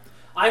yeah.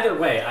 Either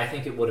way, I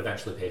think it would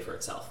eventually pay for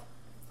itself.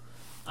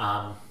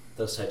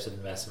 Those types of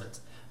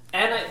investments,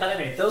 but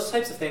anyway, those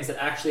types of things that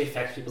actually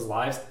affect people's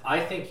lives. I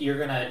think you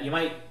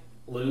might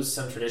lose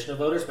some traditional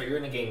voters, but you're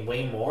gonna gain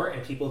way more in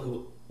people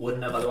who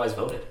wouldn't have otherwise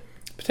voted.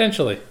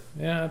 Potentially,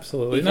 yeah,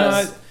 absolutely.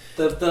 Because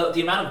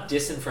the amount of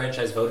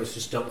disenfranchised voters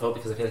just don't vote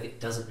because I feel like it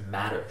doesn't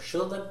matter. Show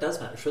them that it does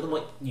matter. Show them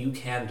what you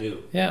can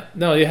do. Yeah,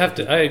 no, you have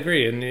to. I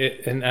agree,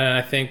 and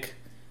I think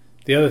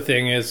the other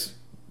thing is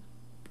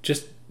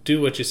just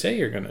do what you say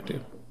you're going to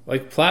do.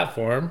 Like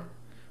platform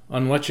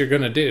on what you're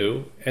going to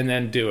do, and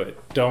then do it.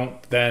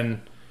 Don't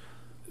then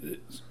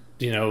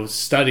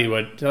study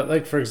what.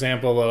 Like for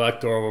example,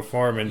 electoral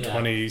reform in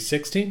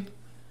 2016.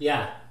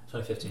 Yeah,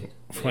 2015.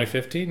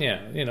 2015,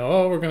 yeah.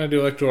 We're going to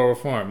do electoral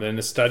reform. Then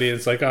to study,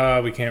 it's like,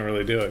 we can't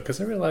really do it because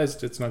I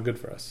realized it's not good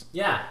for us.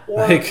 Yeah.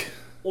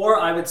 Or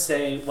I would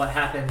say what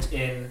happened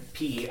in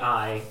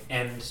PEI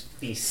and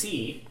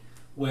BC,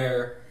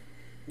 where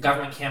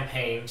government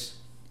campaigned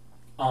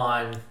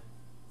on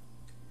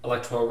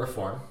electoral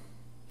reform,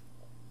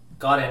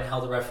 got in,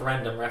 held a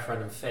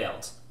referendum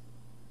failed.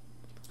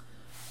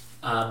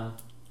 No,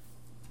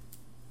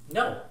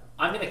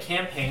 I'm going to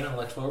campaign on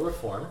electoral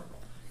reform.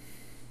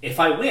 If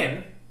I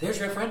win,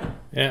 there's referendum.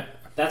 Yeah.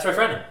 That's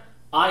referendum.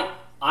 I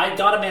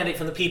got a mandate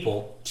from the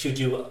people to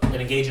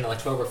engage in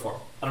electoral reform.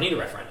 I don't need a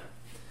referendum.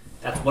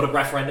 That's what a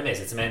referendum is.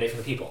 It's a mandate from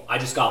the people. I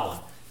just got one.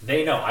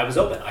 They know. I was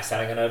open. I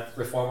said I'm going to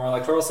reform our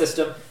electoral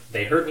system.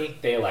 They heard me.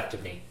 They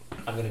elected me.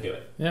 I'm going to do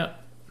it. Yeah,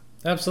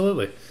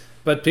 absolutely.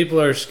 But people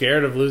are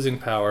scared of losing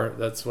power.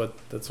 That's what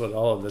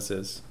all of this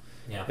is.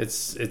 Yeah.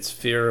 It's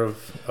fear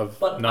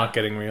of not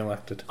getting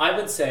reelected. I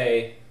would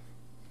say,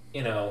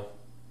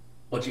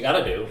 what you got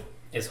to do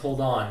is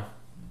hold on.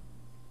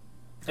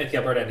 Like the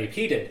Alberta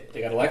NDP did. They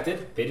got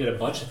elected. They did a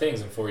bunch of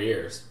things in 4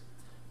 years.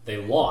 They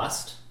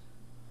lost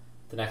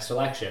the next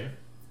election,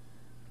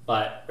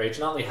 but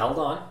Rachel Notley held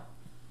on,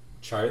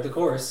 charted the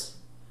course.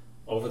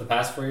 Over the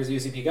past 4 years of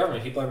UCP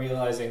government, people are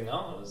realizing, it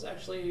was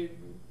actually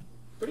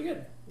pretty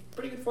good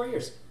 4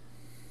 years.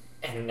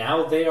 And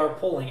now they are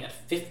polling at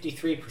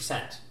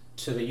 53%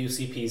 to the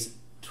UCP's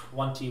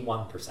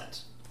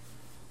 21%.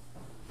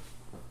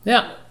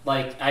 Yeah.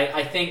 Like,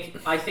 I think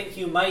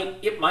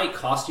it might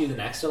cost you the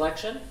next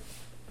election,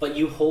 but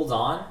you hold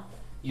on,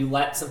 you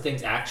let some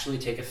things actually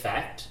take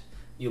effect,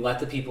 you let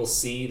the people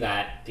see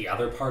that the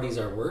other parties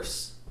are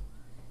worse,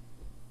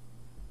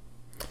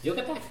 you'll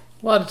get back.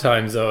 A lot of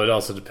times, though, it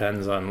also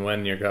depends on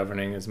when you're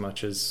governing as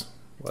much as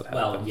what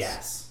happens. Well,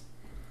 yes.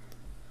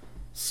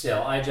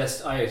 Still, I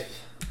just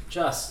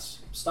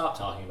stop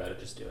talking about it,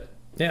 just do it.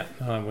 Yeah,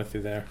 no, I'm with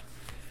you there.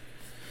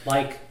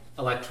 Like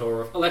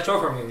electoral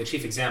reform being the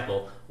chief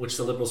example, which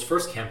the Liberals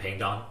first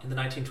campaigned on in the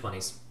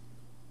 1920s.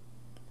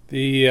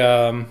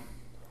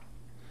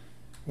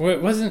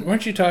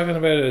 Weren't you talking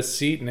about a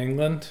seat in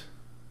England?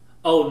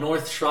 Oh,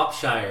 North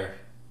Shropshire,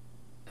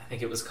 I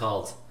think it was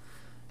called.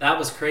 That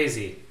was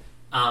crazy.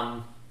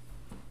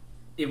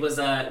 It was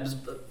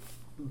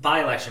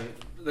by-election.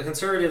 The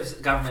Conservatives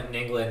government in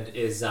England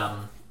is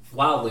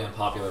wildly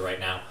unpopular right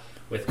now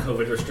with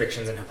COVID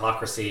restrictions and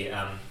hypocrisy,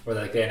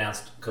 where they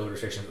announced COVID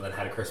restrictions and then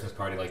had a Christmas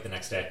party like the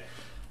next day.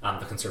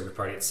 The Conservative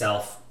Party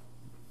itself,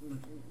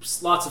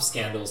 lots of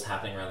scandals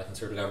happening around the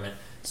Conservative government.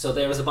 So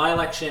there was a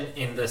by-election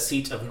in the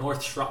seat of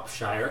North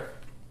Shropshire,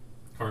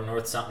 or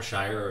North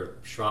Somethingshire, or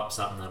Shrop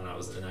something, I don't know, it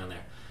was down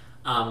there.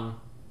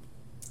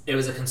 It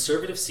was a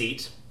Conservative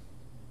seat,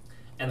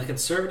 and the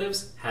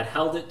Conservatives had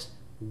held it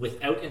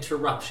without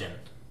interruption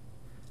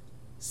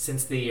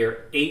since the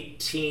year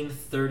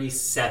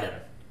 1837.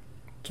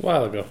 It's a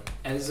while ago.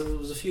 And it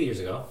was a few years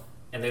ago,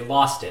 and they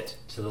lost it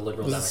to the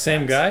Liberal Democrats. Was it the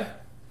same guy?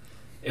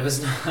 It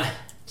was not.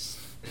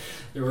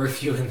 There were a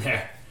few in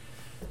there.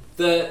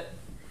 The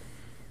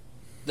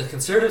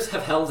Conservatives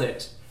have held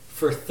it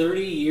for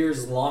 30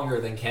 years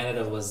longer than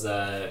Canada was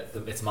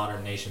its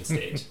modern nation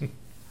state.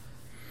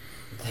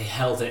 They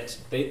held it.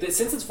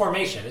 Since its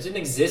formation. It didn't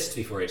exist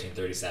before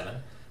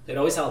 1837. They'd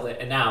always held it,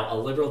 and now a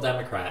Liberal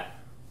Democrat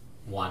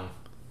won.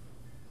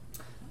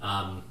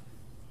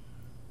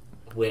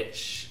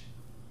 Which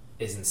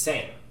is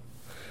insane.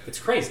 It's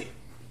crazy.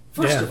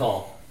 First of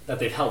all, that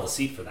they've held a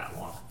seat for that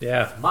long.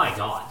 Yeah. My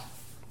God.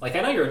 Like,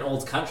 I know you're an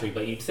old country,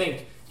 but you'd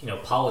think,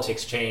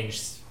 politics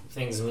change,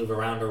 things move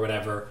around or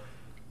whatever.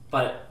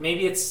 But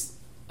maybe it's...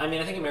 I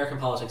think American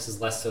politics is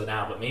less so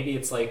now, but maybe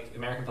it's like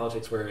American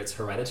politics where it's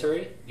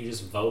hereditary. You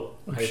just vote.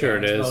 I'm sure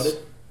it is. Voted.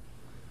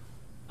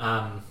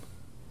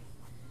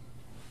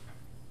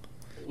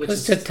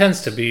 It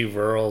tends to be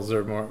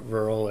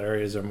rural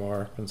areas are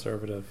more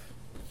conservative.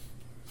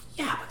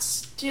 Yeah, but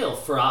still,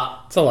 for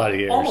it's a lot of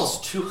years.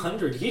 Almost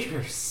 200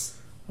 years.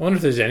 I wonder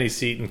if there's any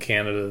seat in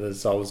Canada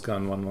that's always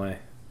gone one way.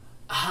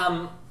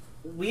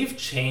 We've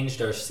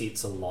changed our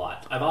seats a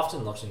lot. I've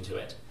often looked into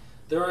it.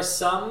 There are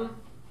some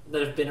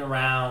that have been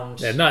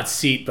around... Yeah, not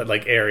seat, but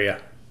like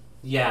area.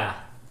 Yeah.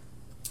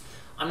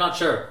 I'm not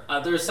sure.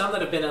 There are some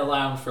that have been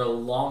around for a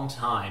long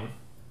time.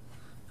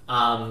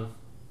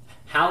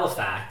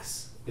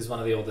 Halifax is one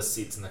of the oldest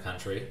seats in the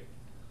country.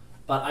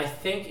 But I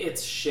think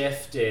it's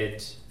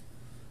shifted...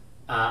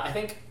 I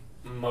think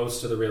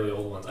most of the really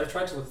old ones... I've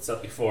tried to look this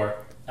up before.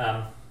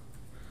 I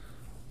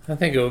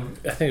think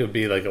it would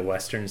be like a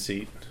western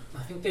seat.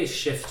 I think they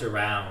shift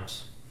around.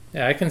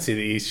 Yeah, I can see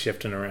the east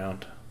shifting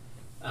around.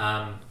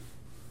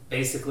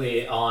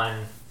 Basically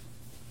on...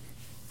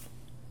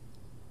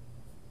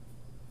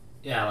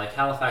 Yeah, like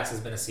Halifax has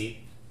been a seat.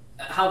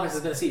 Halifax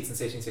has been a seat since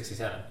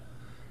 1867.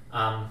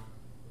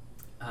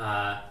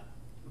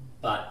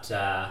 But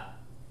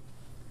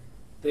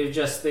they've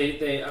just...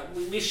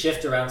 we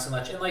shift around so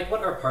much. And like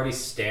what our parties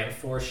stand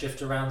for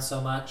shift around so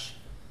much.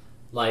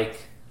 Like...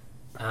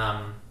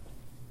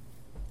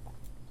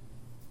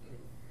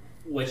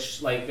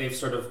 which, like, they've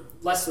sort of,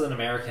 less than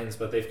Americans,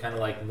 but they've kind of,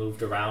 like,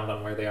 moved around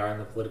on where they are in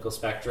the political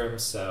spectrum,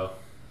 so...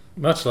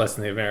 Much less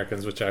than the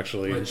Americans, which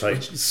actually,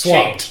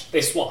 swapped. Changed.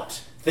 They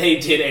swapped. They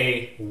did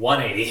a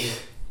 180.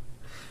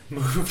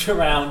 Moved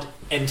around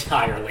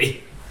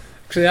entirely.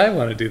 Actually, I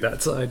want to do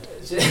that side.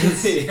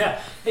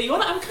 Yeah. Hey, you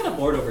want to... I'm kind of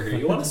bored over here.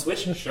 You want to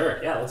switch?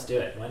 Sure. Yeah, let's do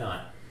it. Why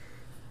not?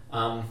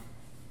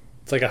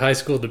 It's like a high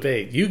school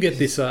debate. You get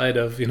the side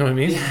of, you know what I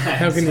mean? Yeah,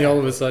 How can you all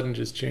of a sudden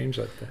just change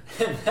like that?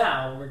 And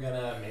now we're going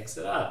to mix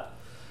it up.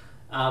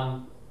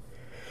 Yeah,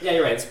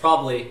 you're right. It's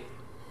probably...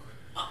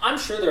 I'm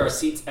sure there are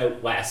seats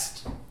out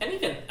west. And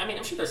even...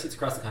 I'm sure there are seats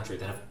across the country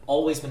that have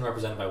always been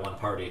represented by one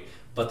party,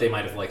 but they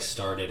might have, like,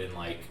 started in,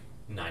 like,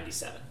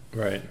 97.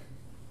 Right.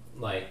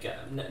 Like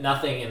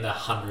nothing in the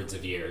hundreds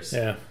of years.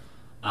 Yeah.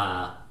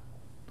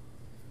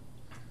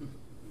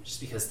 Just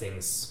because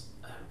things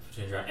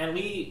change around, and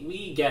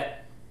we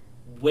get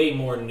way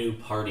more new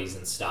parties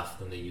and stuff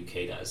than the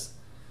UK does.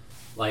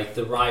 Like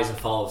the rise and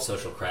fall of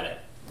social credit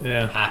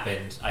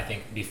happened, I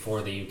think,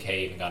 before the UK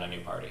even got a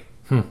new party.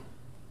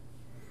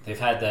 They've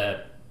had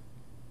the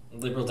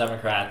Liberal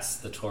Democrats,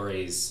 the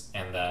Tories,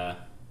 and the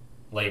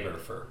Labour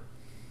for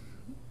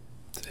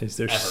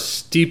They're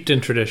steeped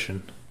in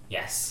tradition.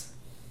 Yes.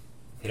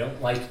 They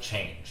don't like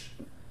change.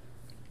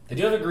 They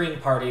do have a Green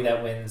Party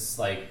that wins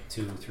like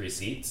 2-3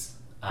 seats.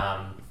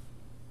 But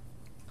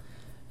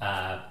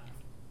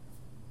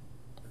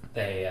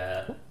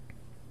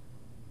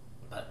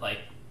like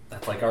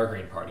that's like our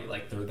Green Party.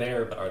 Like they're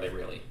there, but are they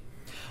really?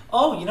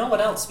 Oh, you know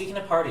what else? Speaking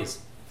of parties,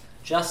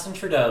 Justin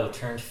Trudeau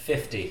turned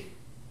 50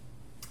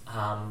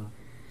 on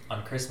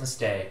Christmas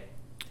Day.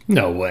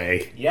 No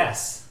way.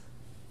 Yes.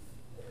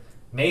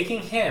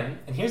 Making him,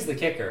 and here's the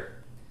kicker,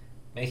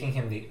 making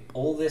him the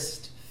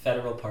oldest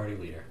federal party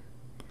leader.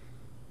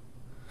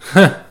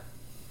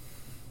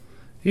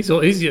 He's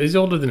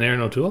older than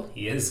Aaron O'Toole.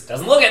 He is.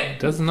 Doesn't look it.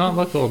 Does not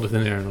look older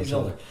than Aaron O'Toole. He's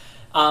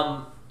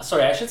older.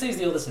 Sorry, I should say he's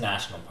the oldest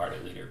national party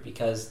leader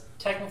because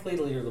technically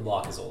the leader of the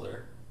bloc is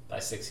older by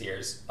 6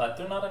 years, but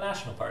they're not a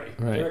national party.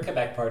 Right. They're a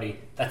Quebec party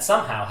that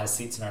somehow has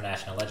seats in our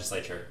national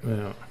legislature.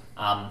 Yeah.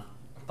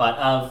 But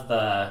of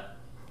the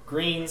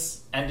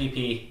Greens,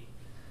 NDP,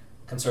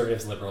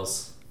 Conservatives,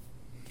 Liberals,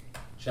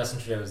 Justin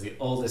Trudeau is the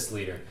oldest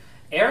leader.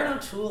 Aaron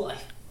O'Toole, I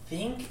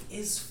think,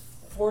 is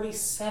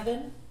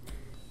 47.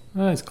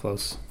 That's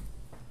close.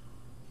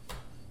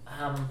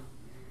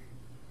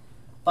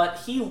 But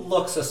he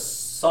looks a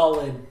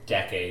solid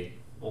decade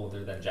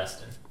older than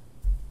Justin.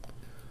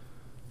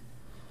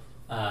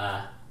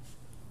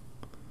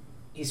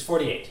 He's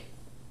 48.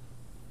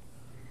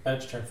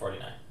 About to turn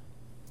 49.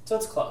 So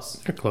it's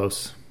close. They're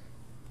close.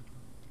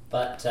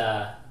 But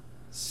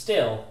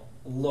still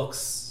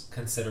looks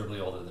considerably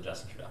older than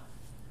Justin Trudeau.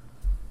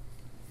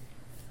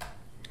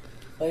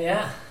 But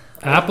yeah.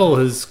 Apple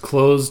has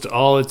closed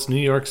all its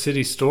New York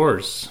City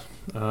stores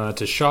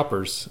to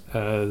shoppers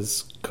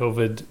as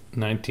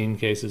COVID-19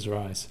 cases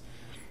rise.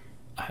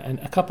 And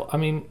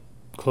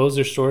close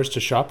their stores to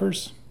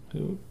shoppers?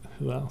 Who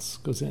else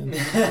goes in?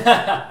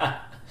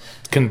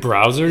 Can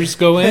browsers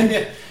go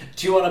in?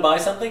 Do you want to buy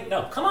something?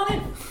 No, come on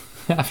in.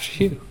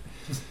 After you.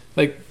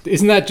 Like,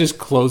 isn't that just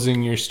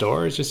closing your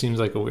store? It just seems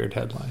like a weird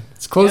headline.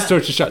 It's closed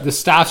stores to shop. The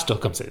staff still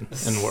comes in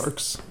and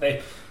works.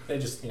 They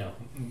just,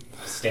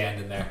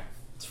 stand in there.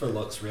 It's for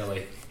looks,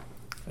 really.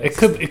 It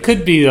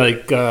could be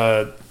like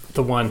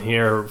the one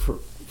here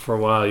for a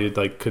while.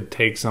 You'd could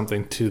take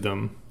something to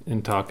them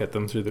and talk at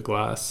them through the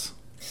glass,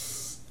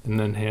 and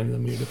then hand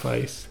them your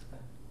device.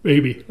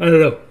 Maybe I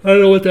don't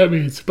know what that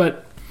means,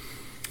 but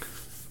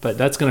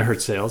that's gonna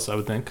hurt sales, I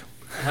would think.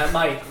 That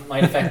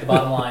might affect the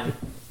bottom line.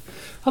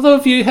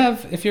 Although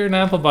if you're an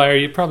Apple buyer,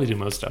 you probably do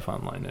most stuff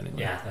online anyway.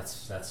 Yeah,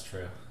 that's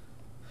true.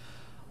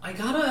 I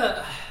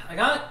got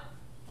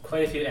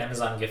quite a few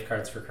Amazon gift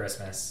cards for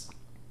Christmas.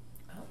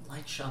 I don't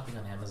like shopping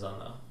on Amazon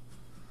though.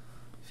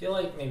 I feel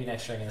like maybe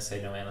next year I'm gonna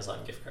say no Amazon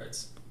gift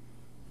cards.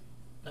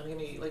 I'm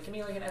gonna give me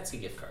an Etsy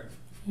gift card.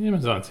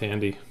 Amazon's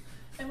handy.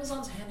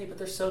 Amazon's handy, but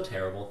they're so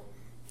terrible.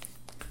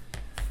 They're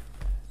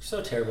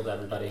so terrible to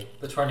everybody.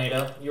 The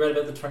tornado. You read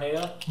about the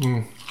tornado?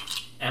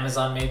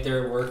 Amazon made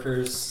their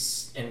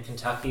workers in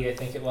Kentucky, I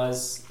think it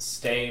was,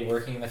 stay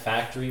working in the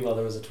factory while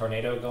there was a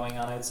tornado going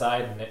on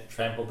outside, and it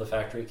trampled the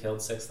factory,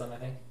 killed 6 of them, I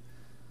think.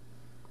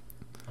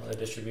 All their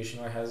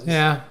distribution warehouses.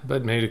 Yeah,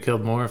 but maybe it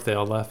killed more if they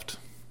all left.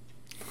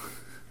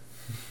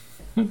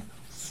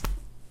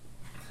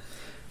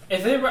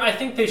 I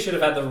think they should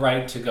have had the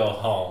right to go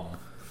home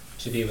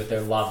to be with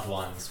their loved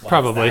ones once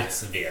Probably. that's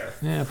severe.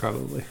 Yeah,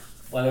 probably.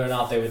 Whether or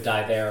not they would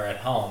die there or at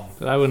home.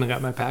 But I wouldn't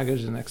have got my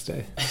package the next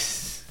day.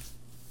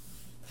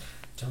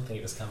 Don't think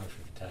it was coming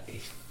from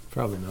Kentucky.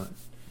 Probably not.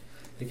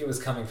 I think it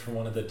was coming from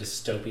one of the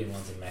dystopian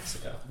ones in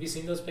Mexico. Have you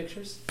seen those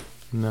pictures?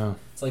 No.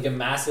 It's like a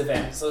massive...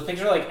 So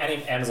picture like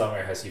any Amazon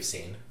warehouse you've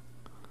seen.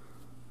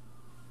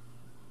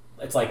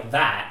 It's like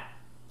that,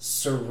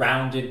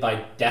 surrounded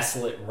by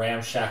desolate,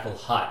 ramshackle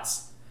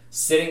huts,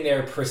 sitting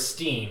there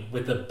pristine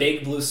with a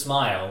big blue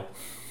smile,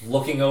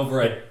 looking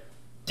over a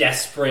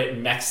desperate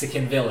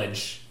Mexican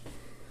village.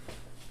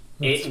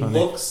 That's it funny.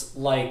 looks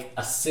like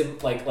a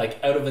like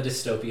out of a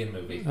dystopian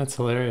movie. That's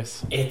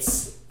hilarious.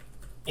 It's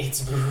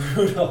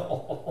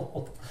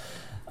brutal.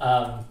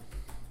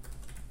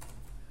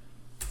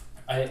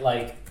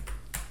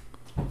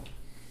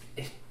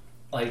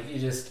 You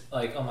just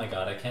oh my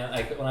god, I can't.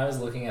 When I was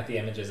looking at the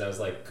images, I was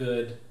like,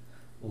 good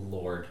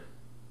lord.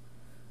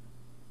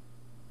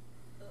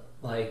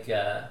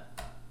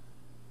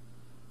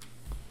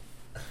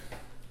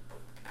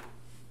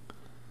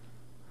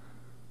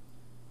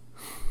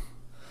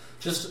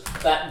 Just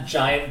that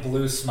giant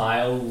blue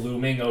smile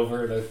looming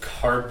over the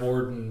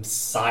cardboard and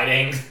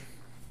siding.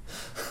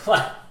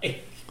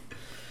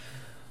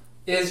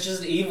 It's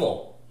just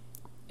evil.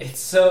 It's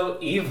so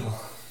evil.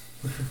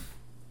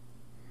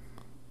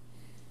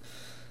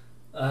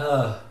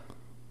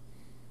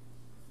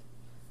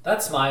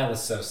 That smile is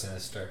so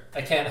sinister.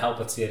 I can't help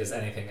but see it as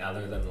anything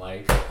other than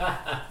like,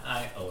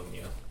 I own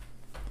you.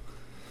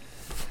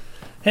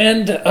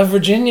 And a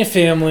Virginia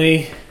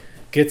family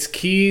gets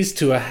keys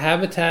to a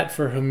Habitat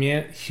for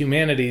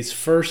Humanity's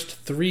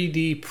first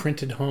 3D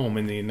printed home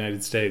in the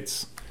United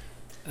States.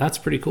 That's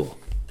pretty cool.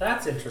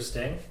 That's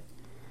interesting.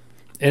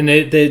 And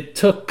they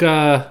took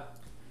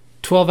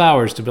 12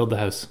 hours to build the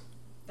house.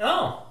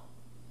 Oh.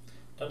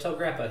 Don't tell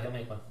Grandpa. He'll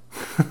make one.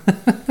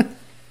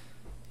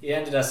 He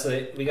handed us,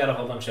 we got a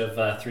whole bunch of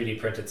 3D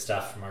printed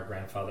stuff from our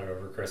grandfather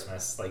over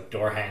Christmas. Like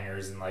door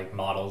hangers and like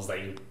models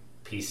that you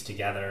piece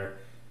together.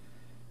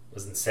 It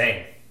was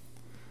insane.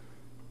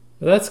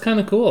 Well, that's kind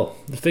of cool.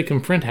 If they can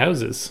print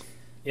houses.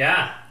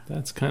 Yeah.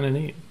 That's kind of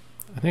neat.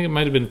 I think it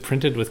might have been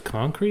printed with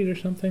concrete or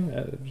something.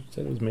 It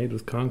said it was made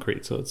with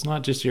concrete, so it's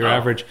not just your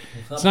average.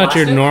 It's not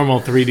your normal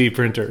 3D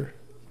printer.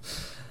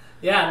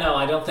 Yeah, no,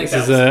 I don't think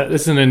this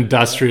is an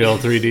industrial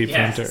 3D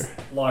yes, printer.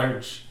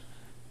 Large.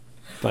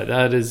 But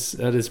that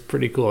is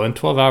pretty cool. And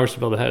 12 hours to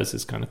build a house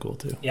is kind of cool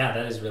too. Yeah,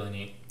 that is really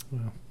neat.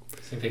 Wow.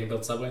 Think they can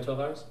build Subway in 12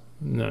 hours?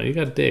 No, you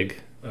got to dig.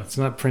 Oh. It's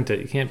not print it.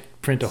 You can't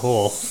print a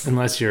hole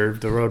unless you're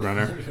the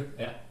Roadrunner.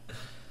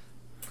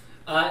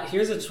 Yeah.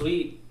 Here's a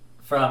tweet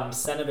from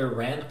Senator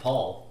Rand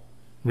Paul.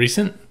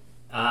 Recent?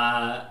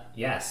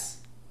 Yes.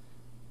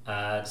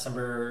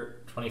 December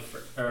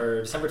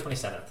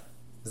 27th.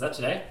 Is that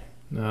today?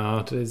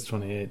 No, today's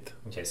 28th.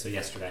 Okay, so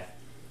yesterday.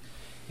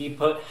 He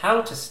put,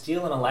 how to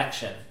steal an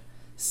election.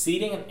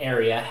 Seeding an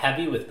area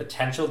heavy with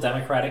potential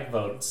Democratic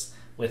votes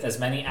with as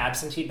many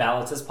absentee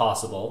ballots as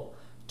possible,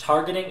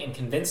 targeting and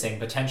convincing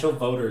potential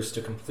voters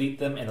to complete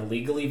them in a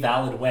legally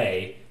valid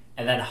way,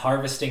 and then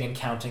harvesting and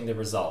counting the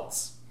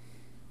results.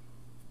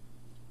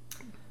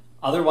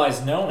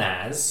 Otherwise known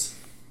as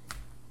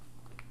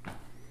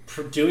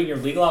doing your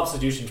legal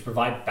obligation to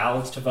provide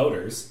ballots to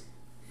voters,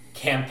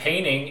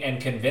 campaigning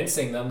and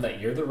convincing them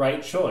that you're the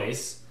right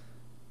choice,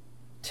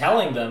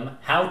 telling them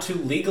how to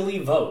legally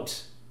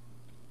vote,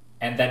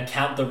 and then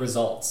count the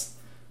results.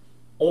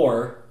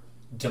 Or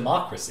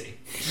democracy.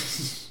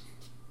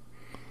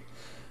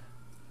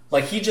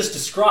 Like he just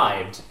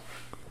described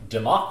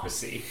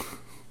democracy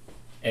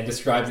and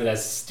described it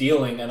as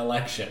stealing an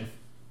election.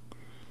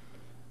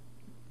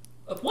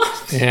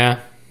 What? Yeah,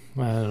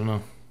 I don't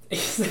know.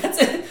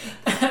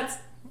 That's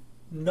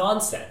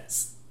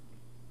nonsense.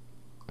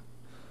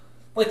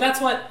 Like that's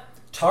what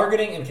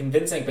targeting and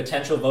convincing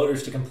potential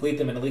voters to complete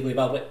them in a legally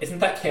valid way. Isn't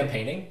that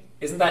campaigning?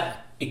 Isn't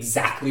that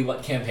exactly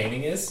what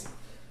campaigning is?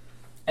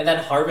 And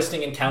then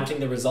harvesting and counting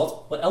the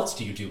results. What else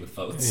do you do with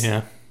votes?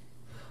 Yeah.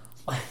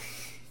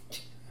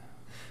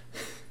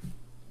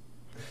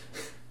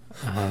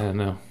 I don't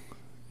know.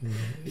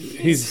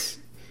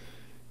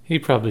 He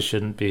probably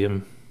shouldn't be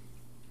in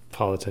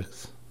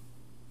politics.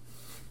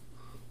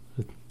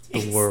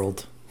 The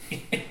world.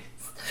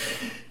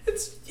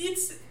 It's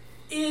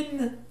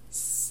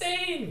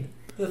insane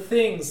the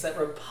things that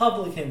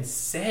Republicans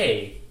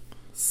say.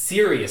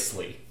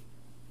 Seriously.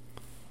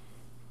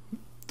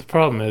 The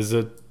problem is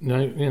that,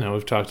 you know,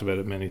 we've talked about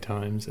it many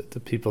times, that the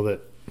people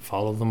that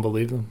follow them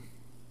believe them.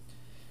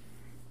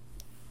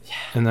 Yeah.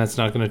 And that's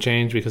not going to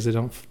change because they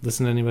don't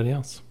listen to anybody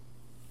else.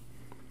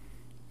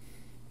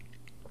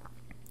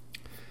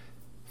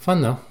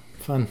 Fun, though.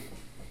 Fun.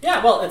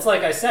 Yeah, well, it's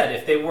like I said,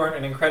 if they weren't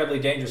an incredibly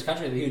dangerous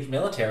country with a huge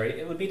military,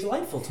 it would be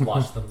delightful to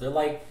watch them. They're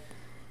like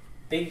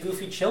big,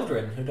 goofy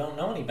children who don't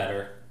know any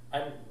better.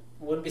 I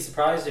wouldn't be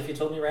surprised if you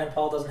told me Rand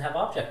Paul doesn't have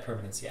object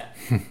permanence yet.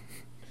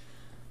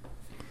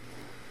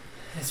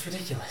 It's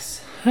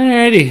ridiculous.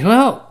 Alrighty,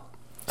 well,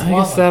 I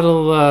guess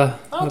that'll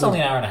it's only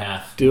an hour and a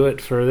half. Do it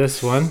for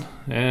this one.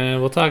 And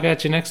we'll talk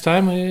at you next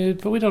time,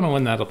 but we don't know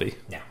when that'll be.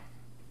 Yeah.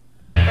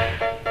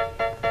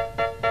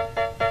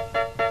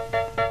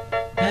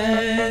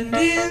 And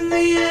in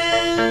the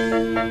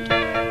end,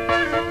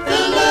 the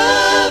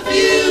love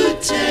you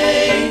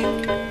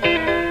take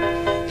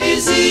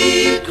is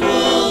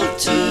equal.